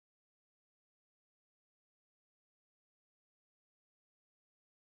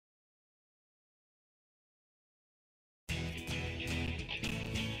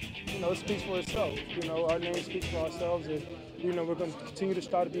 It speaks for itself. Our name speaks for ourselves, and we're going to continue to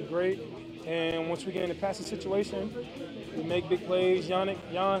strive to be great. And once we get in a passing situation, we make big plays. Jan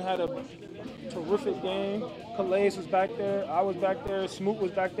had a terrific game. Calais was back there. I was back there. Smoot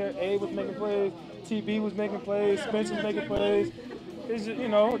was back there. A was making plays. TB was making plays. Spence was making plays. It's just,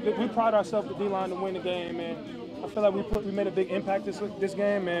 we pride ourselves, the D-line, to win the game, and I feel like we made a big impact this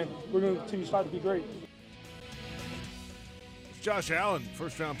game, and we're going to continue to strive to be great. Josh Allen,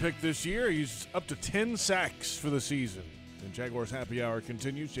 first-round pick this year. He's up to 10 sacks for the season. And Jaguars Happy Hour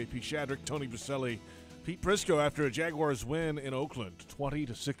continues. J.P. Shadrick, Tony Baselli, Pete Prisco after a Jaguars win in Oakland,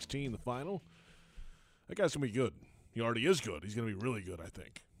 20-16 the final. That guy's going to be good. He already is good. He's going to be really good, I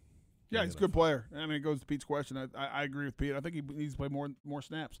think. Yeah, he's a good player. I mean, it goes to Pete's question. I agree with Pete. I think he needs to play more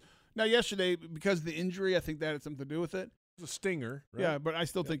snaps. Now, yesterday, because of the injury, I think that had something to do with it. It's a stinger, right? Yeah, but I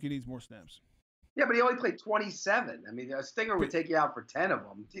still think he needs more snaps. Yeah, but he only played 27. I mean, a stinger would take you out for 10 of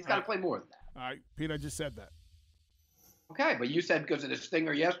them. He's got to play more than that. All right, Pete, I just said that. Okay, but you said because of the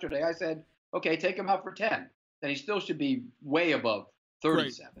stinger yesterday, I said, okay, take him out for 10. Then he still should be way above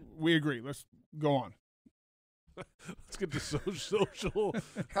 37. Great. We agree. Let's go on. Let's get to social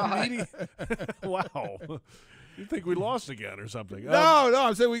media. Wow. You think we lost again or something? No,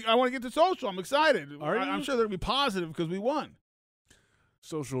 I'm saying I want to get to social. I'm excited. I'm sure they'll be positive because we won.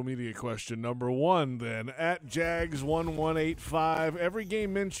 Social media question number 1, then. At Jags1185, every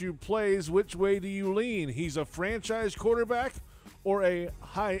game Minshew plays, which way do you lean? He's a franchise quarterback or a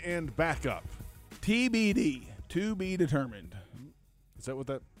high-end backup? TBD, to be determined. Is that what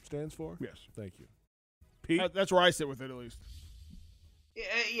that stands for? Yes. Thank you. Pete? That's where I sit with it, at least.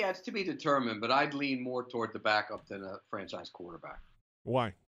 Yeah, it's to be determined, but I'd lean more toward the backup than a franchise quarterback.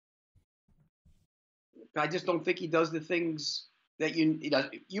 Why? I just don't think he does the things that he does.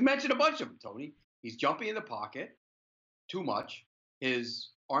 You mentioned a bunch of them, Tony. He's jumping in the pocket too much. His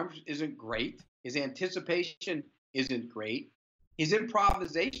arms isn't great. His anticipation isn't great. His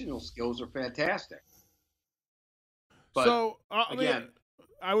improvisational skills are fantastic. But again,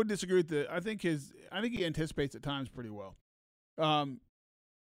 I would disagree with I think he anticipates at times pretty well.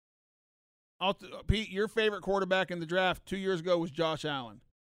 Pete, your favorite quarterback in the draft 2 years ago was Josh Allen.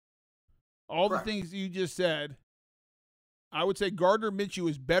 All the things you just said, I would say Gardner Minshew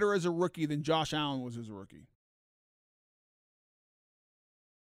is better as a rookie than Josh Allen was as a rookie.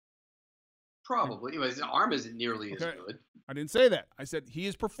 Probably. His arm isn't nearly as good. I didn't say that. I said he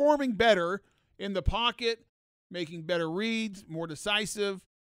is performing better in the pocket, making better reads, more decisive,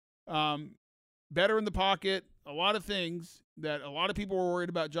 better in the pocket, a lot of things that a lot of people were worried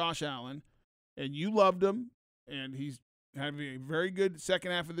about Josh Allen, and you loved him, and he's having a very good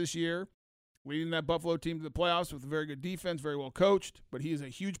second half of this year, leading that Buffalo team to the playoffs with a very good defense, very well coached, but he is a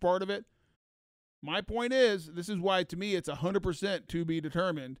huge part of it. My point is, this is why, to me, it's 100% to be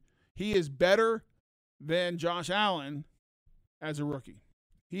determined. He is better than Josh Allen as a rookie.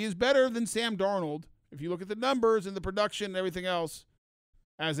 He is better than Sam Darnold, if you look at the numbers and the production and everything else,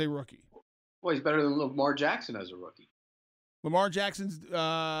 as a rookie. Well, he's better than Lamar Jackson as a rookie. Lamar Jackson's,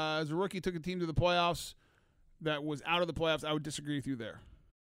 as a rookie, took a team to the playoffs that was out of the playoffs. I would disagree with you there.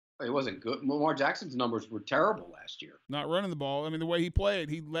 He wasn't good. Lamar Jackson's numbers were terrible last year. Not running the ball. I mean, the way he played,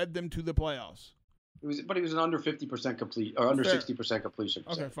 he led them to the playoffs. But he was an under 50% complete or under 60% completion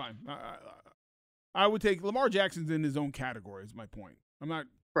percentage. Okay, fine. I would take Lamar Jackson's in his own category. Is my point. I'm not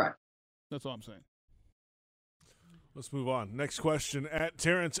correct. That's all I'm saying. Let's move on. Next question. At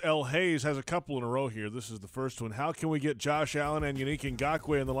Terrence L. Hayes has a couple in a row here. This is the first one. How can we get Josh Allen and Yannick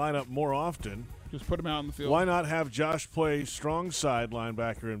Ngakoue in the lineup more often? Just put them out in the field. Why not have Josh play strong side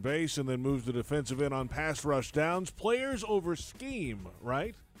linebacker and base and then move the defensive end on pass rush downs? Players over scheme,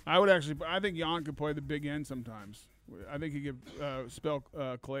 right? I think Jan could play the big end sometimes. I think he could spell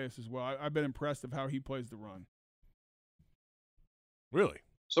Calais as well. I've been impressed of how he plays the run. Really?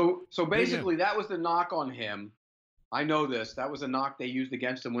 So basically that was the knock on him. I know this. That was a knock they used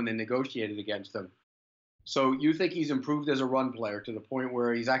against him when they negotiated against him. So you think he's improved as a run player to the point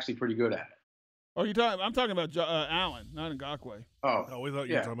where he's actually pretty good at it? Oh, I'm talking about Allen, not Ngakoue. Oh, we thought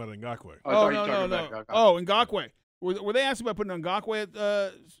you were talking about Ngakoue. Oh, no. Oh, Ngakoue. Were they asking about putting Ngakoue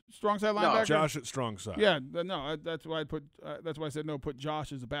at strong side linebacker? No, Josh at strong side. Yeah, no. That's why I put. That's why I said no. Put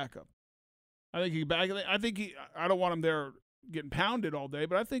Josh as a backup. I think I don't want him there getting pounded all day,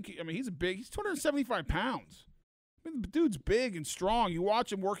 but I think. He's big. He's 275 pounds. The dude's big and strong. You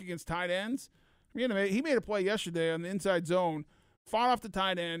watch him work against tight ends. He made a play yesterday on the inside zone. Fought off the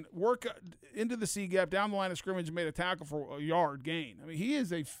tight end, work into the C gap, down the line of scrimmage, and made a tackle for a yard gain. He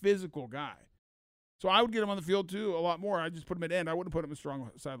is a physical guy. So I would get him on the field, too, a lot more. I just put him at end. I wouldn't put him at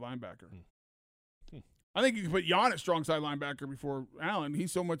strong side linebacker. I think you can put Jan at strong side linebacker before Allen.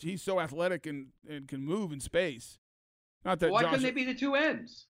 He's so athletic and can move in space. Not that. Why couldn't they be the two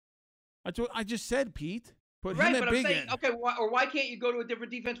ends? I just said, Pete. Put right, him at but I'm big saying, end. okay, why can't you go to a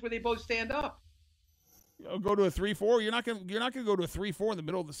different defense where they both stand up? Go to a 3-4. You're not gonna go to a 3-4 in the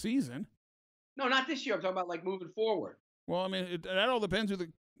middle of the season. No, not this year. I'm talking about like moving forward. Well, that all depends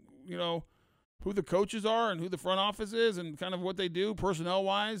who the coaches are and who the front office is and kind of what they do personnel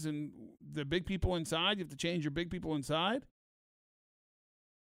wise and the big people inside. You have to change your big people inside.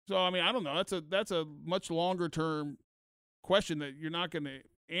 So I don't know. That's a much longer term question that you're not going to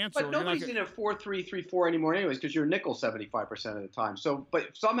answer. But nobody's in a 4-3-3-4 anymore, anyways, because you're nickel 75% of the time. So, but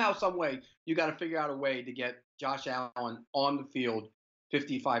somehow, some way, you got to figure out a way to get Josh Allen on the field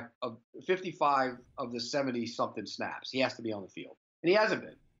 55 of the 70-something snaps. He has to be on the field, and he hasn't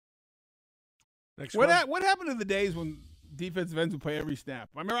been. What happened to the days when defensive ends would play every snap?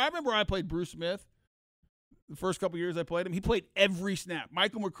 I remember I played Bruce Smith. The first couple years I played him, he played every snap.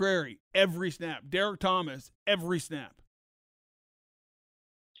 Michael McCrary, every snap. Derek Thomas, every snap.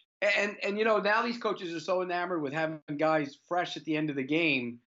 And now these coaches are so enamored with having guys fresh at the end of the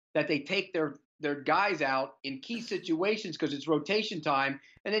game that they take their guys out in key situations because it's rotation time,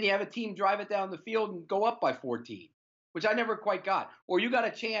 and then you have a team drive it down the field and go up by 14, which I never quite got. Or you got a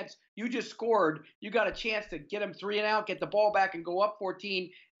chance, you just scored, you got a chance to get them 3 and out, get the ball back and go up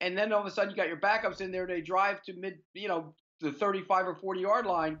 14, and then all of a sudden you got your backups in there, they drive to the 35 or 40 yard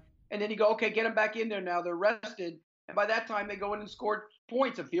line, and then you go, okay, get them back in there now, they're rested. And by that time, they go in and score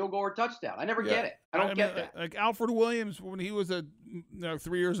points, a field goal or touchdown. I never get it. I don't get that. Like Alfred Williams, when he was a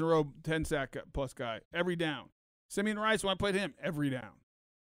 3 years in a row 10 sack plus guy, every down. Simeon Rice, when I played him, every down.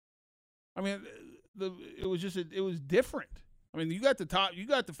 It was different. You got the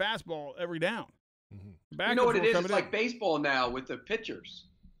fastball every down. Mm-hmm. You know what it is? It's like baseball now with the pitchers.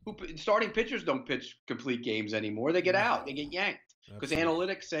 Starting pitchers don't pitch complete games anymore. They get out. They get yanked because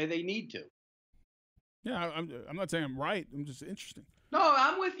analytics say they need to. Yeah, I'm not saying I'm right. I'm just interesting. No,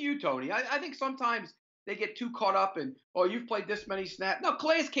 I'm with you, Tony. I think sometimes they get too caught up in, you've played this many snaps. No,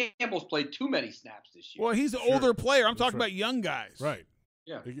 Calais Campbell's played too many snaps this year. Well, he's an older player. I'm talking about young guys. Right.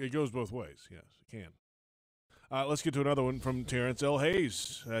 Yeah. It goes both ways. Yes, it can. Let's get to another one from Terrence L.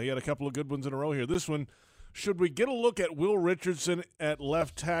 Hayes. He had a couple of good ones in a row here. This one, should we get a look at Will Richardson at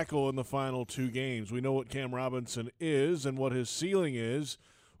left tackle in the final 2 games? We know what Cam Robinson is and what his ceiling is.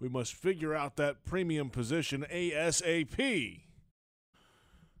 We must figure out that premium position ASAP.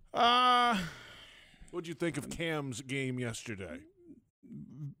 What'd you think of Cam's game yesterday?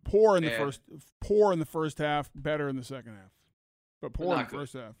 Poor in the first half, better in the second half. But poor in the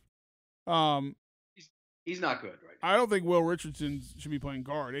first half. He's not good right now. I don't think Will Richardson should be playing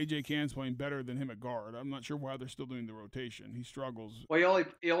guard. AJ Cann's playing better than him at guard. I'm not sure why they're still doing the rotation. He struggles. Well,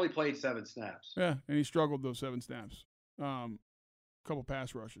 he only played 7 snaps. Yeah, and he struggled those 7 snaps. Couple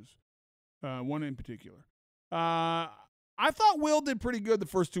pass rushes, one in particular. I thought Will did pretty good the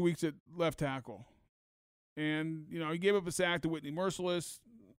first 2 weeks at left tackle. And, he gave up a sack to Whitney Merciless.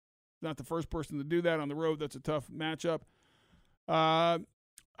 Not the first person to do that on the road. That's a tough matchup. I'm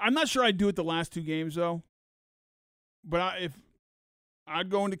not sure I'd do it the last 2 games, though. But if I'd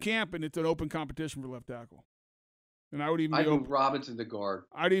go into camp and it's an open competition for left tackle. And I would even move Robinson to guard.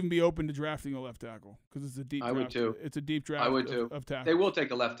 I'd even be open to drafting a left tackle because it's a deep draft. I would too. It's a deep draft. I would too. Of tackle. They will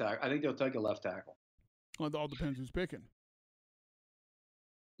take a left tackle. I think they'll take a left tackle. Well, it all depends who's picking.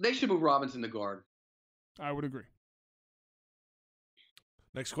 They should move Robinson to guard. I would agree.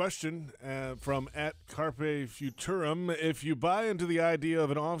 Next question from @Carpe Futurum. If you buy into the idea of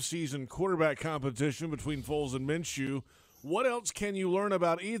an off-season quarterback competition between Foles and Minshew, what else can you learn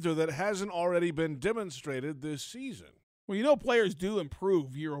about either that hasn't already been demonstrated this season? Well, players do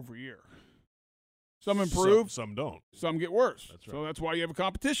improve year over year. Some improve. Some don't. Some get worse. That's right. So that's why you have a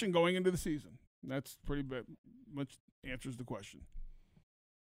competition going into the season. That's pretty much answers the question.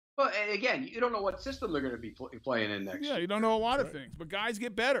 Well, and again, you don't know what system they're going to be playing in next year. Yeah, you don't know a lot of things. But guys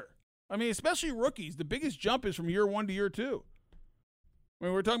get better. Especially rookies. The biggest jump is from year 1 to year 2. I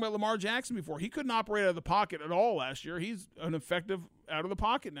mean, we were talking about Lamar Jackson before. He couldn't operate out of the pocket at all last year. He's an effective out of the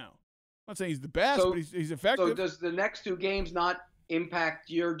pocket now. I'm not saying he's the best, but he's effective. So does the next 2 games not impact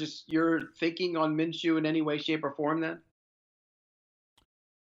your thinking on Minshew in any way, shape, or form then?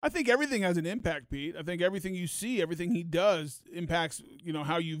 I think everything has an impact, Pete. I think everything you see, everything he does impacts,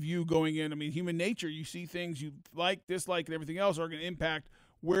 how you view going in. I mean, human nature, you see things you like, dislike, and everything else are going to impact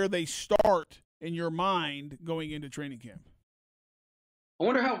where they start in your mind going into training camp. I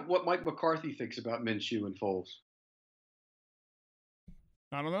wonder what Mike McCarthy thinks about Minshew and Foles.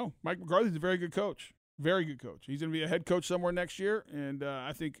 I don't know. Mike McCarthy's a very good coach. Very good coach. He's going to be a head coach somewhere next year, and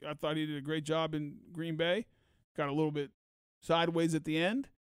I thought he did a great job in Green Bay. Got a little bit sideways at the end.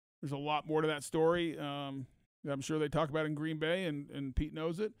 There's a lot more to that story. I'm sure they talk about it in Green Bay, and Pete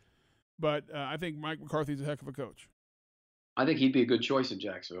knows it. But I think Mike McCarthy's a heck of a coach. I think he'd be a good choice in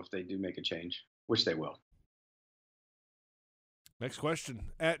Jacksonville if they do make a change, which they will. Next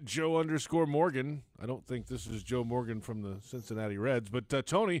question, at Joe_Morgan. I don't think this is Joe Morgan from the Cincinnati Reds, but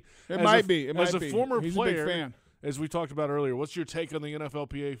Tony, It might be. As a former He's player, a big fan. as we talked about earlier, what's your take on the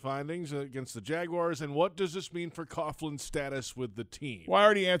NFLPA findings against the Jaguars, and what does this mean for Coughlin's status with the team? Well, I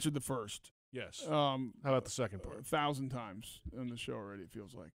already answered the first. Yes. How about the second part? 1,000 times on the show already, it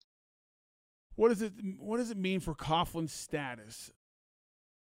feels like. What does it mean for Coughlin's status?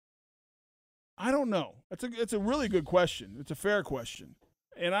 I don't know. It's a really good question. It's a fair question,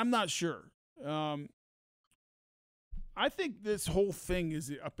 and I'm not sure. I think this whole thing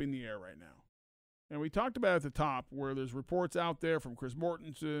is up in the air right now. And we talked about it at the top where there's reports out there from Chris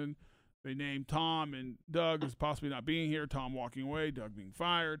Mortensen. They named Tom and Doug as possibly not being here, Tom walking away, Doug being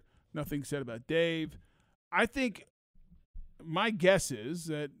fired. Nothing said about Dave. I think my guess is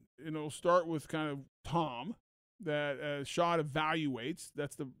that it'll start with kind of Tom, that Schott evaluates.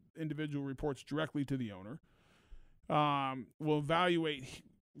 That's the individual reports directly to the owner. Will evaluate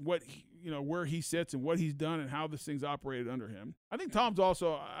what where he sits and what he's done and how this thing's operated under him. I think Tom's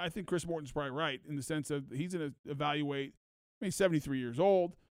also. I think Chris Morton's probably right in the sense that he's going to evaluate. I mean, he's 73 years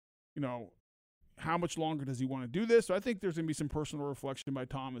old. How much longer does he want to do this? So I think there's going to be some personal reflection by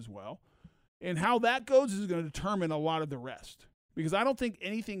Tom as well, and how that goes is going to determine a lot of the rest. Because I don't think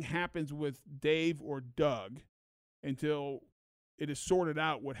anything happens with Dave or Doug until it is sorted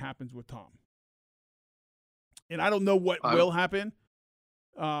out what happens with Tom. And I don't know what will happen.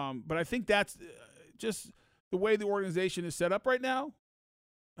 But I think that's just the way the organization is set up right now,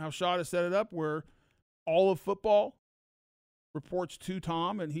 how Schott has set it up, where all of football reports to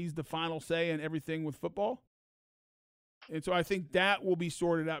Tom, and he's the final say in everything with football. And so I think that will be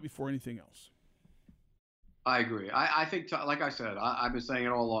sorted out before anything else. I agree. I think, like I said, I've been saying it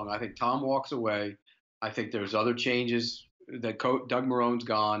all along. I think Tom walks away. I think there's other changes. That Doug Marone's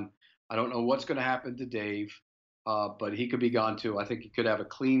gone. I don't know what's going to happen to Dave. But he could be gone too. I think he could have a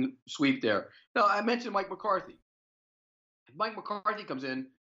clean sweep there. No, I mentioned Mike McCarthy. If Mike McCarthy comes in,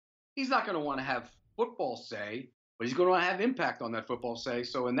 he's not going to want to have football say, but he's going to want to have impact on that football say.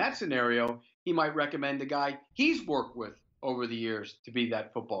 So in that scenario, he might recommend a guy he's worked with over the years to be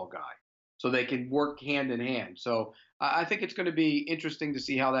that football guy, so they can work hand in hand. So I think it's going to be interesting to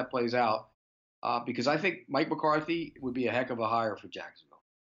see how that plays out, because I think Mike McCarthy would be a heck of a hire for Jacksonville.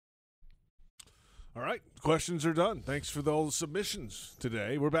 All right, questions are done. Thanks for all the submissions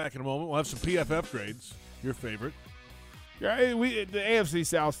today. We're back in a moment. We'll have some PFF grades, your favorite. Yeah, the AFC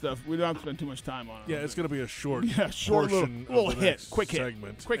South stuff, we don't have to spend too much time on it. Yeah, it's going to be a short portion little of the hit, quick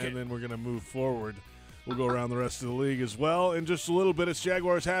segment. Quick and hit. then we're going to move forward. We'll go around the rest of the league as well. In just a little bit, it's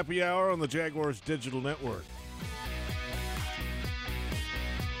Jaguars Happy Hour on the Jaguars Digital Network.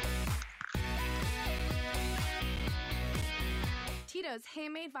 Tito's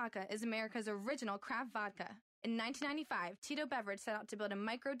Handmade Vodka is America's original craft vodka. In 1995, Tito Beverage set out to build a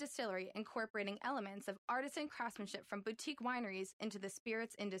micro distillery incorporating elements of artisan craftsmanship from boutique wineries into the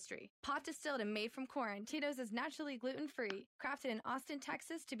spirits industry. Pot distilled and made from corn, Tito's is naturally gluten-free, crafted in Austin,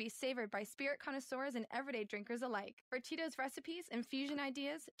 Texas to be savored by spirit connoisseurs and everyday drinkers alike. For Tito's recipes, infusion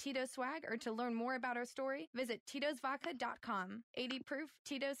ideas, Tito's swag, or to learn more about our story, visit Tito'sVodka.com. 80 proof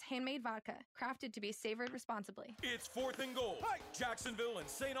Tito's Handmade Vodka, crafted to be savored responsibly. It's 4th and goal. Jacksonville and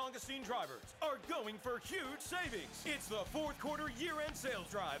St. Augustine drivers are going for huge savings. It's the 4th quarter year-end sales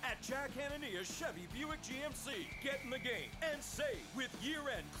drive at Jack Hanania's Chevy Buick GMC. Get in the game and save with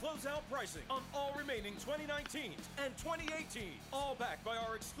year-end closeout pricing on all remaining 2019s and 2018. All backed by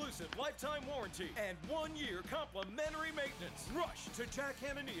our exclusive lifetime warranty and 1-year complimentary maintenance. Rush to Jack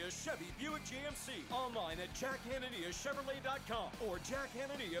Hanania's Chevy Buick GMC. Online at JackHananiaChevrolet.com or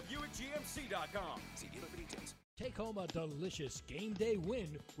JackHanania BuickGMC.com. See dealer for details. Take home a delicious game day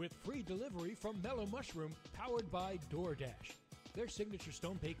win with free delivery from Mellow Mushroom, powered by DoorDash. Their signature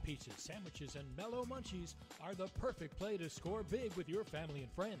stone baked pizzas, sandwiches, and mellow munchies are the perfect play to score big with your family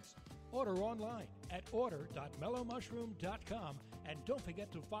and friends. Order online at order.mellowmushroom.com, and don't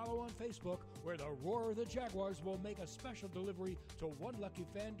forget to follow on Facebook, where the Roar of the Jaguars will make a special delivery to one lucky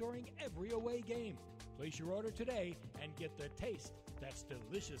fan during every away game. Place your order today and get the taste that's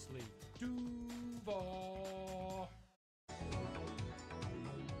deliciously Duval.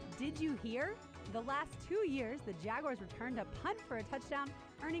 Did you hear? The last 2 years, the Jaguars returned a punt for a touchdown,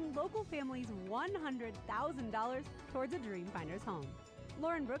 earning local families $100,000 towards a Dreamfinders home.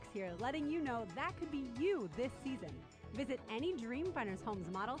 Lauren Brooks here, letting you know that could be you this season. Visit any Dreamfinders Homes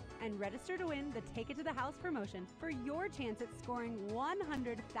model and register to win the Take It to the House promotion for your chance at scoring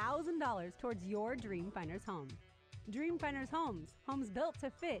 $100,000 towards your Dreamfinders home. Dreamfinders Homes, homes built to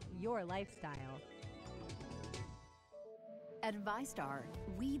fit your lifestyle. At VyStar,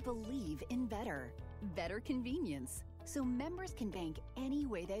 we believe in better. Better convenience, so members can bank any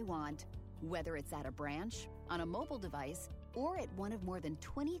way they want, whether it's at a branch, on a mobile device, or at one of more than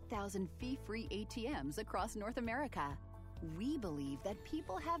 20,000 fee-free ATMs across North America. We believe that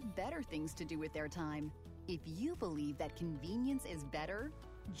people have better things to do with their time. If you believe that convenience is better,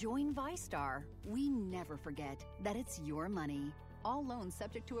 join VyStar. We never forget that it's your money. All loans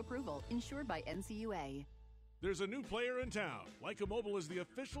subject to approval, insured by NCUA. There's a new player in town. Leica Mobile is the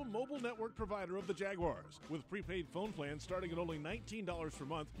official mobile network provider of the Jaguars. With prepaid phone plans starting at only $19 per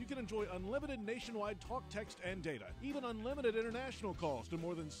month, you can enjoy unlimited nationwide talk, text, and data. Even unlimited international calls to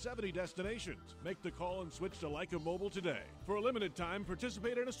more than 70 destinations. Make the call and switch to Leica Mobile today. For a limited time,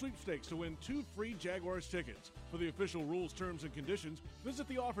 participate in a sweepstakes to win 2 free Jaguars tickets. For the official rules, terms, and conditions, visit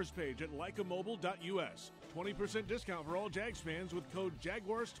the offers page at leicamobile.us. 20% discount for all Jags fans with code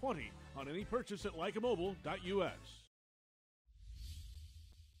JAGUARS20 on any purchase at leicamobile.us.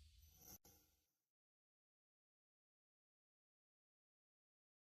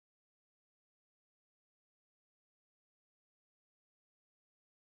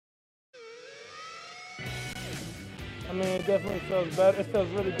 I mean, it definitely feels better. It feels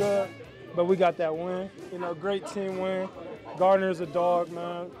really good, but we got that win. You know, great team win. Gardner's a dog,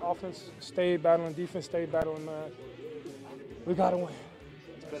 man. Offense stayed battling, defense stayed battling, man. We got to win.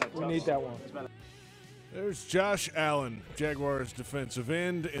 We need that one. There's Josh Allen, Jaguars defensive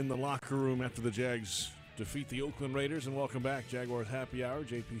end, in the locker room after the Jags defeat the Oakland Raiders. And welcome back, Jaguars Happy Hour.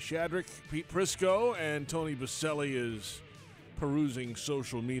 J.P. Shadrick, Pete Prisco, and Tony Baselli is perusing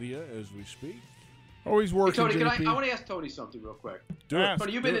social media as we speak. Always working. Hey, Tony, I want to ask Tony something real quick.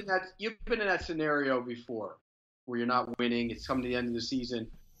 Tony, you've been in that scenario before, where you're not winning. It's come to the end of the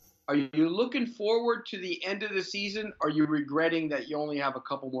season. Are you looking forward to the end of the season? Or are you regretting that you only have a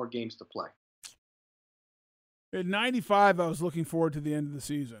couple more games to play? In '95, I was looking forward to the end of the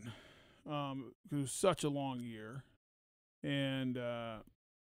season because it was such a long year, and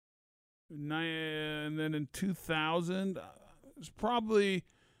then in 2000, it's probably.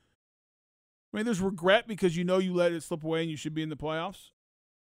 I mean, there's regret because you let it slip away and you should be in the playoffs.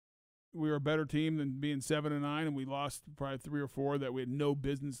 We were a better team than being 7-9, and we lost probably 3 or 4 that we had no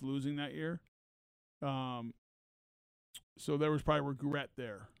business losing that year. So there was probably regret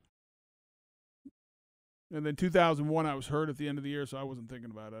there. And then 2001, I was hurt at the end of the year, so I wasn't thinking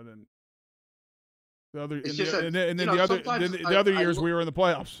about it. And the other years we were in the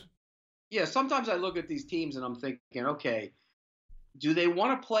playoffs. Yeah, sometimes I look at these teams and I'm thinking, okay, do they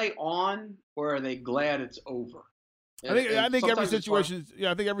want to play on, or are they glad it's over? I think every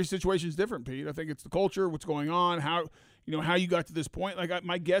situation is different, Pete. I think it's the culture, what's going on, how you got to this point. Like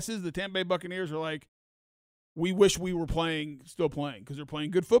my guess is the Tampa Bay Buccaneers are like, we wish we were still playing because they're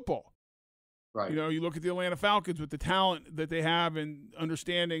playing good football. Right. You look at the Atlanta Falcons with the talent that they have and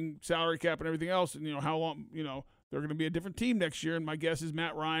understanding salary cap and everything else, and how long they're going to be a different team next year. And my guess is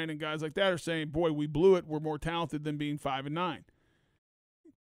Matt Ryan and guys like that are saying, boy, we blew it. We're more talented than being 5-9.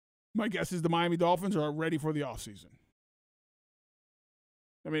 My guess is the Miami Dolphins are ready for the offseason.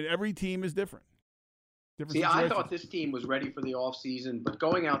 I mean, every team is different. See, I thought this team was ready for the offseason, but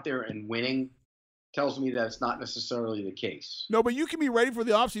going out there and winning tells me that it's not necessarily the case. No, but you can be ready for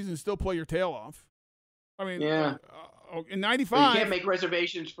the offseason and still play your tail off. I mean, yeah. In '95, you can't make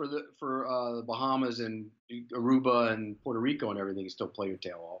reservations for the Bahamas and Aruba and Puerto Rico and everything. You still play your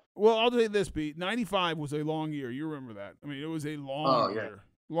tail off. Well, I'll say this, Pete. '95 was a long year. You remember that? I mean, it was a long year.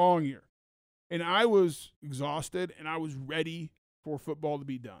 Long year. And I was exhausted, and I was ready for football to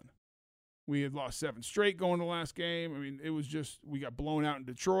be done. We had lost 7 straight going to the last game. I mean, it was just, we got blown out in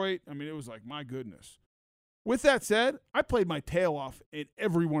Detroit. I mean, it was like, my goodness. With that said, I played my tail off in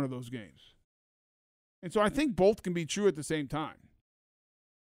every one of those games. And so I think both can be true at the same time.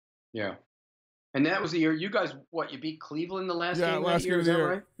 Yeah. And that was the year you guys, you beat Cleveland the last game last that year, game is of the that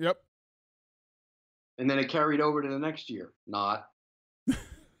year. right? Yep. And then it carried over to the next year. Not.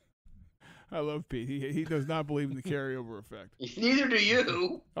 I love Pete. He does not believe in the carryover effect. Neither do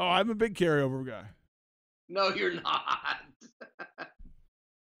you. Oh, I'm a big carryover guy. No, you're not.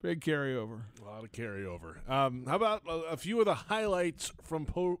 Big carryover. A lot of carryover. How about a few of the highlights from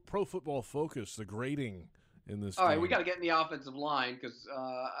Pro Football Focus, the grading in this All right, game? we got to get in the offensive line because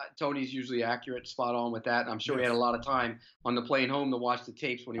Tony's usually accurate, spot on with that. And I'm sure he had a lot of time on the plane home to watch the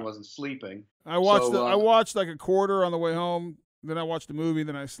tapes when he wasn't sleeping. I watched like a quarter on the way home. Then I watched the movie.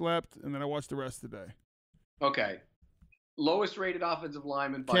 Then I slept, and then I watched the rest of the day. Okay. Lowest rated offensive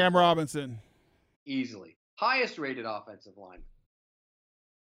lineman by Cam Robinson. Easily. Highest rated offensive lineman.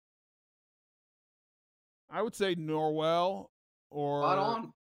 I would say Norwell or Spot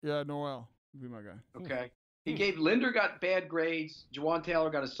on. Yeah, Norwell would be my guy. Okay. He gave Linder got bad grades. Jawan Taylor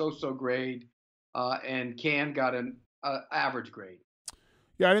got a so-so grade, and Cam got an average grade.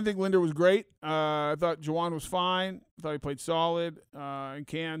 Yeah, I didn't think Linder was great. I thought Jawan was fine. I thought he played solid. And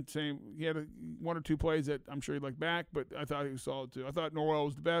Cam, same. He had one or two plays that I'm sure he'd like back, but I thought he was solid too. I thought Norwell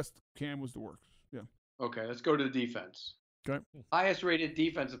was the best. Cam was the worst. Yeah. Okay, let's go to the defense. Okay. Highest rated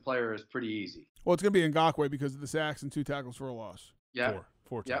defensive player is pretty easy. Well, it's going to be Ngakoue because of the sacks and 2 tackles for a loss. Yeah.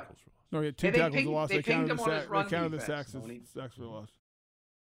 Four tackles for a loss. No, he had 2 tackles for a loss. They counted the sacks for a loss.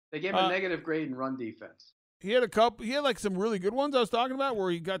 They gave him a negative grade in run defense. He had like some really good ones I was talking about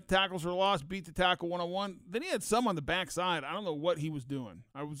where he got tackles for a loss, beat the tackle 1-on-1. Then he had some on the backside. I don't know what he was doing.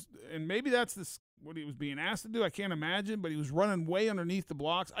 And maybe that's what he was being asked to do. I can't imagine, but he was running way underneath the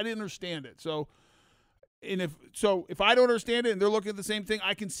blocks. I didn't understand it. So if I don't understand it and they're looking at the same thing,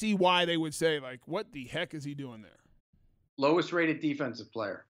 I can see why they would say, like, what the heck is he doing there? Lowest rated defensive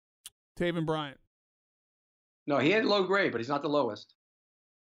player. Taven Bryant. No, he had low grade, but he's not the lowest.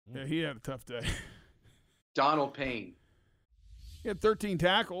 Yeah, he had a tough day. Donald Payne. He had 13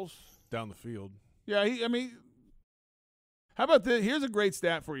 tackles. Down the field. Yeah, how about this? Here's a great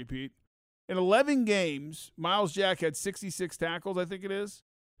stat for you, Pete. In 11 games, Miles Jack had 66 tackles, I think it is.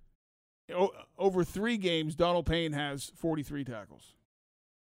 Over 3 games, Donald Payne has 43 tackles.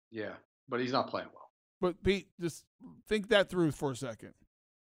 Yeah, but he's not playing well. But, Pete, just think that through for a second.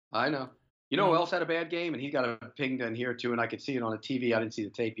 I know. You know who else had a bad game? And he got a pinged in here, too, and I could see it on the TV. I didn't see the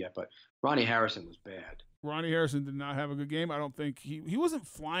tape yet, but Ronnie Harrison was bad. Ronnie Harrison did not have a good game. I don't think he wasn't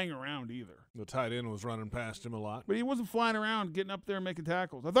flying around either. The tight end was running past him a lot. But he wasn't flying around, getting up there and making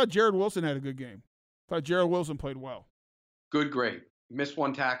tackles. I thought Jared Wilson had a good game. I thought Jared Wilson played well. Good grade. Missed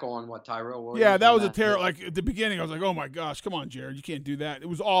 1 tackle on Tyrell Williams. Yeah, that was a terrible. Like at the beginning, I was like, "Oh my gosh, come on, Jared, you can't do that." It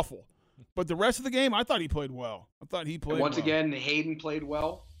was awful. But the rest of the game, I thought he played well. And once again, Hayden played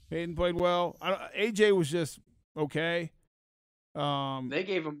well. AJ was just okay. They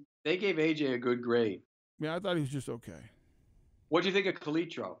gave AJ a good grade. Yeah, I thought he was just okay. What do you think of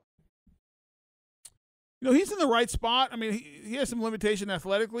Calitro? He's in the right spot. I mean, he has some limitation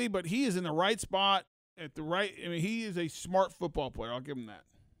athletically, but he is in the right spot at the right. I mean, he is a smart football player. I'll give him that.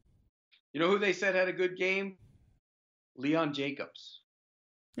 You know who they said had a good game? Leon Jacobs.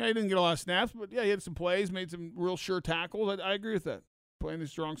 Yeah, he didn't get a lot of snaps, but yeah, he had some plays, made some real sure tackles. I agree with that. Playing the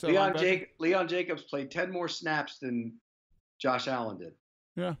strong side. Leon Jacobs played 10 more snaps than Josh Allen did.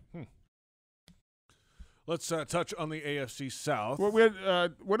 Yeah. Let's touch on the AFC South. Well,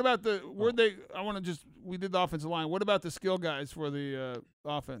 what about we did the offensive line. What about the skill guys for the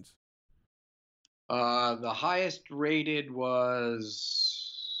offense? The highest rated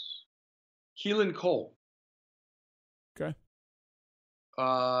was Keelan Cole. Okay.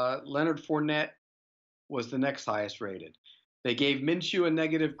 Leonard Fournette was the next highest rated. They gave Minshew a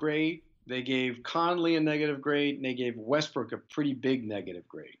negative grade. They gave Conley a negative grade, and they gave Westbrook a pretty big negative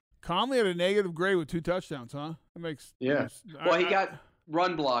grade. Conley had a negative grade with 2 touchdowns, huh? That makes Well, he got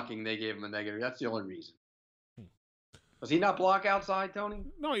run blocking. They gave him a negative. That's the only reason. Was he not block outside, Tony?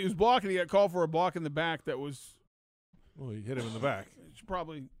 No, he was blocking. He got called for a block in the back that was. Well, he hit him in the back.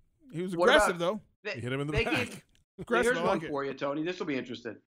 He was aggressive though. He hit him in the back. Here's one for you, Tony. This will be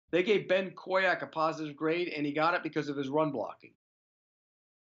interesting. They gave Ben Koyak a positive grade, and he got it because of his run blocking.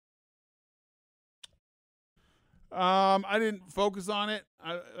 I didn't focus on it.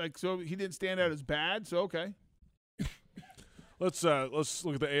 So he didn't stand out as bad. So okay. Let's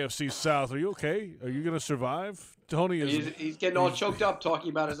look at the AFC South. Are you okay? Are you going to survive? Tony is. He's getting all choked up talking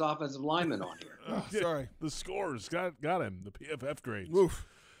about his offensive lineman on here. Sorry, the scores got him. The PFF grades. Oof.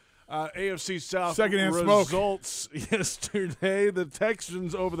 AFC South secondhand results yesterday. The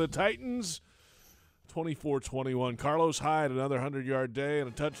Texans over the Titans, 24-21. Carlos Hyde another 100-yard day and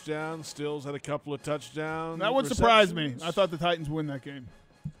a touchdown. Stills had a couple of touchdowns. That one surprised me. I thought the Titans win that game.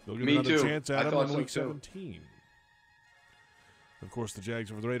 They'll get Me another too. chance I at them thought in so Week too. 17. Of course, the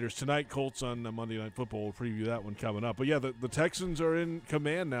Jags over the Raiders tonight. Colts on Monday Night Football. We'll preview that one coming up. But, yeah, the Texans are in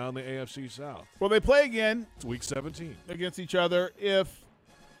command now in the AFC South. Well, they play again. It's Week 17. Against each other. If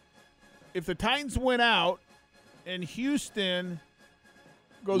the Titans win out and Houston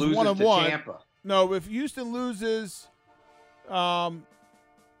goes Loses 1-1. to Tampa. No, if Houston loses so,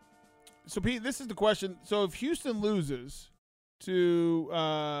 Pete, this is the question. So, if Houston loses to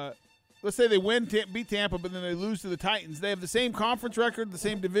let's say they win, beat Tampa, but then they lose to the Titans. They have the same conference record, the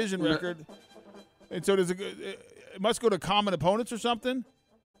same division record. And so it must go to common opponents or something?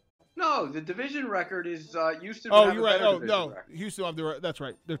 No, the division record is Houston. Oh, would have you're a right. better Oh, division no. record. Houston will have that's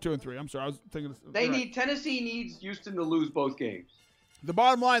right. They're 2-3. I'm sorry. I was thinking Tennessee needs Houston to lose both games. The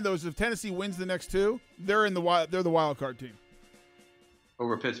bottom line, though, is if Tennessee wins the next two, they're the wild card team.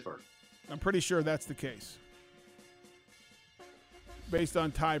 Over Pittsburgh. I'm pretty sure that's the case. Based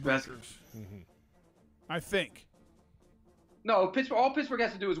on tiebreakers. I think. No, Pittsburgh. All Pittsburgh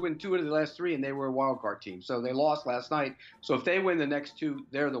has to do is win 2 of the last 3, and they were a wild card team. So they lost last night. So if they win the next 2,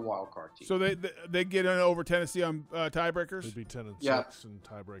 they're the wild card team. So they get in over Tennessee on tiebreakers? They'd be 10-6 and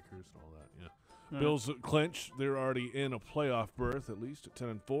tiebreakers and all that, yeah. Right. Bills clinch. They're already in a playoff berth, at least at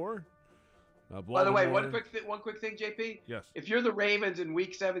 10-4. By the way, one quick thing, JP. Yes. If you're the Ravens in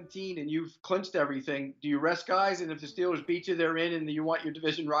Week 17 and you've clinched everything, do you rest guys? And if the Steelers beat you, they're in, and you want your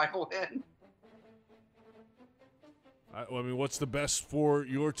division rival in? I mean, what's the best for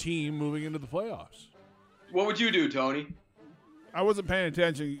your team moving into the playoffs? What would you do, Tony? I wasn't paying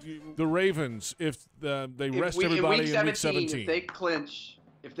attention. The Ravens, if they rest everybody in Week 17. If they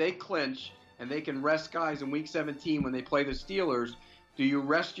clinch and they can rest guys in Week 17 when they play the Steelers, do you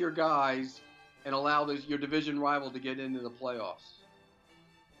rest your guys and allow your division rival to get into the playoffs?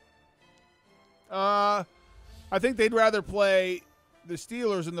 I think they'd rather play the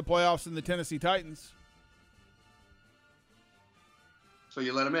Steelers in the playoffs than the Tennessee Titans. So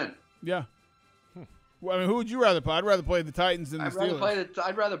you let them in? Yeah. Well, I mean, who would you rather play? I'd rather play the Titans than the Steelers.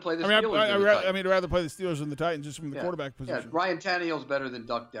 I'd rather play the Steelers. Steelers. I'd rather play the Steelers than the Titans just from the quarterback position. Yeah, Ryan Tannehill's better than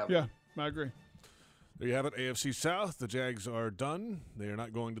Duck Devlin. Yeah, I agree. There you have it, AFC South. The Jags are done. They are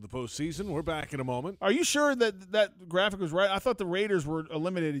not going to the postseason. We're back in a moment. Are you sure that graphic was right? I thought the Raiders were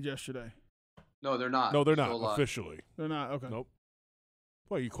eliminated yesterday. No, they're not. No, they're not officially. They're not. Okay. Nope.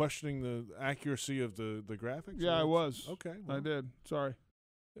 What, are you questioning the accuracy of the graphics? Yeah, I was. Okay. Well, I did. Sorry.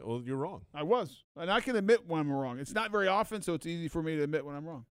 Well, you're wrong. I was. And I can admit when I'm wrong. It's not very often, so it's easy for me to admit when I'm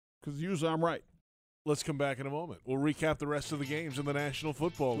wrong. Because usually I'm right. Let's come back in a moment. We'll recap the rest of the games in the National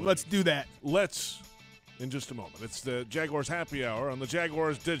Football League. Let's do that. Let's in just a moment. It's the Jaguars Happy Hour on the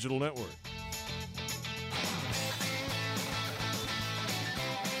Jaguars Digital Network.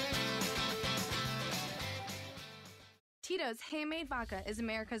 Tito's Handmade Vodka is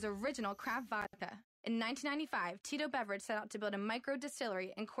America's original craft vodka. In 1995, Tito Beverage set out to build a micro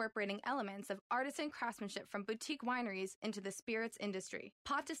distillery incorporating elements of artisan craftsmanship from boutique wineries into the spirits industry.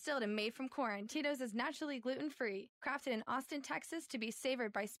 Pot distilled and made from corn, Tito's is naturally gluten-free, crafted in Austin, Texas to be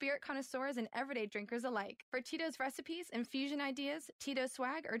savored by spirit connoisseurs and everyday drinkers alike. For Tito's recipes, infusion ideas, Tito's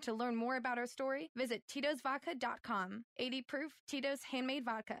swag, or to learn more about our story, visit Tito'sVodka.com. 80 proof Tito's Handmade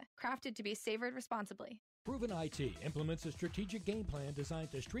Vodka, crafted to be savored responsibly. Proven IT implements a strategic game plan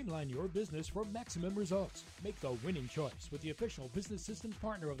designed to streamline your business for maximum results. Make the winning choice with the official business systems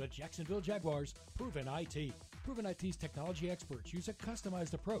partner of the Jacksonville Jaguars, Proven IT. Proven IT's technology experts use a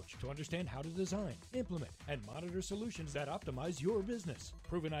customized approach to understand how to design, implement, and monitor solutions that optimize your business.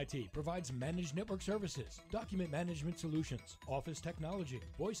 Proven IT provides managed network services, document management solutions, office technology,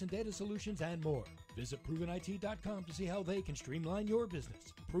 voice and data solutions, and more. Visit ProvenIT.com to see how they can streamline your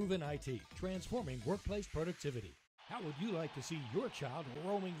business. Proven IT, transforming workplace productivity. How would you like to see your child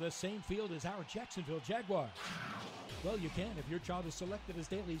roaming the same field as our Jacksonville Jaguars? Well, you can if your child is selected as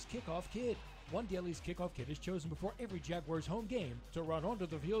Daly's Kickoff Kid. One Daly's Kickoff Kid is chosen before every Jaguars home game to run onto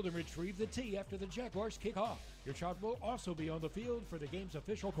the field and retrieve the tee after the Jaguars kick off. Your child will also be on the field for the game's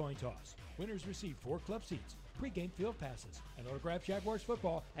official coin toss. Winners receive 4 club seats, pre-game field passes, an autographed Jaguars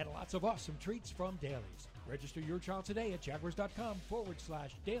football, and lots of awesome treats from Daly's. Register your child today at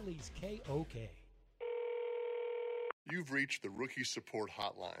jaguars.com/Daly's KOK. You've reached the Rookie Support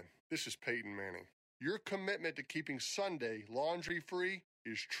Hotline. This is Peyton Manning. Your commitment to keeping Sunday laundry-free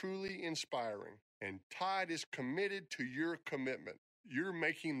is truly inspiring, and Tide is committed to your commitment. You're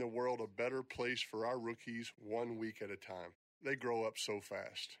making the world a better place for our rookies 1 week at a time. They grow up so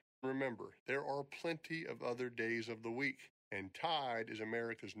fast. Remember, there are plenty of other days of the week, and Tide is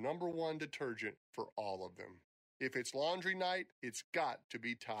America's #1 detergent for all of them. If it's laundry night, it's got to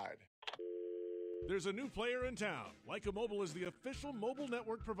be Tide. There's a new player in town. Leica Mobile is the official mobile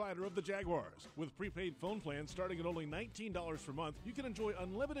network provider of the Jaguars. With prepaid phone plans starting at only $19 per month, you can enjoy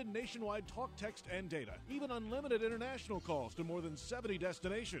unlimited nationwide talk, text, and data. Even unlimited international calls to more than 70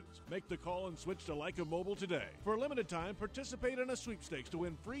 destinations. Make the call and switch to Leica Mobile today. For a limited time, participate in a sweepstakes to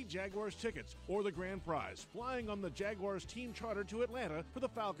win free Jaguars tickets or the grand prize, flying on the Jaguars team charter to Atlanta for the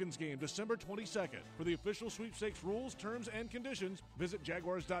Falcons game December 22nd. For the official sweepstakes rules, terms, and conditions, visit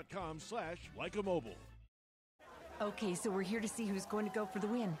jaguars.com/Leica Mobile. Okay, so we're here to see who's going to go for the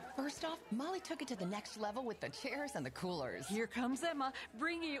win. First off, Molly took it to the next level with the chairs and the coolers. Here comes Emma,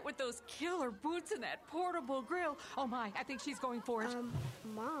 bringing it with those killer boots and that portable grill. Oh my, I think she's going for it.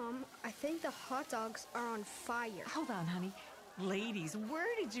 Mom, I think the hot dogs are on fire. Hold on, honey. Ladies,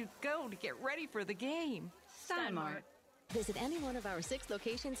 where did you go to get ready for the game? Stein Mart. Visit any one of our 6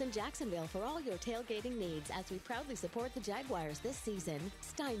 locations in Jacksonville for all your tailgating needs as we proudly support the Jaguars this season.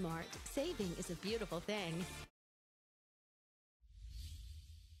 Stein Mart. Saving is a beautiful thing.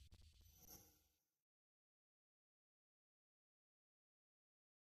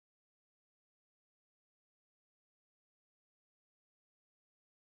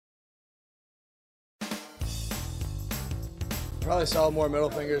 Probably saw more middle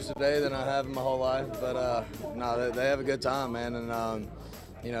fingers today than I have in my whole life, but no, they have a good time, man, and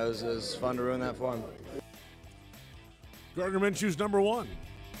you know, it was fun to ruin that for them. Gardner Minshew's number 1,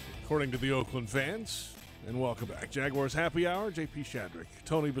 according to the Oakland fans. And welcome back. Jaguars Happy Hour, J.P. Shadrick.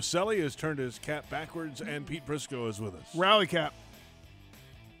 Tony Baselli has turned his cap backwards, and Pete Briscoe is with us. Rally cap.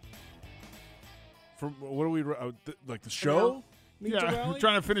 From what do we like the show? Yeah, we're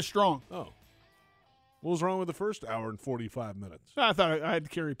trying to finish strong. Oh. What was wrong with the first hour and 45 minutes? I thought I had to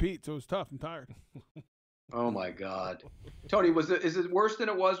carry Pete, so it was tough. I'm tired. Oh, my God. Tony, is it worse than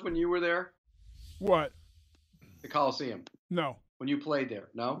it was when you were there? What? The Coliseum. No. When you played there,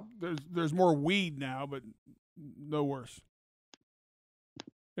 no? There's more weed now, but no worse.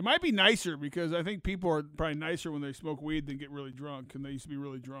 It might be nicer because I think people are probably nicer when they smoke weed than get really drunk, and they used to be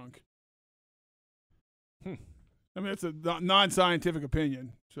really drunk. I mean, that's a non-scientific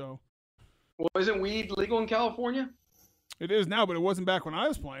opinion, so... Well, isn't weed legal in California? It is now, but it wasn't back when I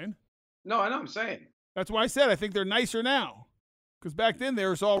was playing. No, I know. I'm saying. That's why I said I think they're nicer now. Because back then they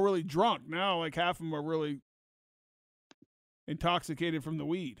were all really drunk. Now, like half of them are really intoxicated from the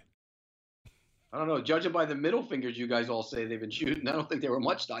weed. I don't know. Judging by the middle fingers you guys all say they've been shooting, I don't think they were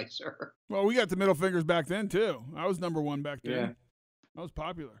much nicer. Well, we got the middle fingers back then, too. I was number 1 back then. Yeah. I was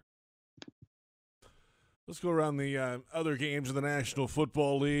popular. Let's go around the other games of the National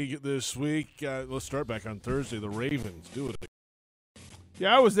Football League this week. Let's start back on Thursday. The Ravens do it.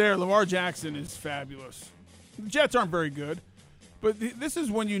 Yeah, I was there. Lamar Jackson is fabulous. The Jets aren't very good, but this is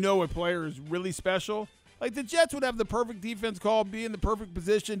when you know a player is really special. Like the Jets would have the perfect defense call, be in the perfect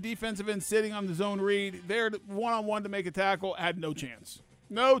position, defensive end sitting on the zone read, there one-on-one to make a tackle, had no chance.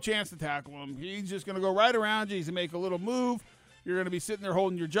 No chance to tackle him. He's just going to go right around you. He's going to make a little move. You're going to be sitting there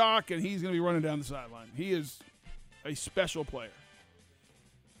holding your jock, and he's going to be running down the sideline. He is a special player.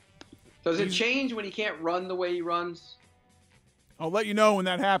 Does it change when he can't run the way he runs? I'll let you know when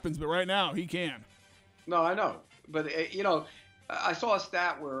that happens, but right now he can. No, I know. But, I saw a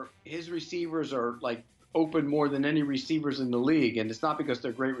stat where his receivers are, like, open more than any receivers in the league, and it's not because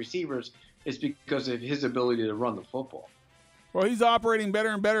they're great receivers. It's because of his ability to run the football. Well, he's operating better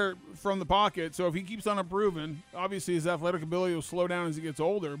and better from the pocket, so if he keeps on improving, obviously his athletic ability will slow down as he gets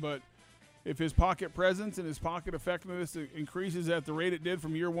older, but if his pocket presence and his pocket effectiveness increases at the rate it did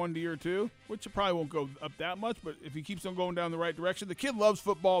from year 1 to year 2, which it probably won't go up that much, but if he keeps on going down the right direction, the kid loves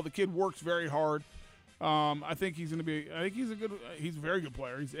football. The kid works very hard. I think he's going to be – I think he's a very good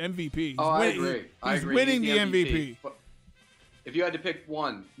player. He's MVP. I agree. He's winning the MVP. But if you had to pick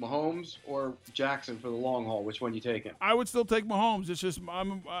one, Mahomes or Jackson for the long haul, which one you taking? I would still take Mahomes. It's just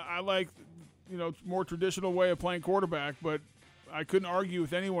I like, more traditional way of playing quarterback, but I couldn't argue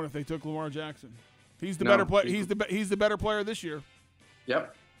with anyone if they took Lamar Jackson. He's the better player. He's the better player this year.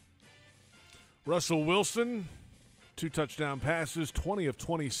 Yep. Russell Wilson, 2 touchdown passes, 20 of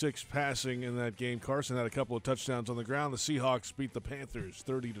 26 passing in that game. Carson had a couple of touchdowns on the ground. The Seahawks beat the Panthers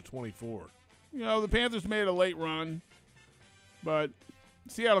 30-24. The Panthers made a late run, but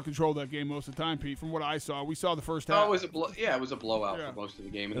Seattle controlled that game most of the time, Pete, from what I saw. We saw the first half. It was a blowout for most of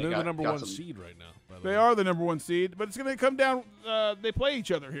the game. And they're the number 1 seed right now. They are the number 1 seed, but it's going to come down. They play each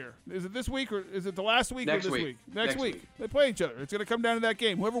other here. Is it this week or is it the last week Next or this week? Next week. They play each other. It's going to come down to that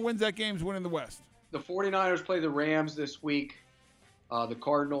game. Whoever wins that game is winning the West. The 49ers play the Rams this week. The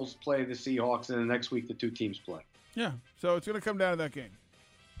Cardinals play the Seahawks, and the next week the 2 teams play. Yeah, so it's going to come down to that game.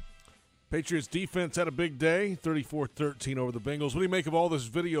 Patriots defense had a big day, 34-13 over the Bengals. What do you make of all this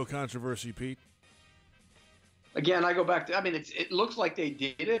video controversy, Pete? Again, I go back to, it looks like they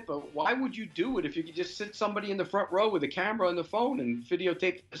did it, but why would you do it if you could just sit somebody in the front row with a camera and the phone and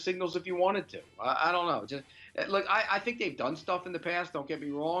videotape the signals if you wanted to? I don't know. Just look, I think they've done stuff in the past. Don't get me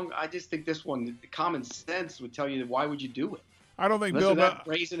wrong. I just think this one, common sense would tell you that why would you do it? I don't think Unless that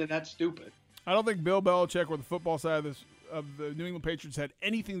brazen and that stupid. I don't think Bill Belichick or the football side of the New England Patriots had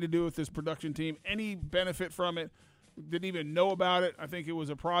anything to do with this production team, any benefit from it. Didn't even know about it. I think it was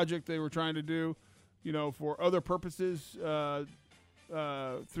a project they were trying to do, for other purposes throughout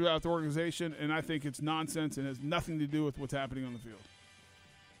the organization, and I think it's nonsense and has nothing to do with what's happening on the field.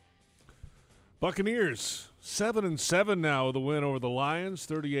 Buccaneers 7-7 now with a win over the Lions,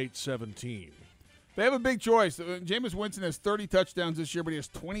 38-17. They have a big choice. Jameis Winston has 30 touchdowns this year, but he has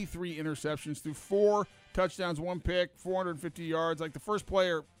 23 interceptions through 4 touchdowns, 1 pick, 450 yards. Like the first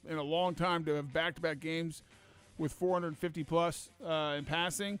player in a long time to have back-to-back games with 450-plus in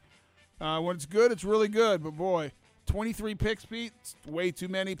passing. When it's good, it's really good. But, boy, 23 picks, Pete, it's way too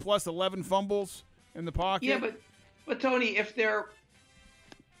many, plus 11 fumbles in the pocket. Yeah, but Tony, if their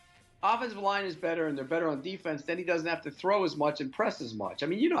offensive line is better and they're better on defense, then he doesn't have to throw as much and press as much. I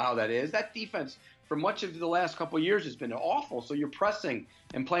mean, you know how that is. That defense for much of the last couple of years has been awful. So you're pressing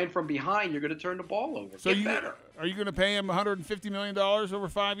and playing from behind, you're going to turn the ball over. So Get better. Are you going to pay him $150 million over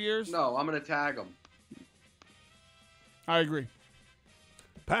 5 years? No, I'm going to tag him. I agree.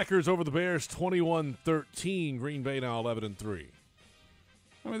 Packers over the Bears 21-13. Green Bay now 11-3.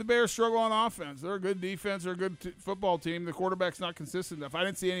 I mean, the Bears struggle on offense. They're a good defense. They're a good football team. The quarterback's not consistent enough. I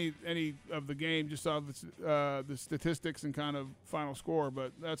didn't see any of the game, just saw the statistics and kind of final score,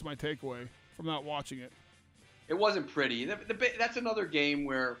 but that's my takeaway from not watching it. It wasn't pretty. That's another game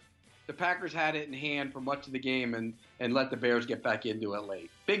where the Packers had it in hand for much of the game and let the Bears get back into it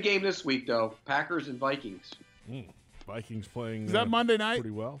late. Big game this week, though. Packers and Vikings. Vikings playing Is that Monday night?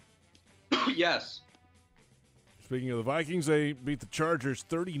 Pretty well. Yes. Speaking of the Vikings, they beat the Chargers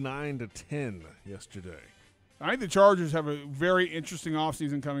 39-10 yesterday. I think the Chargers have a very interesting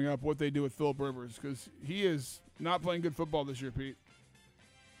offseason coming up, what they do with Phillip Rivers, because he is not playing good football this year, Pete.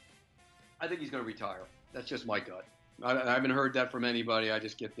 I think he's going to retire. That's just my gut. I haven't heard that from anybody. I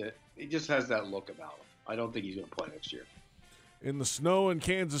just get that. He just has that look about him. I don't think he's going to play next year. In the snow in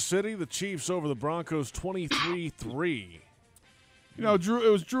Kansas City, the Chiefs over the Broncos 23-3. It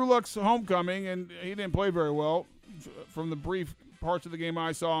was Drew Luck's homecoming, and he didn't play very well from the brief parts of the game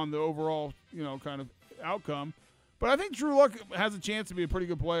I saw and the overall, kind of outcome. But I think Drew Luck has a chance to be a pretty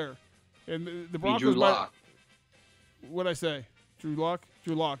good player. And the Broncos. Drew Lock. What'd I say? Drew Luck?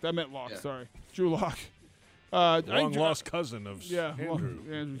 Drew Lock. That meant Lock. Yeah. Sorry. Drew Lock. Long-lost cousin of Andrew.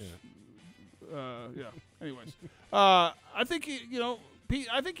 Andrew's. Anyways. I think, Pete,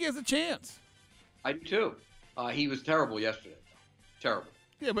 I think he has a chance. I do, too. He was terrible yesterday. Terrible.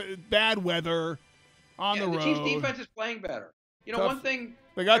 Yeah, but bad weather on the road. The Chiefs' defense is playing better. One thing.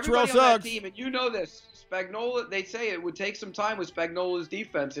 They got Terrell Suggs. On that team, and this, Spagnuolo. They say it would take some time with Spagnuolo's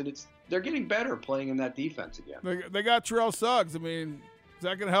defense, and they're getting better playing in that defense again. They got Terrell Suggs. I mean, is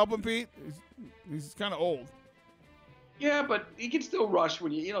that going to help him, Pete? He's kind of old. Yeah, but he can still rush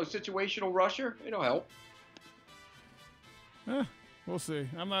when situational rusher. It'll help. We'll see.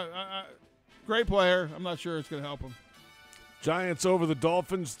 Great player. I'm not sure it's going to help him. Giants over the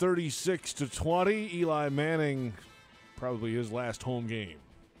Dolphins 36-20. Eli Manning, probably his last home game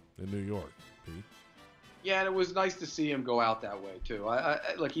in New York. Pete? Yeah, and it was nice to see him go out that way too.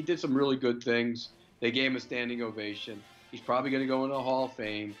 He did some really good things. They gave him a standing ovation. He's probably going to go into the Hall of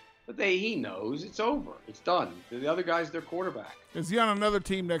Fame. But he knows it's over. It's done. The other guy's their quarterback. Is he on another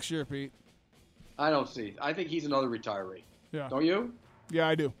team next year, Pete? I don't see. I think he's another retiree. Yeah. Don't you? Yeah,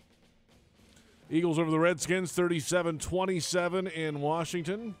 I do. Eagles over the Redskins 37-27 in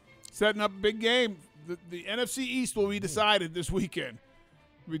Washington. Setting up a big game. The NFC East will be decided this weekend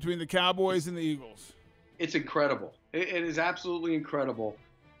between the Cowboys and the Eagles. It's incredible. It is absolutely incredible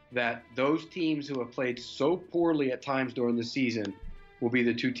that those teams who have played so poorly at times during the season will be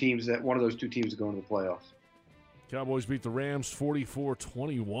the two teams one of those two teams is going to the playoffs. Cowboys beat the Rams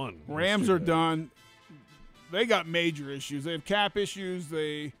 44-21. Rams are done. They got major issues. They have cap issues.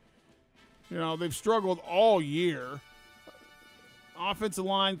 They've struggled all year. Offensive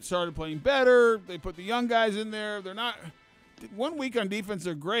line started playing better. They put the young guys in there. They're not – 1 week on defense,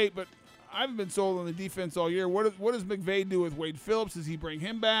 they're great, but I haven't been sold on the defense all year. What does McVay do with Wade Phillips? Does he bring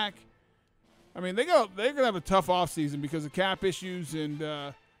him back? I mean, they're going to have a tough offseason because of cap issues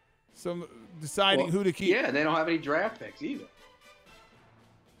and some deciding who to keep. Yeah, they don't have any draft picks either.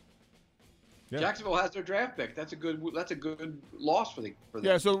 Yeah. Jacksonville has their draft pick. That's a good loss for them.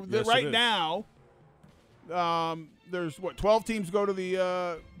 Yeah, so right now, there's 12 teams go to the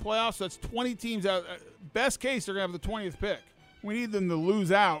playoffs. So that's 20 teams out best case, they're going to have the 20th pick. We need them to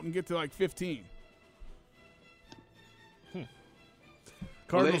lose out and get to like 15.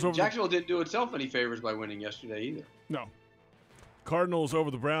 Cardinals well, Jacksonville didn't do itself any favors by winning yesterday either. No. Cardinals over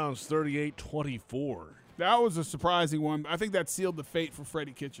the Browns 38-24. That was a surprising one. I think that sealed the fate for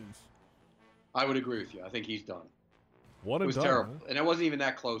Freddie Kitchens. I would agree with you. I think he's done. One and it was done, terrible. huh? And it wasn't even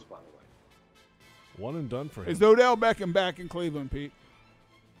that close, by the way. One and done for him. Is Odell Beckham back in Cleveland, Pete?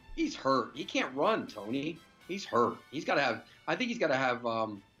 He's hurt. He can't run, Tony. He's hurt. He's got to have – I think he's got to have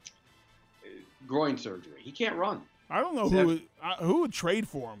groin surgery. He can't run. I don't know who would trade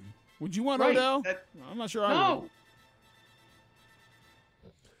for him. Would you want Odell? I'm not sure I would.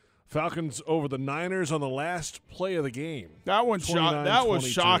 Falcons over the Niners on the last play of the game. That was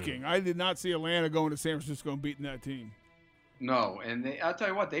shocking. I did not see Atlanta going to San Francisco and beating that team. No, and I'll tell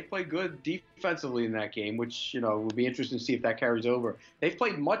you what, they played good defensively in that game, which, will be interesting to see if that carries over. They've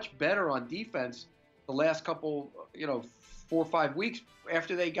played much better on defense the last couple, 4 or 5 weeks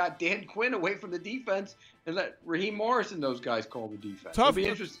after they got Dan Quinn away from the defense and let Raheem Morris and those guys call the defense. It'll be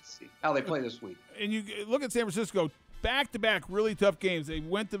interesting to see how they play this week. And you look at San Francisco, back-to-back really tough games. They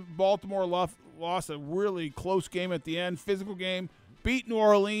went to Baltimore, lost a really close game at the end, physical game, beat New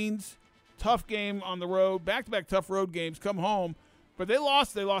Orleans, tough game on the road, back-to-back tough road games, come home. But they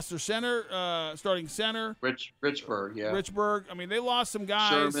lost. They lost their center, starting center. Richburg, yeah. Richburg. I mean, they lost some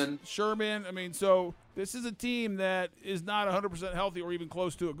guys. Sherman. I mean, so this is a team that is not 100% healthy or even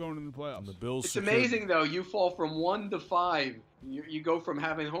close to it going into the playoffs. And the Bills. It's amazing, though. You fall from 1 to 5. You go from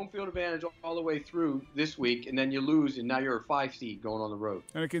having home field advantage all the way through this week, and then you lose, and now you're a 5 seed going on the road.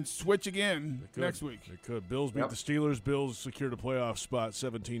 And it can switch again next week. It could. Bills beat the Steelers. Bills secured a playoff spot,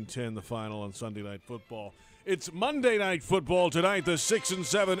 17-10, the final on Sunday Night Football. It's Monday Night Football tonight. The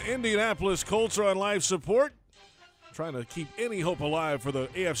 6-7 Indianapolis Colts are on live support, trying to keep any hope alive for the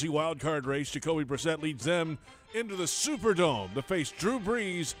AFC wildcard race. Jacoby Brissett leads them into the Superdome to face Drew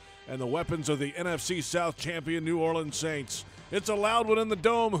Brees and the weapons of the NFC South champion New Orleans Saints. It's a loud one in the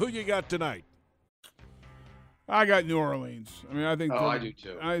Dome. Who you got tonight? I got New Orleans. I mean, I think I do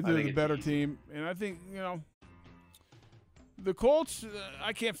too. I think they're the better team, and I think the Colts.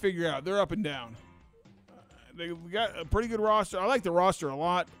 I can't figure out. They're up and down. They got a pretty good roster. I like the roster a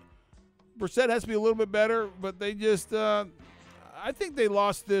lot. Brissett has to be a little bit better, but they just I think they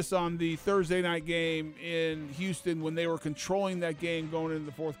lost this on the Thursday night game in Houston when they were controlling that game going into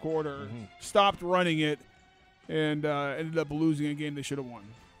the fourth quarter, stopped running it, and ended up losing a game they should have won.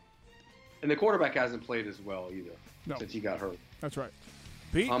 And the quarterback hasn't played as well either since he got hurt. That's right.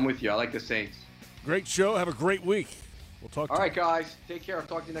 Pete? I'm with you. I like the Saints. Great show. Have a great week. We'll talk. All right, guys. Take care. I'll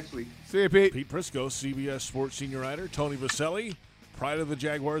talk to you next week. See you, Pete. Pete Prisco, CBS Sports senior writer. Tony Vaselli, pride of the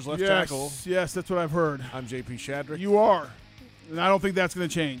Jaguars left tackle. Yes, that's what I've heard. I'm J.P. Shadrick. You are. And I don't think that's going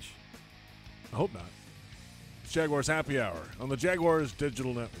to change. I hope not. It's Jaguars Happy Hour on the Jaguars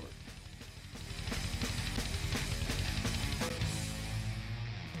Digital Network.